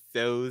 It's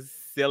so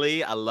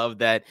silly. I love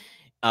that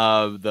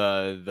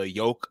The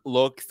yoke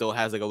look still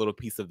has like a little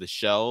piece of the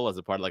shell as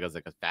a part of like as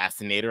like a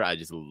fascinator. I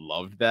just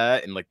loved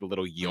that, and like the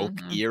little yoke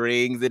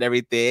earrings and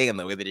everything, and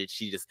the way that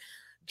she just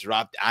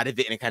dropped out of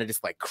it and it kind of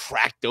just like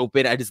cracked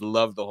open. I just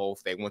love the whole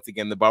thing. Once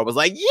again, the bar was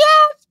like,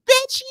 yes,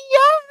 bitch,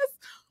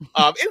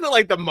 yes. Isn't it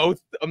like the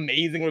most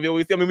amazing reveal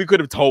we see? I mean, we could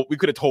have told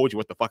you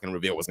what the fucking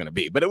reveal was gonna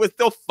be, but it was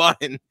still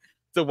fun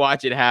to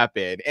watch it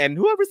happen. And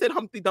whoever said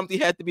Humpty Dumpty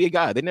had to be a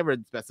guy, they never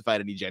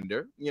specified any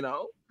gender, you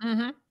know?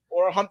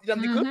 Or Humpty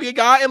Dumpty could be a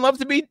guy and love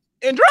to be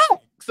in drag.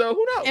 So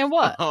who knows? And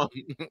what?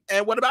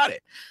 And what about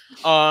it?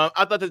 I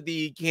thought that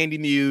the Candy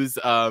Muse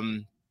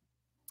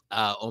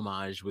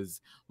homage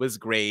was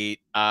great.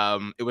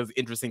 It was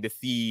interesting to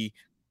see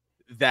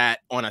that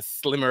on a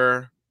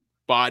slimmer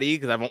body,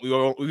 because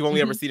we've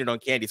only ever seen it on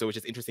Candy, so it's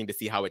just interesting to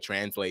see how it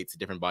translates to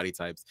different body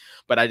types.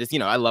 But I just,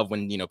 I love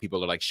when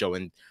people are like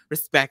showing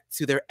respect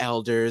to their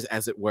elders,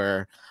 as it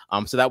were.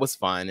 So that was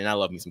fun, and I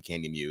love me some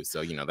Candy Muse,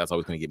 so that's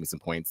always going to give me some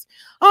points.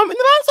 And then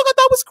I also thought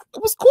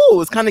it was cool. It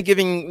was kind of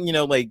giving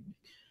like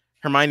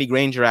Hermione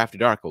Granger After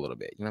Dark a little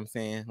bit. You know what I'm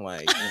saying?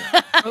 Like,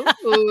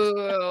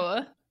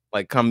 Ooh.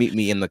 Like, come meet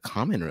me in the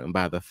common room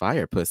by the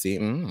fire, pussy.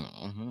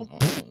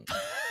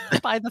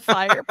 By the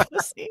fire,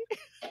 pussy.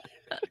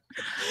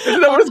 Isn't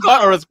that what it's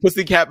called? Or is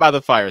Pussycat by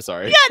the Fire?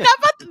 Sorry. Yeah,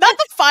 not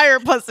the fire,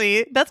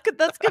 pussy. That's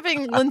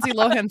giving Lindsay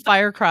Lohan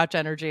fire crotch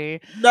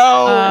energy.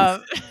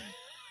 No.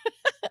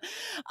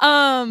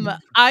 I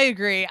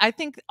agree. I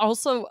think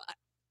also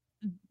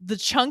the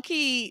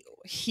chunky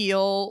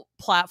heel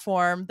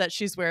platform that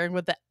she's wearing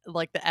with the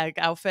egg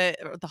outfit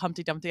or the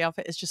Humpty Dumpty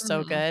outfit is just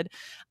so good.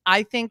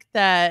 I think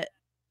that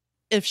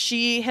if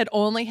she had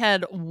only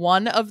had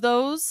one of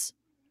those,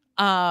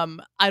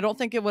 I don't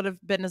think it would have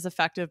been as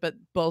effective, but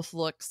both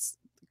looks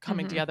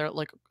coming together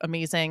look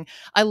amazing.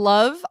 I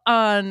love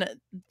on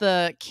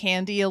the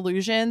Candy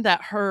illusion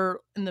that her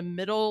in the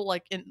middle,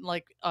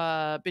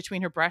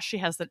 between her breasts, she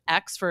has an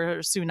X for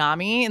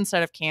Tsunami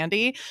instead of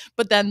Candy,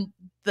 but then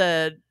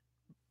the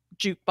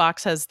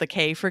jukebox has the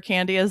K for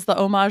Candy as the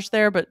homage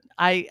there. But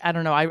I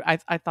don't know.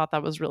 I thought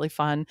that was really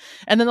fun.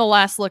 And then the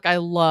last look, I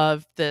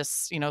love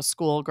this,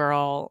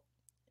 schoolgirl,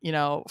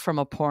 from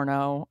a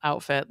porno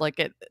outfit. Like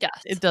it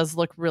does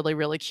look really,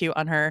 really cute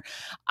on her.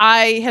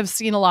 I have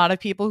seen a lot of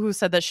people who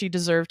said that she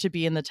deserved to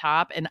be in the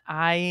top, and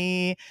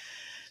I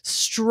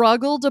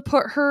struggle to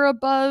put her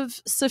above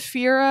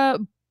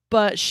Saphira,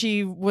 but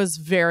she was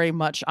very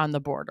much on the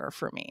border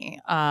for me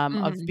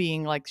of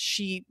being like,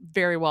 she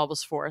very well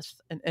was fourth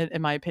in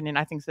my opinion.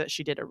 I think that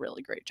she did a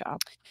really great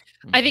job.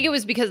 I think it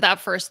was because that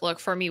first look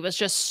for me was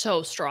just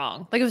so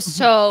strong. Like it was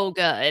so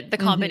good, the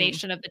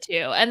combination of the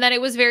two. And then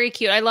it was very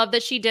cute. I love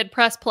that she did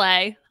press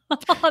play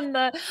on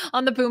the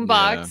boombox.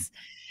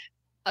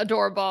 Yeah.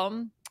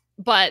 Adorable.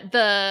 But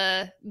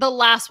the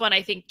last one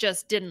I think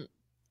just didn't.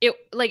 It,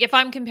 like, if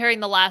I'm comparing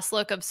the last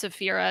look of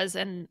Saphira's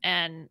and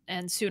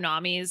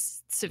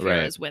Tsunami's,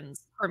 Saphira's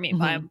wins for me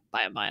by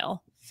a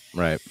mile.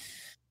 Right.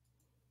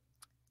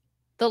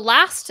 The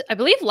last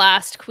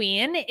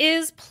queen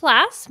is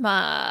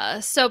Plasma.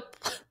 So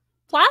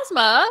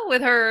Plasma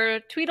with her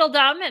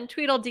Tweedledum and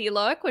Tweedledee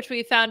look, which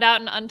we found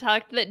out in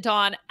Untucked that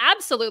Dawn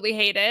absolutely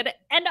hated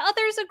and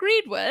others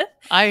agreed with.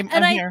 I'm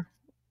here.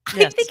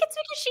 Yes. I think it's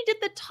because she did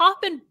the top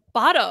and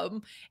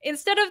bottom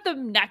instead of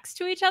them next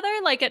to each other,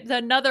 like at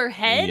another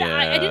head. Yeah.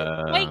 I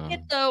didn't quite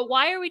get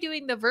why are we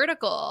doing the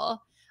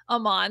vertical,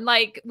 Aman?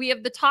 Like we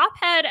have the top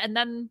head and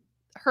then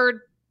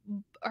her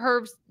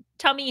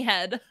tummy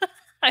head.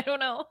 I don't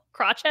know,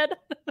 crotch head.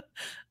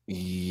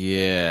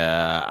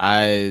 Yeah,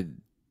 I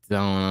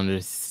don't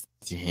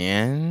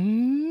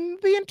understand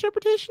the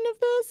interpretation of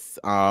this.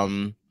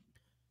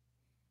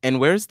 And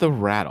where's the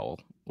rattle?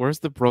 Where's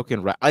the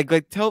broken rattle?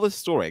 Like tell the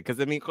story, because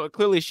I mean,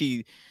 clearly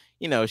she,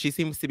 she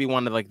seems to be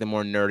one of like the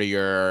more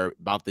nerdier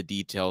about the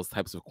details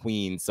types of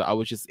queens. So I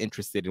was just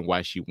interested in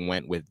why she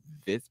went with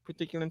this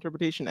particular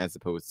interpretation as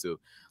opposed to,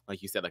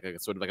 like you said, like a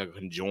sort of like a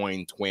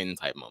conjoined twin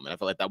type moment. I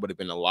feel like that would have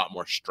been a lot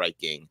more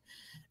striking.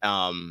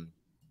 And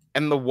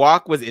the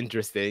walk was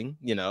interesting,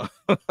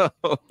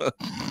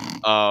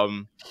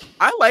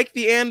 I like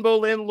the Anne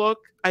Boleyn look.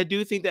 I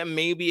do think that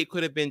maybe it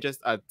could have been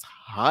just a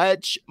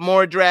touch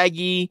more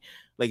draggy,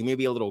 like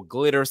maybe a little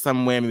glitter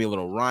somewhere, maybe a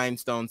little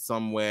rhinestone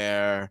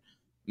somewhere,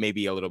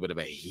 maybe a little bit of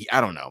I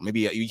don't know,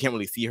 maybe you can't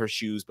really see her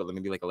shoes, but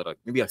maybe like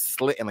maybe a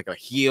slit and like a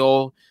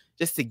heel,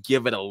 just to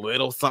give it a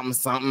little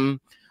something.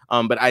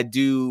 But I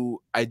do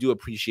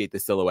appreciate the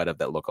silhouette of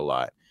that look a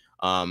lot.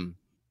 And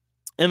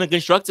the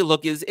constructed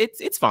look is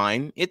it's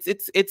fine. It's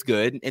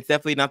good. It's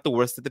definitely not the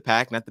worst of the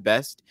pack, not the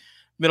best.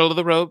 Middle of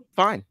the road,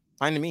 fine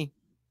to me.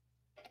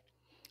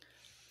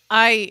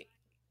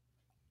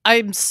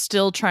 I'm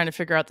still trying to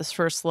figure out this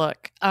first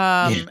look.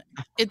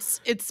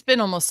 It's been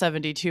almost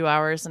 72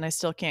 hours and I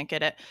still can't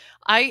get it.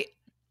 I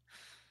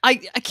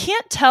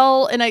can't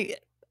tell. And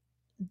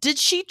did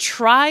she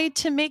try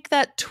to make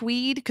that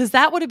tweed? Because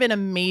that would have been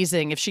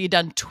amazing if she had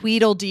done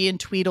Tweedledee and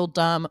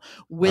Tweedledum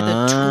with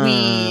a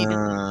tweed.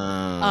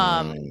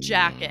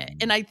 jacket.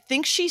 And I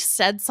think she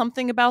said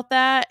something about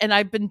that. And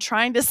I've been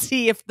trying to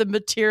see if the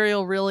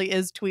material really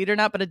is tweed or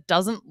not, but it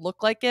doesn't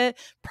look like it,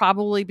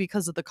 probably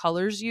because of the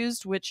colors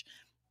used, which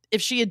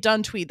if she had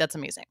done tweed, that's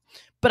amazing.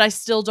 But I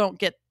still don't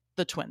get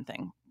the twin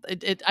thing.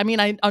 I mean,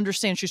 I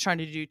understand she's trying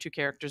to do two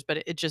characters,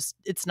 but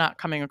it's not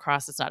coming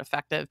across. It's not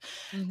effective.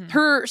 Mm-hmm.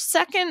 Her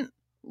second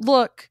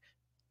look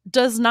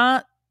does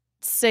not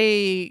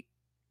say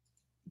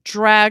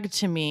drag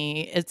to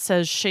me. It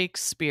says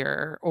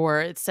Shakespeare,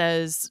 or it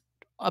says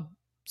a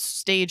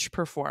stage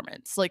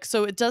performance. Like,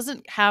 so it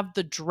doesn't have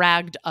the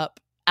dragged up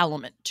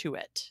element to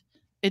it.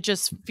 It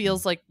just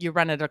feels like you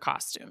rented a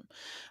costume.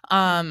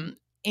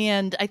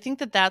 And I think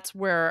that that's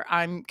where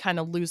I'm kind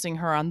of losing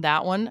her on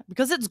that one,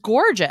 because it's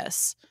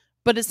gorgeous,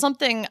 but it's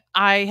something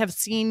I have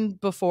seen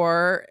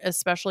before,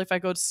 especially if I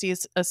go to see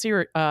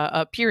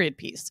a period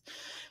piece.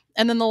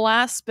 And then the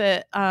last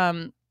bit,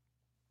 I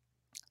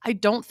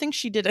don't think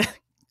she did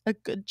a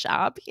good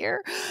job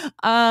here.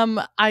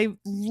 I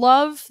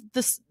love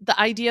the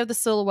idea of the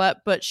silhouette,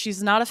 but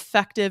she's not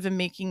effective in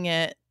making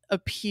it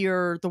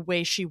appear the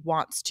way she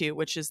wants to,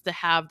 which is to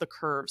have the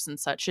curves and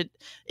such.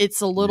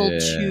 It's a little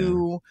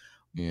too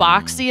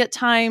boxy at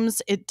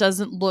times. It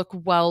doesn't look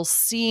well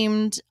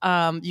seamed.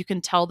 You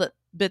can tell that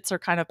bits are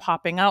kind of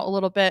popping out a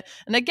little bit.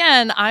 And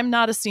again, I'm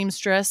not a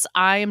seamstress.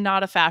 I am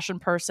not a fashion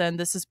person.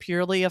 This is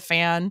purely a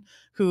fan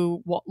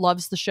who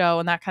loves the show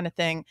and that kind of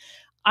thing.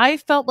 I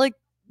felt like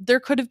there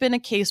could have been a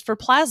case for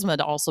plasma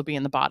to also be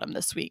in the bottom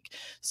this week.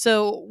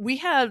 So we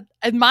had,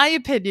 in my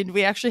opinion,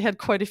 we actually had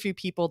quite a few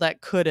people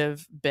that could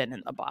have been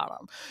in the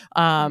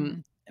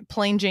bottom.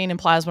 Plain Jane and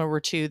plasma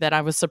were two that I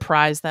was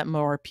surprised that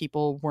more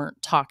people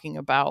weren't talking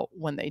about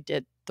when they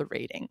did the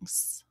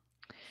ratings.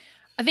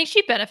 I think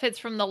she benefits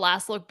from the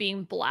last look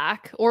being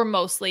black or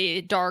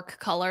mostly dark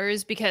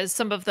colors, because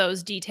some of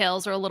those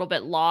details are a little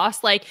bit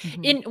lost. Like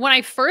when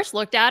I first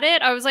looked at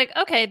it, I was like,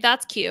 okay,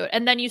 that's cute.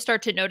 And then you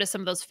start to notice some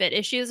of those fit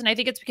issues. And I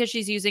think it's because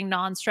she's using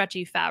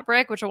non-stretchy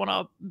fabric, which I want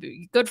to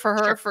be good for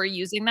her for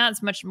using that.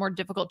 It's much more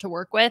difficult to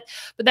work with.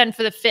 But then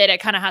for the fit, it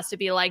kind of has to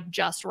be like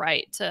just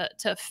right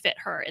to fit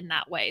her in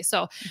that way.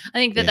 So I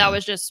think that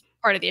was just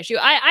part of the issue.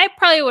 I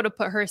probably would have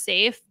put her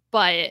safe,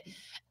 but...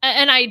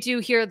 And I do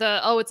hear it's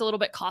a little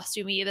bit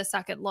costumey, the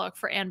second look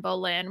for Anne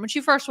Boleyn. When she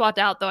first walked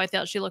out, though, I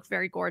thought she looked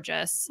very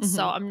gorgeous.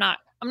 So I'm not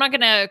going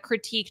to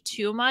critique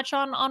too much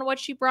on what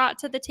she brought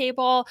to the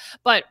table.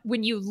 But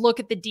when you look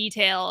at the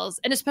details,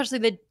 and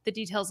especially the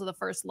details of the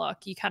first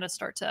look, you kind of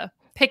start to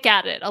pick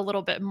at it a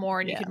little bit more,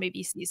 and you can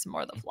maybe see some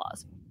more of the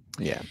flaws.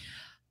 Yeah.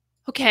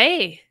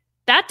 Okay.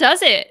 That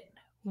does it.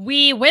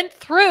 We went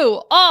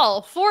through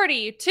all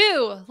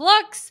 42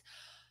 looks.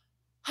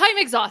 I'm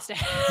exhausted.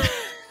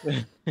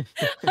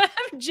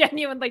 I'm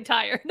genuinely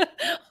tired.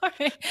 All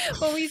right.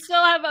 But we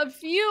still have a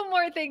few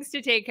more things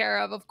to take care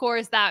of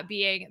course, that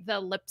being the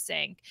lip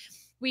sync.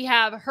 We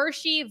have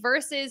Hershey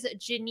versus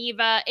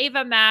Geneva.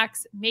 Ava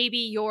Max, maybe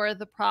you're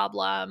the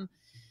problem.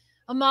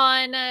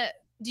 Aman,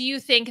 do you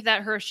think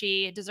that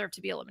Hershey deserved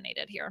to be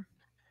eliminated here?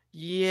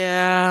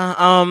 Yeah,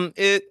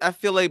 I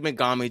feel like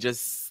Megami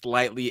just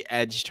slightly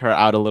edged her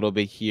out a little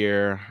bit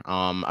here.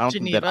 I don't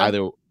think that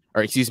either...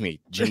 Or excuse me,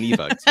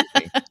 Geneva. Excuse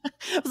me.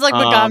 It was like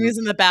Megami's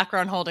in the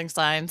background holding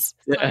signs.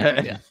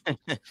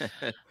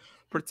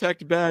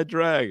 Protect bad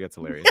drag. That's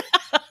hilarious.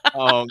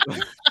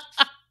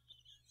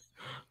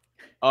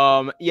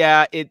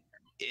 Yeah,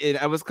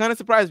 I was kind of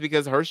surprised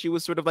because Hershey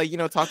was sort of like,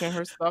 talking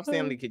her stuff,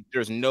 saying like,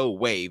 there's no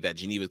way that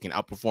Geneva can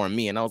outperform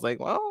me. And I was like,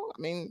 well,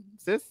 I mean,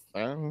 sis,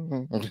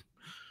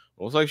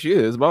 looks like she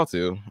is about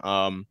to.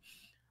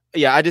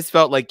 Yeah, I just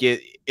felt like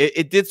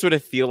it did sort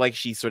of feel like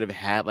she sort of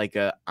had like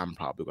I'm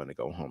probably going to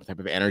go home type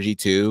of energy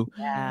too,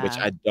 which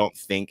I don't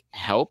think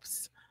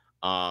helps.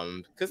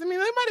 Because I mean, there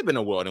might have been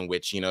a world in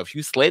which, if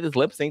you slay this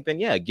lip sync, then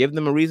yeah, give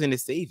them a reason to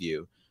save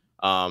you.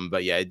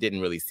 But yeah, it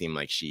didn't really seem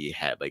like she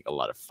had like a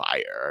lot of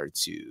fire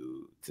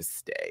to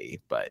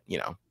stay. But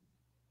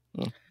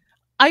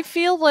I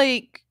feel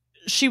like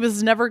she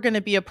was never going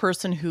to be a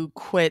person who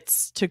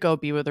quits to go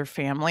be with her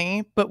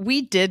family, but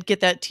we did get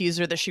that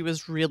teaser that she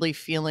was really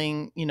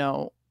feeling,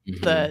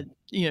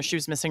 she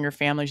was missing her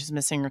family, she's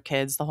missing her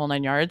kids, the whole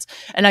 9 yards.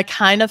 And I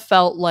kind of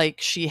felt like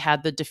she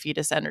had the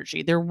defeatist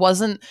energy. There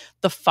wasn't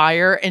the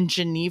fire, and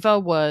Geneva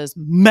was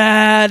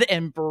mad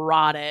and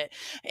brought it.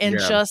 And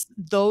just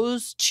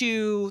those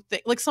two,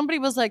 like somebody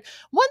was like,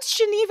 once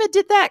Geneva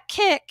did that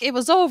kick, it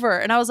was over.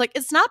 And I was like,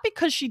 it's not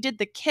because she did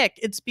the kick.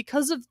 It's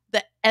because of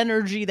the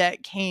energy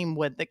that came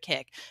with the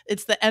kick.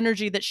 It's the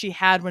energy that she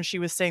had when she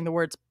was saying the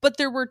words. But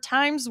there were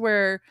times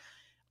where,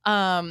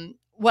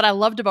 what I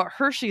loved about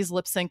Hershey's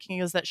lip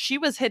syncing is that she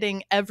was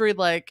hitting every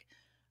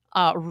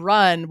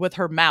run with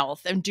her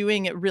mouth and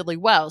doing it really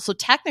well. So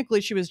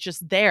technically she was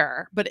just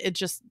there, but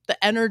the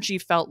energy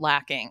felt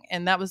lacking.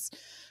 And that was,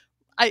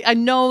 I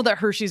know that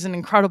Hershey's an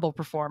incredible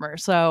performer.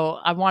 So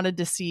I wanted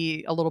to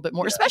see a little bit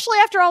more, especially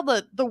after all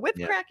the whip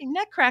cracking,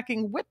 neck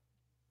cracking, whip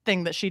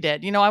thing that she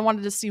did. I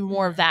wanted to see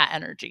more of that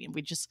energy, and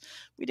we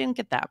didn't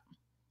get that.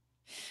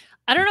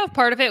 I don't know if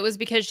part of it was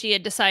because she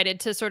had decided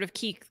to sort of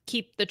keep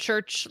the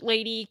church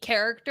lady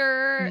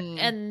character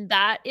and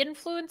that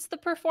influenced the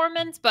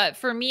performance. But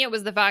for me, it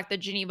was the fact that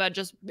Geneva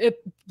just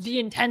the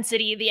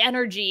intensity, the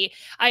energy,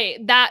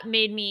 that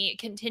made me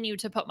continue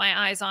to put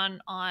my eyes on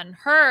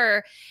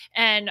her.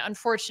 And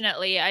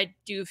unfortunately, I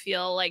do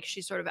feel like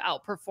she sort of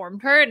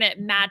outperformed her and it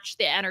matched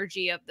the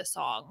energy of the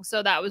song.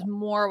 So that was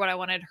more what I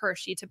wanted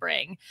Hershey to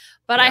bring.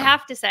 But I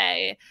have to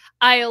say,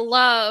 I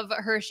love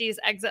Hershey's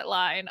exit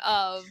line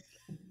of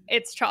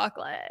 "It's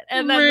chocolate,"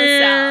 and then the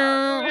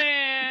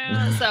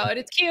sound. So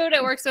it's cute.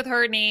 It works with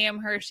her name,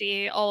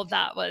 Hershey. All of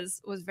that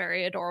was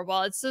very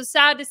adorable. It's so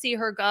sad to see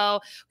her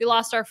go. We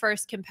lost our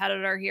first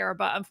competitor here,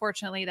 but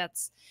unfortunately,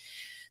 that's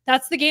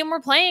the game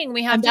we're playing.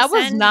 We have and to that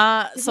was send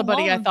not people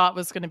somebody I home. thought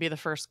was going to be the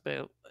first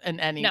boot in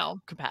any No.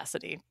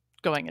 capacity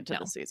going into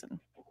the season.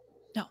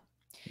 No.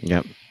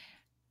 Yep.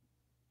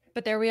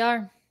 But there we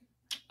are.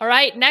 All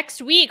right,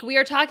 next week we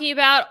are talking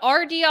about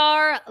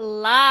RDR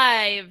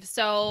Live.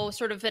 So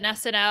sort of an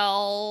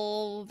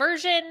SNL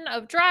version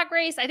of Drag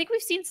Race. I think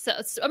we've seen,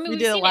 we've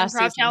seen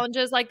improv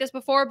challenges like this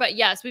before, but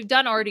yes, we've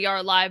done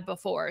RDR Live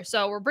before.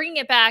 So we're bringing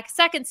it back.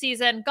 Second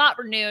season, got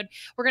renewed.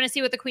 We're going to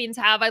see what the queens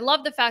have. I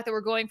love the fact that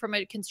we're going from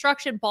a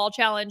construction ball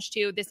challenge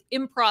to this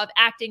improv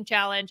acting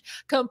challenge.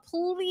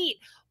 Complete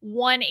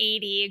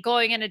 180,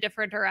 going in a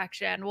different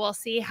direction. We'll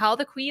see how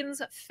the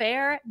queens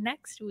fare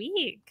next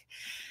week.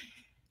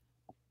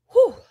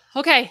 Whew.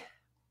 Okay.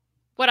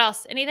 What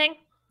else?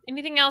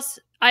 Anything else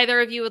either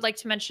of you would like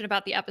to mention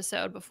about the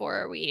episode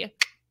before we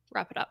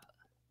wrap it up?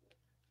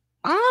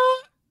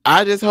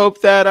 I just hope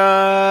that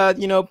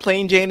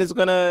Plain Jane is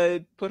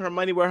gonna put her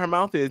money where her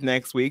mouth is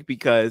next week,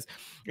 because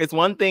it's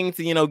one thing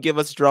to give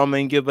us drama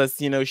and give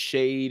us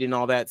shade and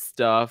all that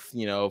stuff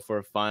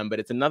for fun, but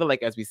it's another,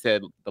 like as we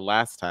said the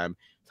last time,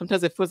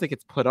 sometimes it feels like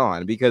it's put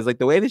on, because like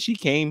the way that she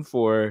came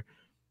for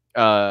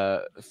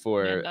Amanda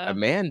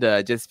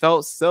just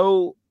felt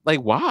so like,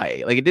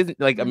 why? Like it didn't,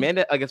 like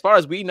Amanda, like as far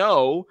as we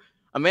know,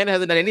 Amanda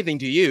hasn't done anything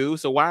to you,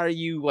 so why are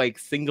you like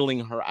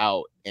singling her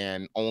out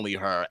and only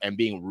her and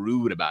being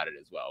rude about it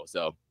as well?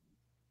 So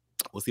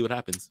we'll see what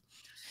happens.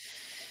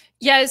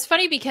 Yeah, it's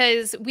funny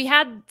because we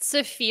had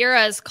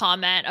Saphira's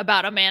comment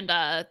about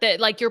Amanda that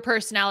like your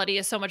personality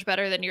is so much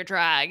better than your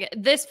drag.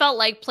 This felt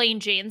like Plain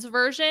Jane's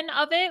version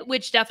of it,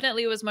 which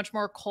definitely was much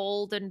more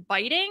cold and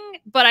biting.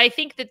 But I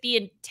think that the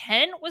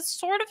intent was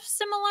sort of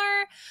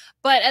similar.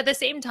 But at the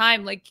same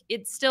time, like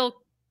it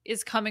still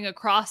is coming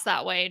across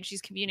that way, and she's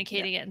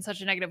communicating it in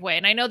such a negative way.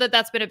 And I know that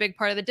that's been a big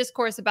part of the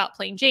discourse about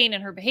Plain Jane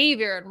and her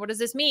behavior and what does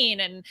this mean,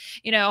 and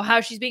how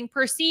she's being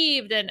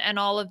perceived and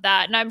all of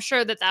that. And I'm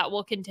sure that that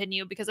will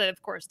continue, because of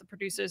course the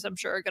producers, I'm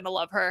sure, are going to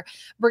love her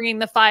bringing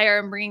the fire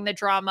and bringing the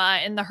drama,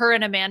 and the her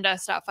and Amanda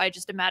stuff I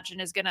just imagine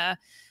is going to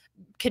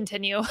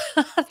continue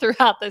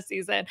throughout the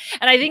season.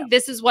 And I think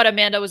this is what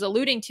Amanda was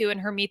alluding to in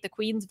her Meet the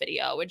Queens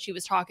video when she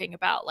was talking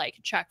about like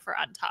check for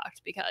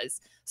Untucked, because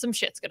some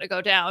shit's gonna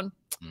go down.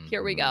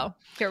 Here we go.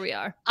 Here we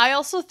are. I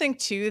also think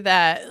too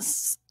that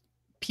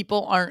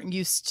people aren't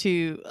used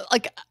to,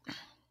 like,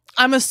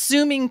 I'm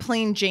assuming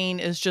Plain Jane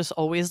is just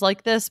always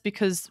like this,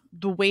 because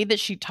the way that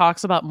she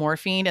talks about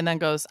morphine and then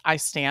goes, I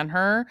stan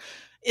her,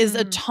 is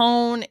a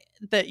tone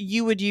that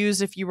you would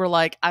use if you were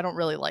like, I don't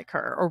really like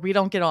her, or we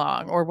don't get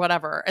along, or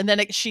whatever. And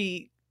then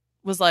she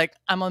was like,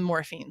 I'm a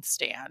morphine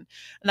stan.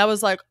 And I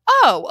was like,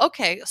 oh,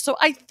 okay. So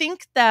I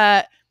think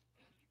that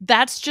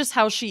that's just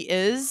how she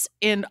is.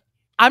 And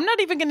I'm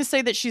not even going to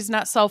say that she's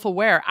not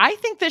self-aware. I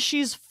think that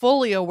she's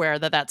fully aware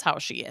that that's how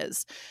she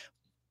is.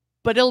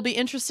 But it'll be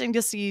interesting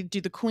to see, do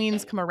the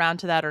queens come around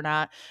to that or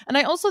not? And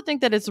I also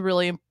think that it's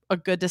really a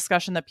good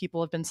discussion that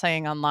people have been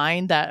saying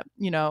online, that,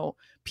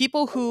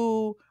 people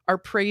who are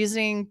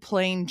praising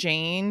Plain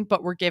Jane,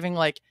 but we're giving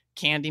like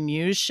Candy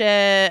Muse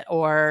shit,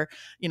 or,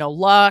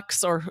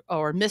 Lux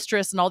or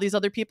Mistress and all these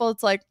other people.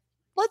 It's like,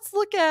 let's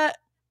look at,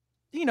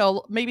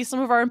 maybe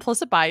some of our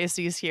implicit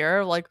biases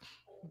here. Like,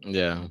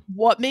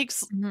 what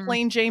makes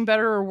Plain Jane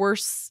better or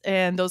worse,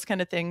 and those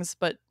kind of things.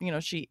 But,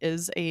 she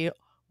is a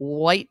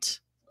white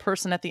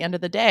person at the end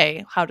of the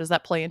day. How does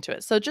that play into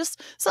it? So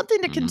just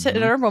something to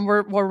consider when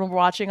we're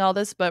watching all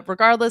this. But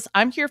regardless,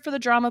 I'm here for the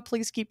drama.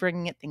 Please keep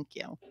bringing it. Thank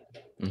you.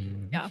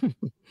 Yeah.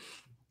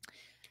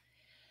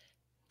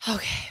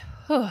 Okay.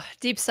 Whew.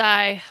 Deep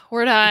sigh.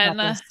 We're done.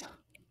 Beth,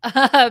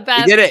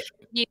 we did it.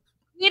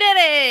 We did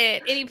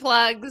it. Any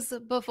plugs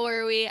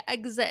before we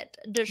exit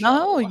the show?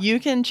 No, you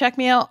can check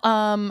me out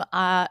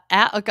at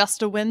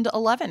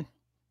AugustaWind11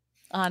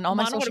 on all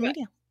my social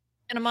media.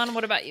 And Aman,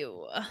 what about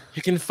you?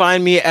 You can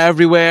find me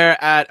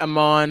everywhere at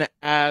Aman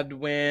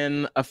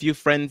Adwin. A few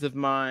friends of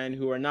mine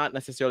who are not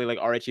necessarily like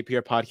RHAP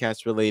or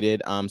podcast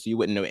related, so you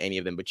wouldn't know any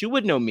of them, but you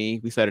would know me.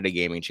 We started a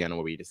gaming channel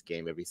where we just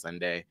game every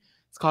Sunday.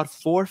 It's called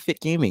Forfeit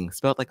Gaming,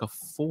 spelled like a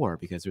 4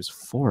 because there's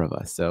 4 of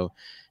us. So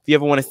if you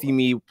ever want to see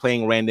me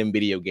playing random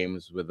video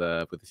games with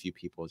a few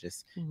people,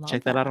 just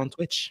check that out on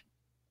Twitch.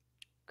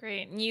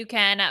 Great. And you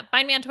can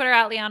find me on Twitter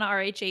at Liana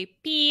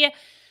RHAP.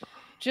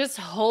 just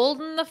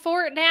holding the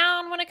fort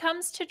down when it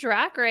comes to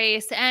Drag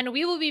Race. And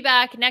we will be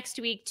back next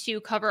week to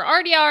cover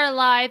RDR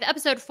Live,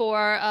 episode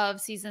 4 of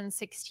season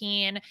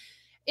 16.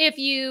 If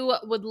you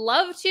would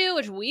love to,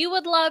 which we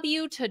would love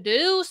you to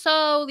do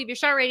so, leave your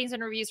star ratings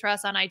and reviews for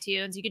us on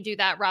iTunes. You can do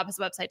that,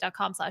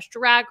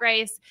 RHAPuspwebsite.com/Drag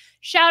Race.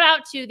 Shout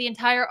out to the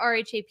entire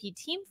RHAP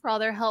team for all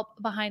their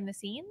help behind the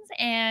scenes.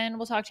 And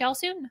we'll talk to y'all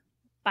soon.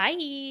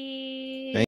 Bye.